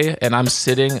doorway, and I'm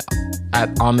sitting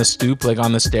on the stoop, like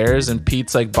on the stairs, and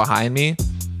Pete's like behind me,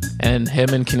 and him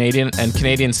and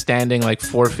Canadian standing like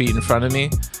 4 feet in front of me,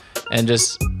 and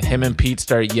just him and Pete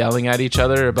start yelling at each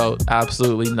other about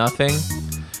absolutely nothing.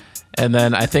 And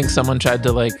then I think someone tried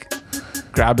to like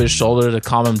grab his shoulder to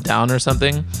calm him down or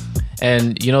something.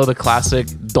 And you know the classic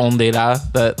 "Donde era"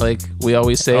 that like we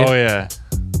always say? Oh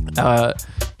yeah.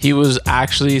 He was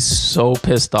actually so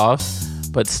pissed off,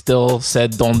 but still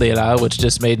said "Donde era," which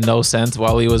just made no sense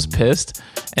while he was pissed,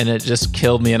 and it just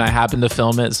killed me. And I happened to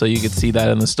film it, so you could see that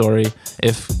in the story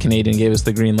if Canadian gave us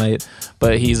the green light.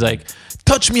 But he's like,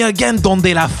 "Touch me again, Donde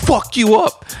era, fuck you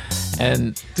up."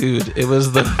 And dude, it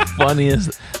was the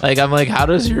funniest. Like, I'm like, how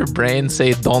does your brain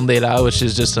say "Donde era," which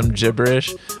is just some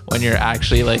gibberish, when you're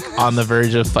actually like on the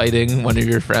verge of fighting one of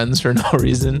your friends for no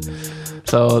reason?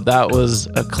 So that was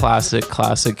a classic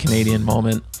Canadian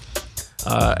moment.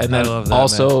 And then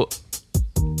also,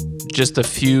 just a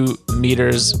few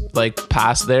meters like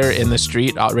past there in the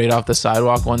street, right off the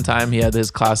sidewalk. One time he had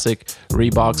his classic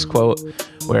Reeboks quote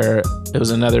where it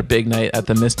was another big night at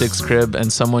the Mystics crib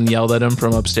and someone yelled at him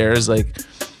from upstairs like,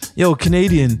 "Yo,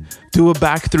 Canadian, do a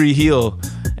back 3 heel."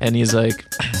 And he's like,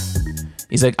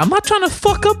 "I'm not trying to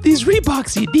fuck up these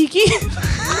Reeboks, you deaky."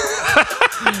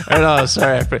 Or no,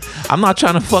 sorry. "I'm not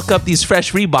trying to fuck up these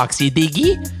fresh Reeboks, you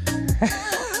diggy."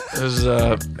 It was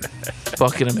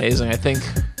fucking amazing. I think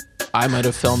I might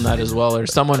have filmed that as well, or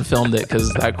someone filmed it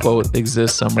because that quote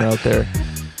exists somewhere out there.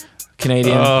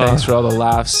 Canadian, thanks for all the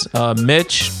laughs.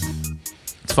 Mitch,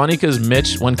 it's funny because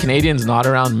Mitch, when Canadian's not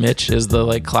around, Mitch is the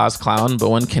like class clown, but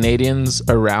when Canadian's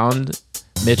around,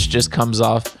 Mitch just comes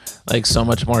off like so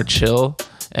much more chill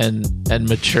and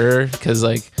mature because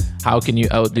like how can you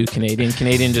outdo Canadian?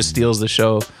 Canadian just steals the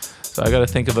show. So I got to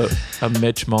think of a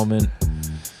Mitch moment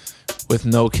with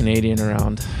no Canadian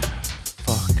around.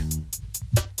 Fuck.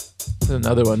 There's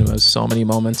another one who has so many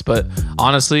moments, but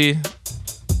honestly,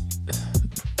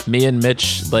 me and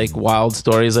Mitch, like wild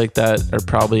stories like that are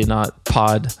probably not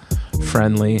pod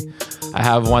friendly. I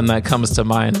have one that comes to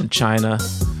mind in China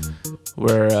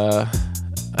where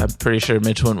I'm pretty sure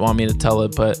Mitch wouldn't want me to tell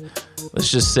it, but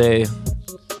let's just say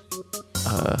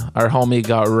our homie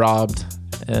got robbed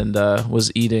and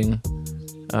was eating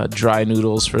dry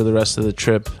noodles for the rest of the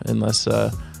trip unless I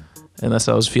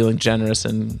was feeling generous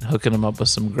and hooking him up with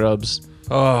some grubs.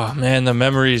 Oh man, the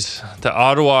memories, the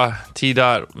Ottawa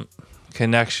T-Dot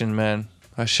connection, man.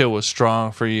 That shit was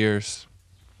strong for years.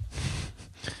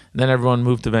 Then everyone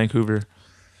moved to Vancouver.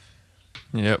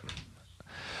 Yep.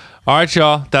 All right,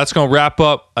 y'all. That's going to wrap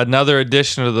up another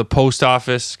edition of the Post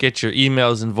Office. Get your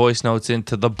emails and voice notes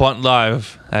into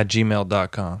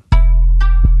thebuntlive@gmail.com.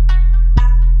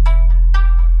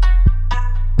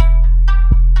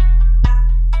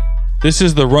 This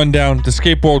is the rundown, the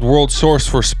Skateboard World source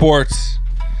for sports.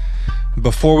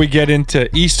 Before we get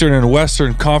into Eastern and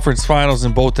Western Conference Finals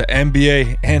in both the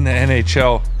NBA and the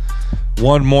NHL,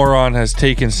 one moron has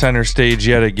taken center stage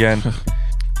yet again.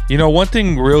 You know, one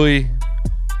thing really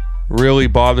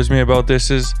bothers me about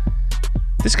this is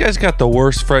this guy's got the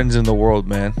worst friends in the world,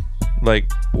 man.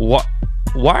 Like, why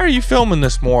are you filming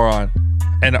this moron?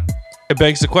 And it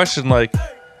begs the question, like,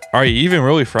 are you even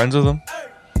really friends with him?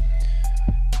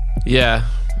 Yeah.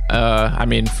 I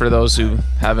mean, for those who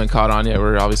haven't caught on yet,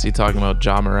 we're obviously talking about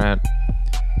Ja Morant.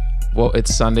 Well,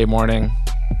 it's Sunday morning.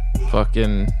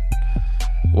 Fucking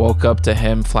woke up to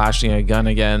him flashing a gun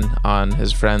again on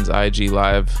his friend's IG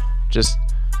Live. Just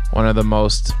one of the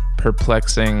most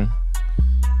perplexing,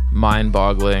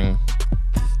 mind-boggling,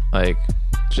 like,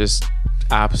 just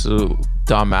absolute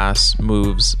dumbass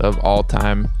moves of all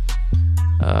time.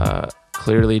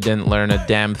 Clearly didn't learn a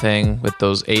damn thing with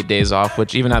those 8 days off,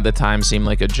 which even at the time seemed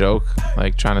like a joke,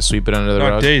 like trying to sweep it under the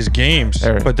rug. Not days, games.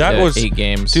 But that was 8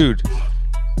 games. Dude,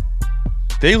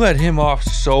 they let him off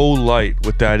so light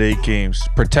with that 8 games.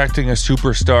 Protecting a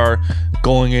superstar,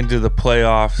 going into the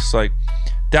playoffs. Like,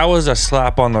 that was a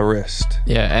slap on the wrist.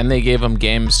 Yeah, and they gave him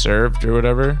games served or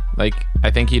whatever. Like, I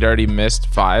think he'd already missed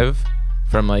 5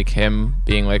 from like him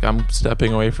being like, I'm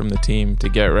stepping away from the team to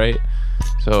get right.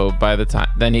 So by the time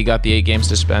then he got the 8 game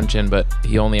suspension, but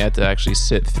he only had to actually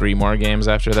sit 3 more games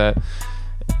after that.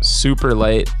 Super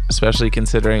light, especially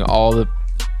considering all the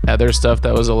other stuff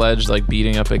that was alleged, like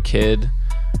beating up a kid,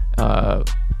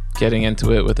 getting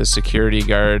into it with a security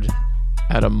guard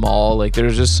at a mall. Like,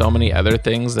 there's just so many other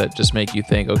things that just make you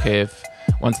think, okay, if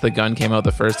once the gun came out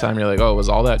the first time, you're like, oh, was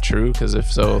all that true? Because if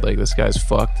so, like, this guy's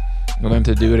fucked. I'm going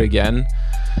to do it again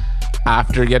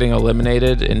after getting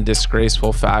eliminated in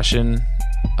disgraceful fashion.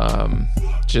 I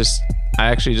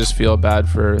actually just feel bad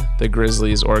for the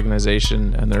Grizzlies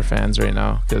organization and their fans right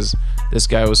now, because this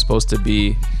guy was supposed to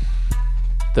be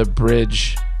the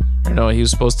bridge, or no, he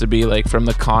was supposed to be like from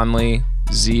the Conley,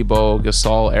 Zebo,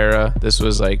 Gasol era. This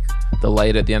was like the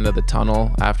light at the end of the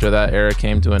tunnel after that era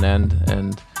came to an end,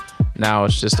 and now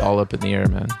it's just all up in the air,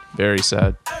 man. Very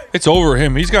sad. It's over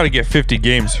him. He's got to get 50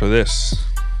 games for this.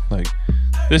 Like,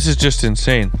 this is just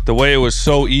insane. The way it was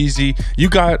so easy. You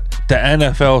got the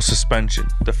NFL suspension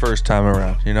the first time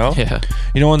around, you know? Yeah.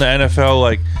 You know when the NFL,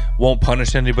 like, won't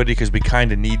punish anybody because we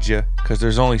kind of need you because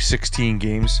there's only 16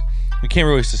 games. We can't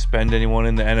really suspend anyone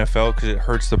in the NFL because it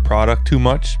hurts the product too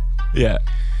much. Yeah.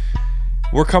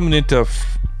 We're coming into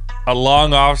a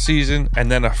long off season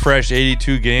and then a fresh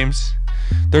 82 games.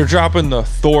 They're dropping the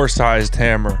Thor-sized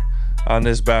hammer on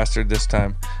this bastard this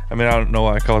time. I mean, I don't know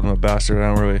why I called him a bastard.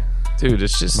 I don't really. Dude,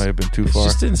 it's just might have been too far.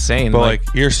 It's just insane. But like,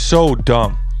 you're so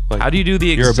dumb. Like, how do you do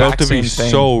the exact exact same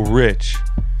thing? You're about to be so rich.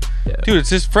 Yeah. Dude, it's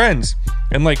his friends.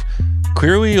 And like,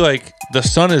 clearly, like, the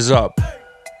sun is up.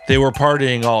 they were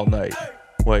partying all night.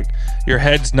 Like, your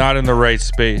head's not in the right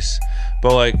space.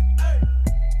 But, like,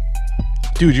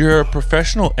 dude, you're a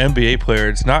professional NBA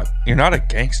player. You're not a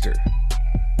gangster.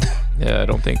 Yeah, I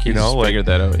don't think he's figured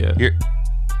that out yet.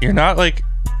 You're not like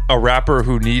a rapper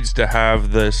who needs to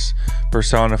have this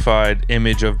personified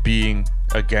image of being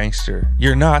a gangster.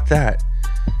 You're not that.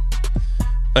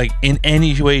 Like, in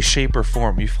any way, shape, or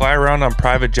form. You fly around on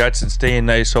private jets and stay in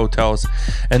nice hotels,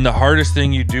 and the hardest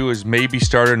thing you do is maybe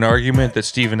start an argument that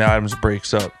Steven Adams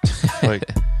breaks up. Like,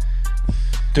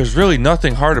 there's really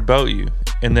nothing hard about you,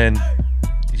 and then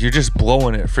you're just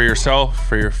blowing it for yourself,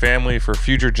 for your family, for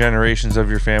future generations of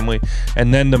your family,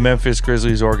 and then the Memphis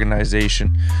Grizzlies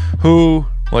organization, who,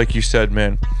 like you said,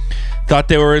 man, thought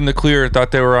they were in the clear,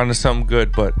 thought they were onto something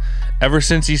good, but ever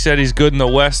since he said he's good in the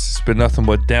West, it's been nothing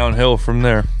but downhill from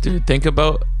there. Dude, think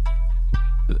about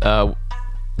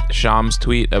Sham's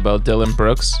tweet about Dylan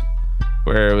Brooks,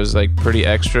 where it was like pretty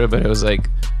extra, but it was like,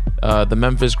 the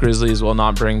Memphis Grizzlies will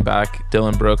not bring back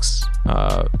Dylan Brooks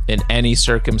in any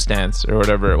circumstance, or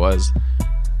whatever it was.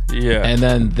 Yeah. And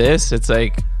then this, it's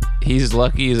like, he's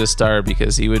lucky he's a star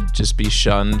because he would just be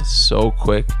shunned so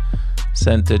quick,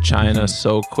 sent to China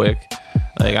so quick.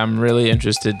 Like, I'm really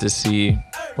interested to see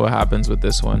what happens with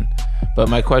this one. But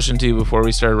my question to you before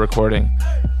we started recording,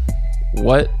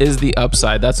 what is the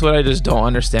upside? That's what I just don't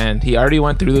understand. He already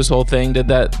went through this whole thing, did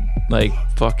that like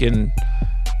fucking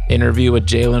interview with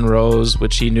Jalen Rose,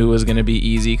 which he knew was going to be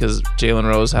easy because Jalen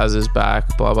Rose has his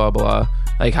back, blah, blah, blah.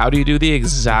 Like, how do you do the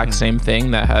exact same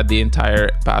thing that had the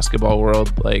entire basketball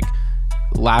world like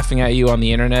laughing at you on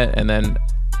the internet, and then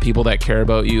people that care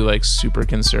about you like super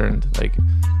concerned? Like,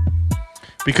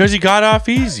 because he got off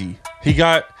easy.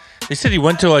 They said he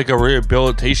went to like a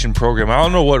rehabilitation program. I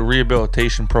don't know what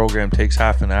rehabilitation program takes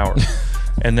half an hour.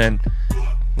 And then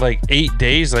like 8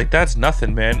 days, like, that's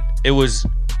nothing, man. It was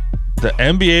the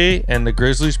NBA and the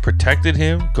Grizzlies protected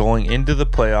him going into the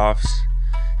playoffs,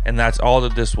 and that's all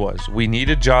that this was. We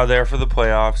needed Ja there for the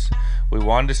playoffs. We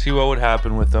wanted to see what would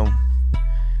happen with him.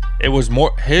 It was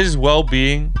more, his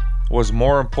well-being was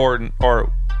more important,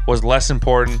 or was less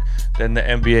important than the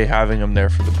NBA having him there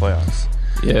for the playoffs.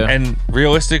 yeah. And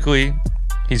realistically,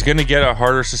 he's going to get a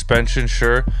harder suspension,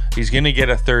 sure. He's going to get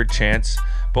a third chance.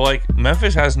 But, like,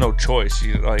 Memphis has no choice.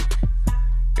 You're not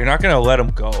going to let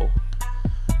him go.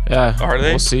 Yeah. Are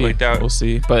they? We'll see. Like that, we'll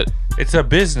see. But it's a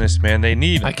business, man. They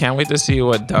need him. I can't wait to see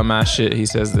what dumbass shit he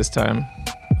says this time.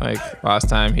 Like, last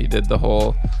time he did the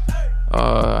whole,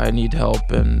 I need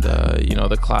help, and,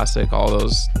 the classic, all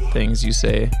those things you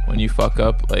say when you fuck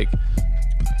up. Like,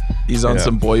 he's on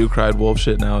some boy who cried wolf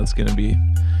shit now. It's going to be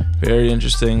very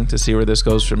interesting to see where this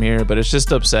goes from here. But it's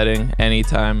just upsetting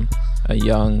anytime a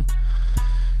young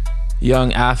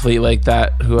athlete like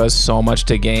that, who has so much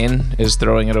to gain, is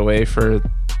throwing it away for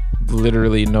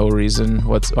literally no reason.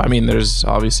 There's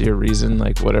obviously a reason,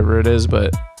 like whatever it is,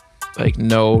 but like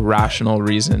no rational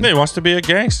reason. He wants to be a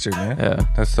gangster, man. Yeah.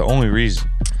 That's the only reason.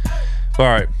 All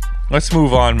right, let's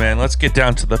move on, man. Let's get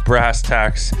down to the brass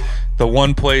tacks. The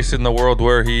one place in the world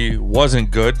where he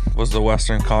wasn't good was the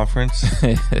Western Conference,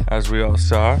 as we all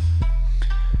saw.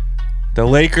 The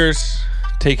Lakers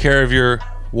take care of your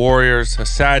Warriors. A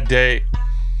sad day.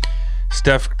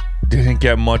 Steph didn't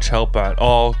get much help at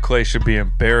all. Clay should be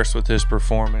embarrassed with his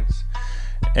performance.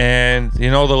 And, the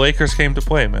Lakers came to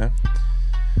play, man.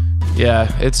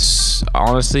 Yeah, it's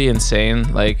honestly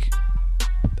insane. Like,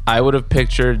 I would have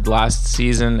pictured last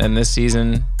season and this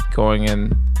season going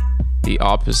in the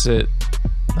opposite,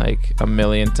 like, a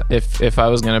million if I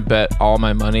was gonna bet all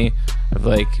my money of,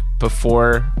 like,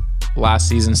 before last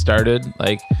season started,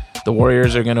 like, the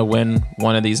Warriors are gonna win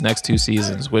one of these next 2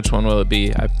 seasons. Which one will it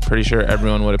be? I'm pretty sure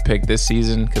everyone would have picked this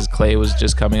season because Clay was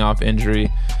just coming off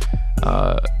injury.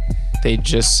 They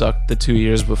just sucked the 2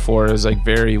 years before. It was like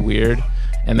very weird,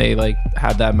 and they like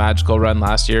had that magical run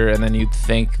last year, and then you'd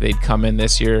think they'd come in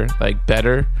this year like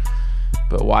better,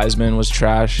 but Wiseman was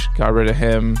trash. Got rid of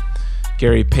him.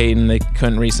 Gary Payton, they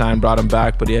couldn't re-sign, brought him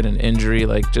back, but he had an injury.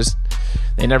 Like, just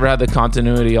they never had the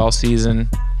continuity all season.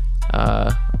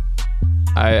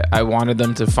 I wanted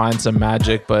them to find some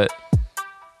magic, but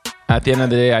at the end of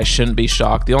the day, I shouldn't be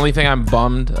shocked. The only thing I'm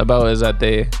bummed about is that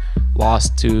they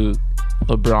lost to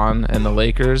LeBron and the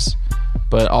Lakers,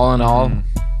 but all in all,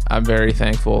 I'm very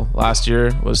thankful. Last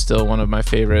year was still one of my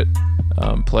favorite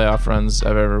playoff runs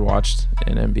I've ever watched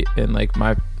in NBA, in like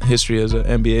my history as an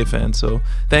NBA fan. So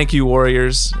thank you,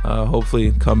 Warriors.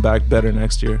 Hopefully come back better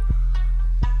next year.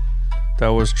 That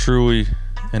was truly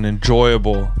an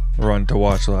enjoyable run to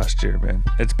watch last year, man.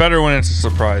 It's better when it's a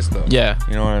surprise, though. Yeah.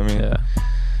 You know what I mean? Yeah.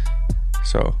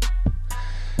 So,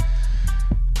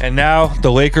 and now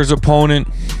the Lakers' opponent,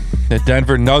 The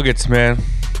Denver Nuggets, man.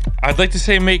 I'd like to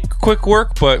say make quick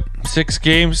work, but 6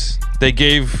 games, they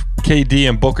gave KD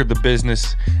and Booker the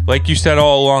business. Like you said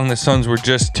all along, the Suns were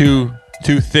just too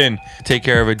thin to take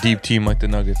care of a deep team like the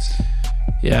Nuggets.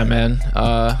 Yeah, man.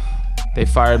 They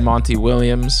fired Monty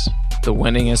Williams, the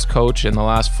winningest coach in the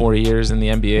last 4 years in the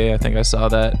NBA. I think I saw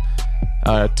that.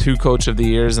 2 coach of the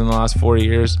years in the last 4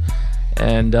 years.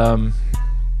 And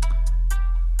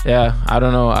yeah, I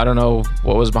don't know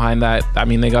what was behind that. I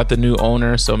mean, they got the new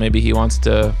owner, so maybe he wants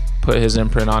to put his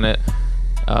imprint on it.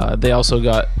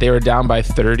 They were down by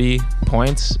 30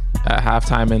 points at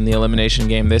halftime in the elimination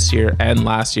game this year and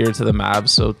last year to the Mavs,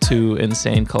 so 2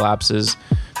 insane collapses.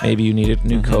 Maybe you need a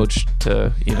new coach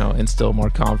to, instill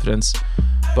more confidence.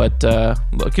 But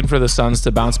looking for the Suns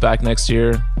to bounce back next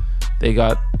year.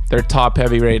 They're top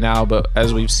heavy right now, but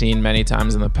as we've seen many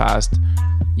times in the past,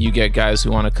 you get guys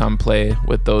who want to come play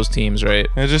with those teams, right?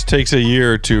 It just takes a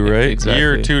year or two, right? Exactly. A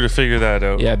year or two to figure that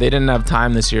out. Yeah, they didn't have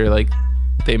time this year. Like,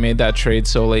 they made that trade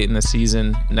so late in the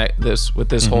season with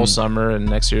this whole summer and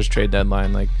next year's trade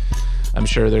deadline. Like, I'm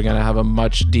sure they're going to have a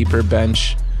much deeper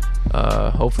bench.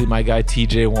 Hopefully my guy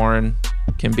TJ Warren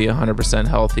can be 100%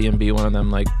 healthy and be one of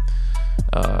them, like,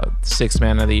 6th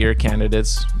man of the year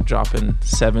candidates, dropping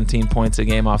 17 points a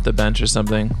game off the bench or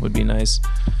something would be nice.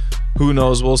 Who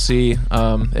knows? We'll see.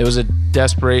 It was a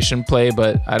desperation play,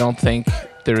 but I don't think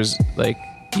there's, like,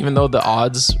 even though the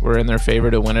odds were in their favor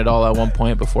to win it all at one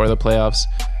point before the playoffs,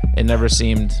 it never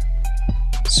seemed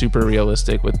super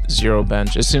realistic with 0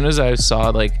 bench. As soon as I saw,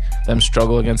 like, them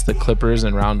struggle against the Clippers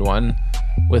in round 1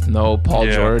 with no Paul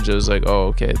George, it was like, oh,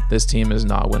 okay, this team is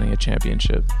not winning a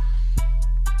championship.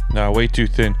 No, way too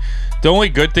thin. The only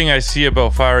good thing I see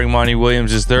about firing Monty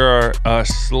Williams is there are a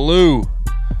slew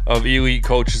of elite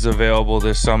coaches available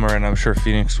this summer, and I'm sure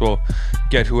Phoenix will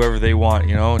get whoever they want.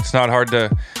 It's not hard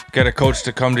to get a coach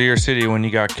to come to your city when you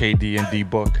got KD and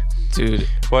D-Book. Dude.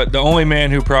 But the only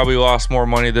man who probably lost more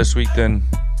money this week than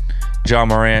John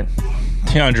Morant,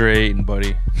 DeAndre Ayton,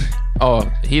 buddy. Oh,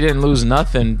 he didn't lose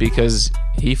nothing because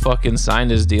he fucking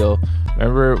signed his deal.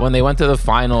 Remember when they went to the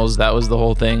finals, that was the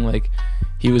whole thing. Like,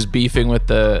 he was beefing with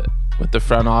the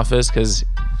front office because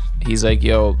he's like,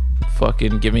 yo,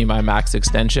 fucking give me my max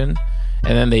extension.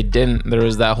 And then they didn't. There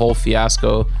was that whole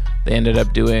fiasco. They ended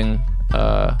up doing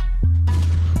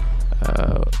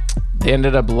they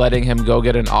ended up letting him go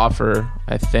get an offer,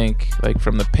 I think, like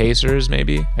from the Pacers,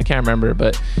 maybe. I can't remember,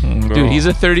 but dude, he's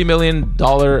a $30 million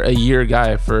a year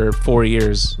guy for 4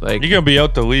 years. Like, you're gonna be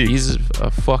out the league. He's a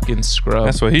fucking scrub.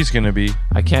 That's what he's gonna be.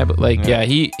 I can't, like, yeah,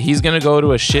 he's gonna go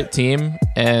to a shit team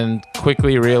and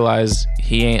quickly realize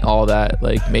he ain't all that.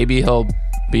 Like, maybe he'll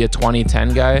be a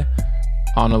 2010 guy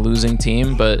on a losing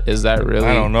team, but is that really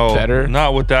I don't know. better?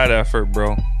 Not with that effort,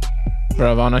 bro.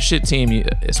 Bro, on a shit team,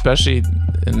 especially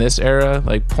in this era,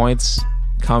 like, points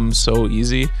come so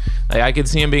easy. Like, I could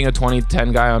see him being a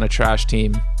 2010 guy on a trash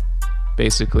team,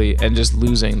 basically, and just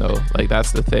losing, though. Like,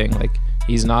 that's the thing. Like,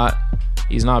 he's not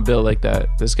built like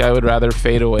that. This guy would rather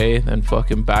fade away than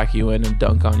fucking back you in and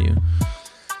dunk on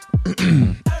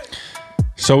you.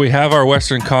 So we have our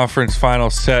Western Conference final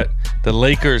set. The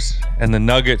Lakers and the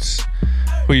Nuggets.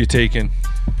 Who are you taking?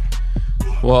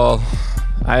 Well,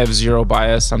 I have zero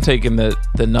bias. I'm taking the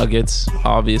Nuggets,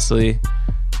 obviously.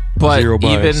 But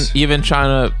even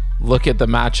trying to look at the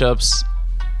matchups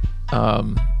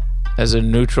as a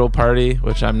neutral party,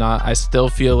 which I'm not, I still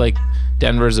feel like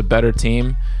Denver's a better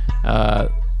team. The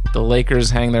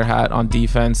Lakers hang their hat on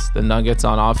defense, the Nuggets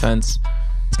on offense.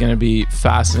 It's going to be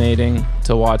fascinating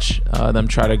to watch them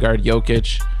try to guard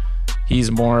Jokic.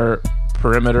 He's more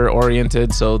perimeter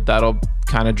oriented, so that'll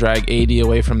kind of drag AD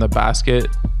away from the basket,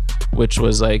 which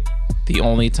was like the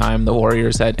only time the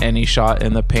Warriors had any shot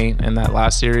in the paint in that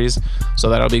last series. So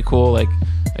that'll be cool. Like,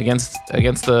 against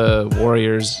the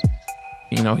Warriors,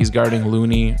 you know, he's guarding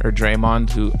Looney or Draymond,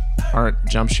 who aren't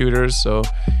jump shooters, so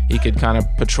he could kind of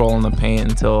patrol in the paint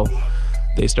until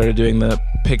they started doing the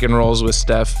pick and rolls with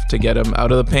Steph to get him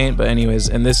out of the paint. But anyways,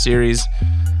 in this series,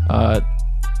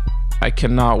 I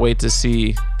cannot wait to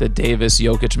see the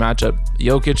Davis-Jokic matchup.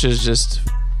 Jokic is just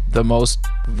the most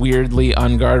weirdly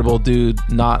unguardable dude,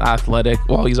 not athletic.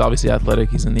 Well, he's obviously athletic,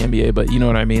 he's in the NBA, but you know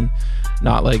what I mean?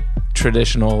 Not like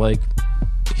traditional, like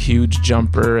huge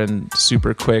jumper and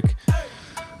super quick.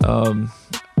 I'm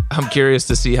curious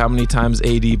to see how many times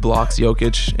AD blocks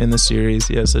Jokic in the series.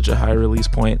 He has such a high release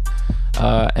point.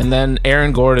 And then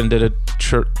Aaron Gordon did a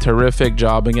terrific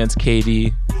job against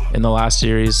KD in the last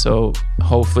series, so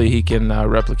hopefully he can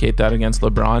replicate that against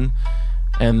LeBron.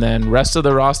 And then rest of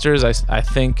the rosters, I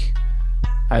think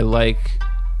I like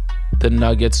the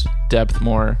Nuggets depth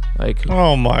more. Like,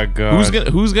 oh my god,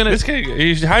 who's gonna? This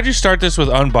guy, how'd you start this with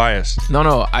unbiased?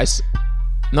 No.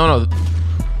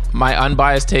 My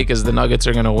unbiased take is the Nuggets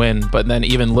are gonna win, but then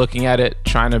even looking at it,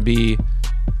 trying to be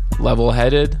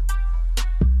level-headed,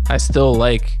 I still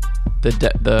like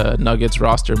the Nuggets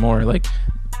roster more. Like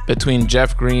between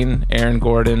Jeff Green, Aaron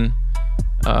Gordon,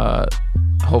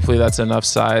 hopefully that's enough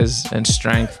size and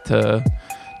strength to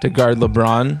guard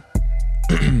LeBron.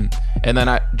 And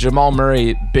then Jamal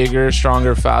Murray, bigger,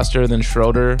 stronger, faster than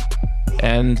Schroeder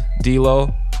and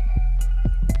D'Lo.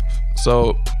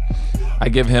 So I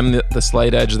give him the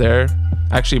slight edge there.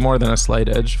 Actually, more than a slight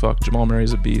edge. Fuck, Jamal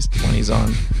Murray's a beast when he's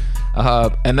on.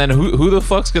 And then who the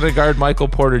fuck's gonna guard Michael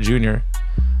Porter Jr.?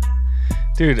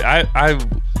 Dude,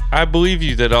 I believe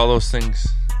you that all those things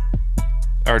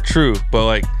are true, but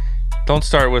like, don't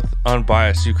start with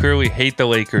unbiased. You clearly hate the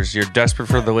Lakers. You're desperate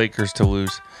for the Lakers to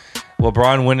lose.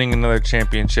 LeBron winning another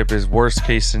championship is worst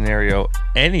case scenario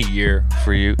any year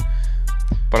for you.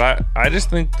 But I just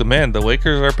think the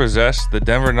Lakers are possessed. The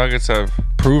Denver Nuggets have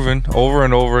proven over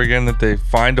and over again that they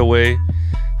find a way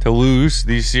to lose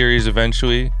these series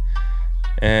eventually.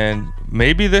 And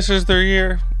maybe this is their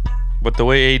year. But the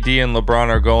way AD and LeBron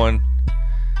are going,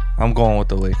 I'm going with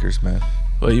the Lakers, man.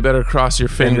 Well, you better cross your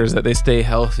fingers that they stay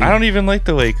healthy. I don't even like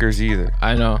the Lakers either.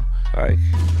 I know.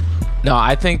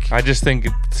 I just think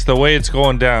it's the way it's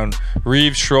going down.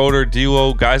 Reeves, Schroeder,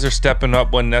 D'Lo, guys are stepping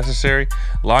up when necessary.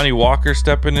 Lonnie Walker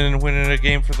stepping in and winning a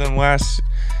game for them last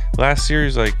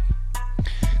series. Like,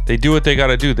 they do what they got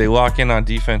to do. They lock in on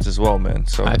defense as well, man.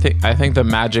 So I think the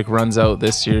magic runs out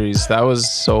this series. That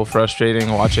was so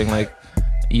frustrating watching like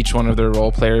each one of their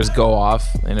role players go off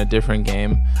in a different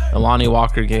game. The Lonnie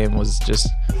Walker game was just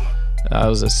that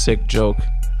was a sick joke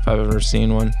if I've ever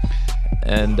seen one.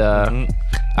 And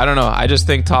I don't know. I just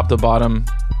think top to bottom,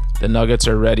 the Nuggets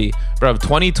are ready. Bro,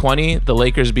 2020, the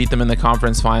Lakers beat them in the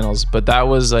conference finals, but that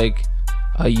was like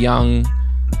a young,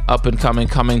 up and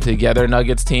coming together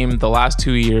Nuggets team. The last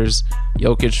 2 years,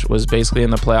 Jokic was basically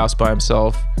in the playoffs by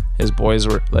himself. His boys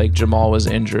were like, Jamal was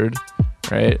injured,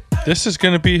 right? This is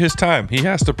going to be his time. He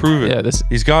has to prove it. Yeah,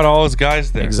 he's got all his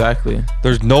guys there. Exactly.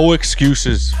 There's no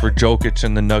excuses for Jokic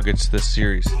and the Nuggets this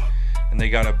series. And they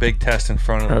got a big test in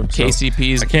front of them.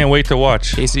 KCP's. I can't wait to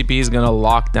watch. KCP is gonna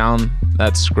lock down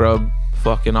that scrub,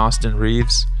 fucking Austin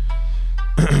Reeves.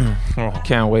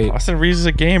 Can't wait. Austin Reeves is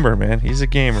a gamer, man. He's a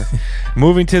gamer.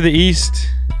 Moving to the East,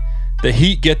 the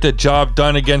Heat get the job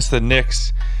done against the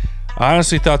Knicks. I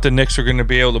honestly thought the Knicks were gonna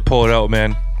be able to pull it out,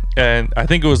 man. And I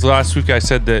think it was last week I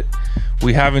said that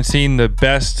we haven't seen the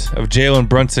best of Jalen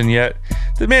Brunson yet.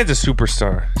 The man's a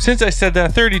superstar. Since I said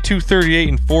that, 32, 38,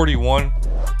 and 41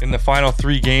 in the final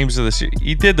 3 games of the series.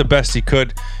 He did the best he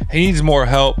could. He needs more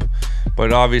help,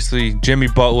 but obviously Jimmy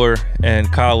Butler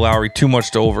and Kyle Lowry too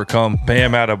much to overcome.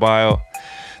 Bam Adebayo.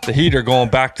 The Heat are going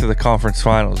back to the conference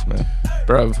finals, man.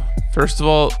 Bro, first of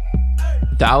all,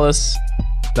 Dallas,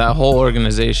 that whole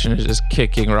organization is just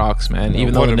kicking rocks, man.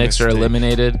 Even though the Knicks are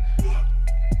eliminated,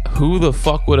 who the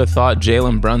fuck would have thought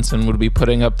Jalen Brunson would be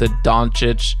putting up the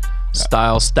Doncic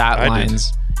style stat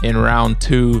lines in round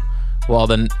 2 while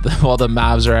the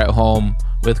Mavs are at home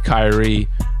with Kyrie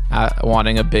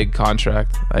wanting a big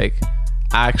contract? Like,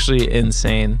 actually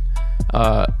insane.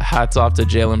 Hats off to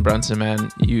Jalen Brunson,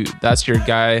 man. That's your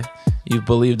guy. You've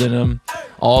believed in him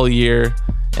all year,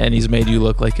 and he's made you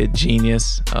look like a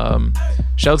genius.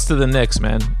 Shouts to the Knicks,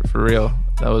 man, for real.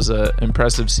 That was an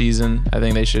impressive season. I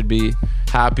think they should be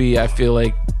happy. I feel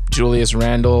like Julius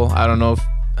Randle, I don't know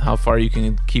how far you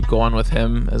can keep going with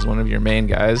him as one of your main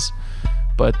guys.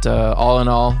 But all in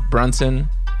all, Brunson,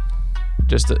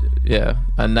 just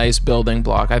a nice building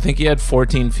block. I think he had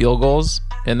 14 field goals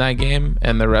in that game,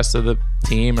 and the rest of the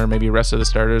team, or maybe the rest of the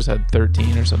starters, had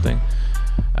 13 or something.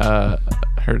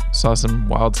 Saw some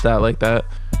wild stat like that.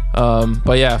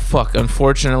 But yeah,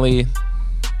 unfortunately,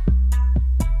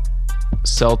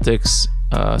 Celtics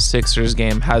Sixers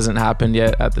game hasn't happened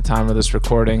yet at the time of this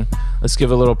recording. Let's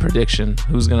give a little prediction.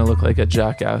 Who's gonna look like a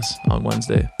jackass on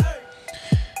Wednesday?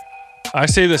 I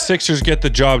say the Sixers get the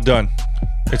job done.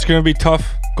 It's going to be tough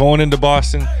going into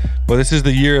Boston, but this is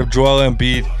the year of Joel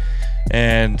Embiid,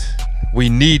 and we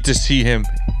need to see him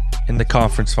in the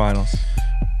conference finals.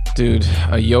 Dude,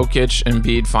 a Jokic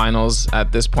Embiid finals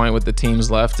at this point with the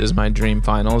teams left is my dream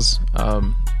finals.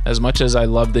 As much as I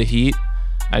love the Heat,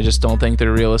 I just don't think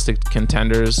they're realistic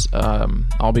contenders.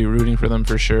 I'll be rooting for them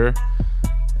for sure,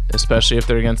 especially if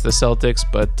they're against the Celtics,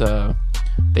 but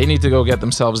they need to go get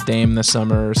themselves Dame this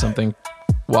summer or something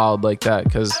wild like that,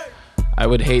 because I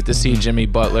would hate to see Jimmy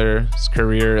Butler's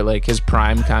career, like his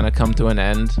prime, kind of come to an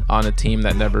end on a team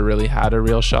that never really had a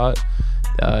real shot.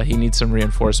 he needs some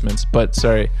reinforcements. But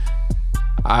sorry,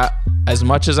 as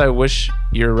much as I wish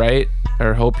you're right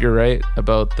or hope you're right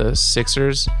about the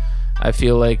Sixers, I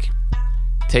feel like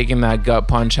taking that gut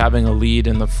punch, having a lead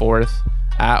in the fourth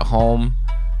at home,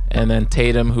 and then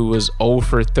Tatum, who was 0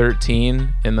 for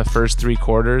 13 in the first 3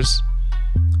 quarters,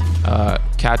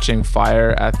 catching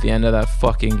fire at the end of that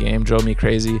fucking game drove me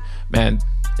crazy. Man,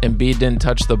 Embiid didn't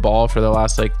touch the ball for the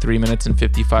last like 3 minutes and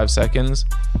 55 seconds.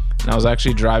 And I was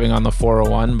actually driving on the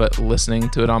 401, but listening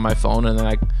to it on my phone, and then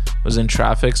I was in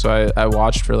traffic, so I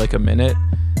watched for like a minute.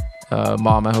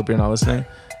 Mom, I hope you're not listening.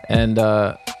 And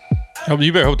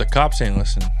you better hope the cops ain't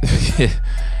listening.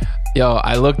 Yo,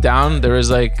 I looked down, there was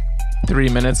like 3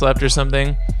 minutes left or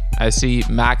something. I see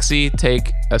Maxey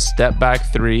take a step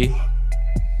back 3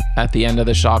 at the end of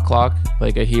the shot clock,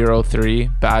 like a hero 3,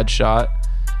 bad shot.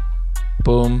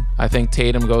 Boom. I think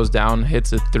Tatum goes down,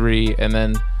 hits a 3, and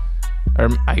then, or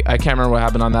I can't remember what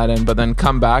happened on that end, but then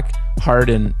come back,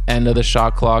 Harden, end of the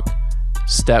shot clock,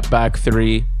 step back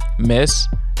 3, miss,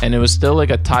 and it was still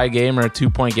like a tie game or a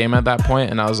 2-point game at that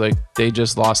point, and I was like, they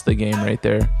just lost the game right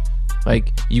there.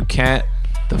 Like, you can't.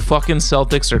 The fucking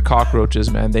Celtics are cockroaches,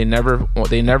 man. They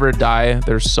never die.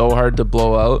 They're so hard to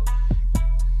blow out.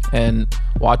 And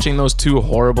watching those 2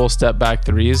 horrible step back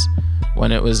 3s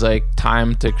when it was like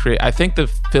time to create, I think the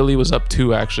Philly was up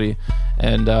 2 actually,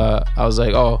 and I was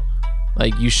like, oh,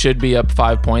 like you should be up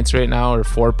 5 points right now or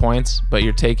 4 points, but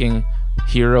you're taking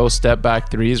hero step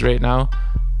back 3s right now.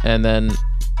 And then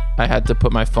I had to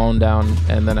put my phone down,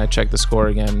 and then I checked the score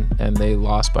again, and they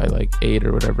lost by like 8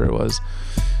 or whatever it was.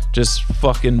 Just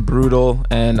fucking brutal,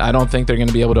 and I don't think they're going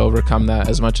to be able to overcome that,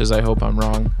 as much as I hope I'm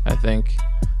wrong. I think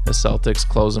the Celtics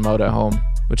close them out at home,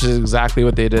 which is exactly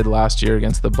what they did last year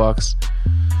against the Bucks.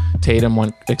 Tatum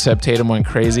went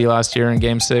crazy last year in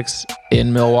Game 6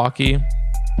 in Milwaukee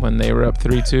when they were up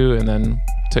 3-2, and then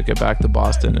took it back to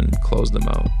Boston and closed them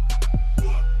out.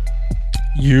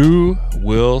 You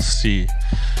will see.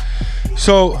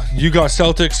 So you got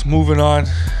Celtics moving on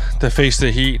to face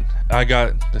the Heat. I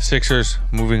got the Sixers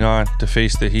moving on to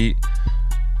face the Heat.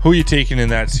 Who are you taking in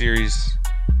that series?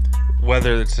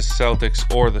 Whether it's the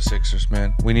Celtics or the Sixers,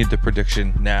 man. We need the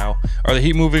prediction now. Are the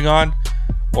Heat moving on,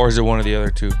 or is it one of the other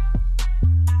two?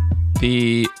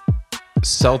 The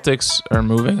Celtics are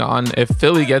moving on. If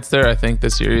Philly gets there, I think the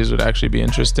series would actually be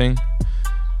interesting.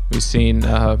 We've seen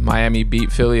Miami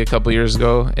beat Philly a couple years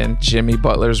ago in Jimmy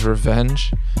Butler's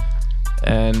revenge.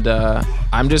 And let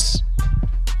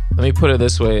me put it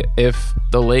this way. If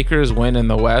the Lakers win in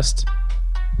the West,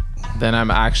 then I'm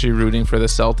actually rooting for the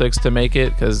Celtics to make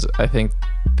it, because I think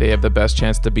they have the best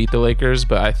chance to beat the Lakers.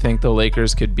 But I think the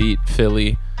Lakers could beat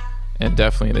Philly and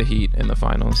definitely the Heat in the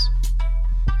finals.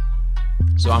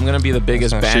 So I'm going to be the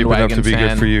biggest bandwagon fan.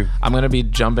 Good for you. I'm going to be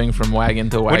jumping from wagon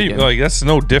to wagon. What do you, like, that's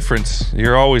no difference.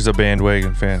 You're always a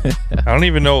bandwagon fan. I don't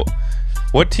even know.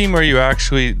 What team are you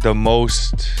actually the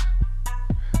most...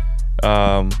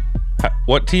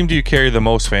 what team do you carry the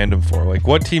most fandom for? Like,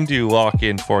 what team do you lock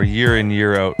in for year in,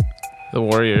 year out? The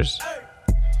Warriors.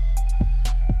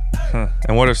 Huh.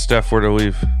 And what if Steph were to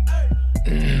leave?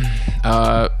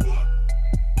 No,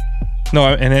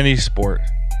 in any sport.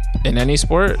 In any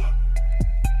sport?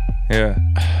 Yeah.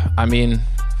 I mean,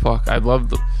 fuck, I'd love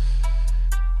the...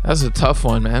 That's a tough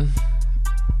one, man.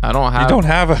 You don't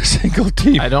have a single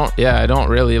team. I don't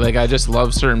really. Like, I just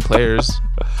love certain players.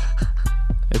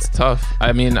 It's tough.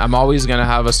 I mean, I'm always going to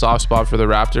have a soft spot for the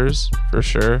Raptors, for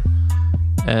sure.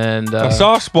 And a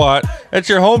soft spot? That's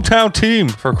your hometown team,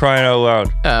 for crying out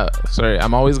loud. Sorry,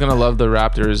 I'm always going to love the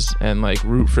Raptors and, like,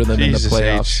 root for them in the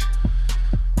playoffs.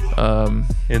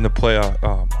 In the playoff.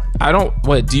 Oh, my. I don't...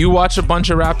 What, do you watch a bunch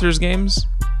of Raptors games?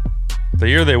 The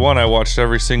year they won, I watched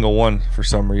every single one for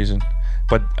some reason.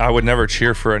 But I would never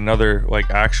cheer for another, like,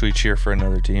 actually cheer for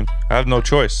another team. I have no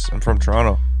choice. I'm from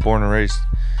Toronto, born and raised.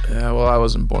 Yeah, well, I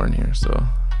wasn't born here, so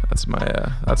that's my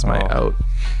out.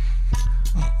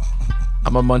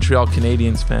 I'm a Montreal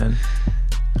Canadiens fan.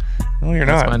 No, you're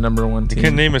that's not. My number one team. You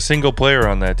can't name a single player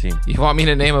on that team. You want me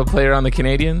to name a player on the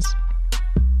Canadiens?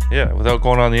 Yeah, without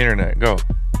going on the internet. Go.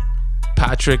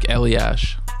 Patrick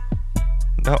Elias.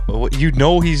 No, you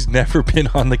know he's never been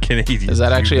on the Canadiens. Is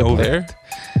that actually a player? That.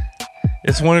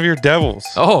 It's one of your Devils.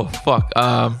 Oh, fuck.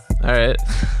 All right.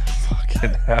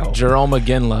 Fucking hell. Jerome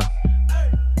McGinley.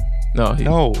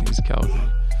 No, he's Calgary.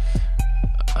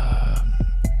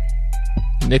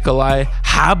 Nikolai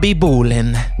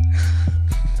Habibulin.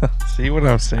 See what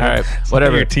I'm saying? All right,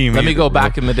 whatever. Your team Let me go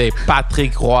back in the day.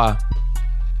 Patrick Roy.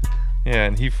 Yeah,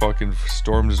 and he fucking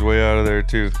stormed his way out of there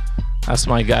too. That's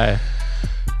my guy.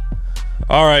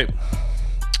 All right.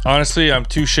 Honestly, I'm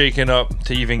too shaken up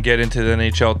to even get into the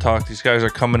NHL talk. These guys are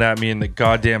coming at me in the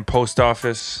goddamn post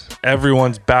office.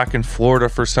 Everyone's back in Florida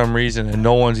for some reason, and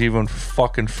no one's even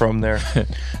fucking from there.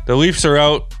 The Leafs are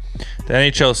out. The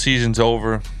NHL season's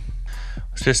over.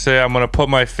 Let's just say I'm going to put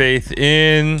my faith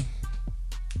in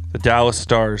the Dallas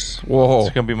Stars. Whoa. It's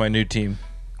going to be my new team.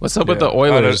 What's up with the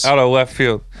Oilers? Out of left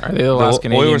field. Are they the last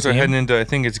Canadian Oilers team? are heading into, I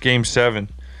think it's Game 7.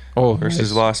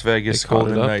 Versus Las Vegas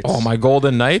Golden Knights. Oh, my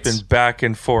Golden Knights? It's been back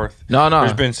and forth. No.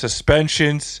 There's been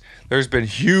suspensions. There's been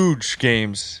huge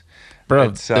games.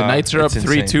 Bro, the Knights are up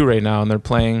 3-2 right now, and they're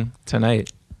playing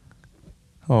tonight.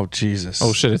 Oh, Jesus.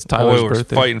 Oh, shit, it's Tyler's Oilers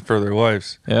birthday. Fighting for their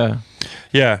lives. Yeah.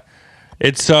 Yeah.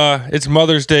 It's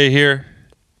Mother's Day here.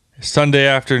 Sunday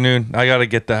afternoon. I got to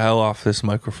get the hell off this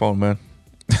microphone, man.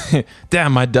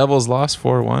 Damn, my Devils lost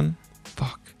 4-1.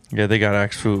 Fuck. Yeah, they got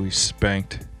absolutely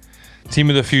spanked. Team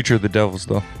of the future, the Devils,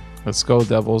 though. Let's go,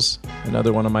 Devils.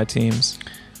 Another one of my teams.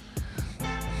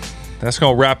 That's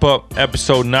going to wrap up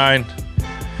episode 9.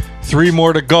 3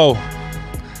 more to go.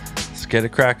 Let's get it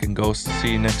cracking, Ghost.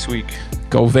 See you next week.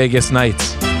 Go Vegas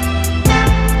Knights.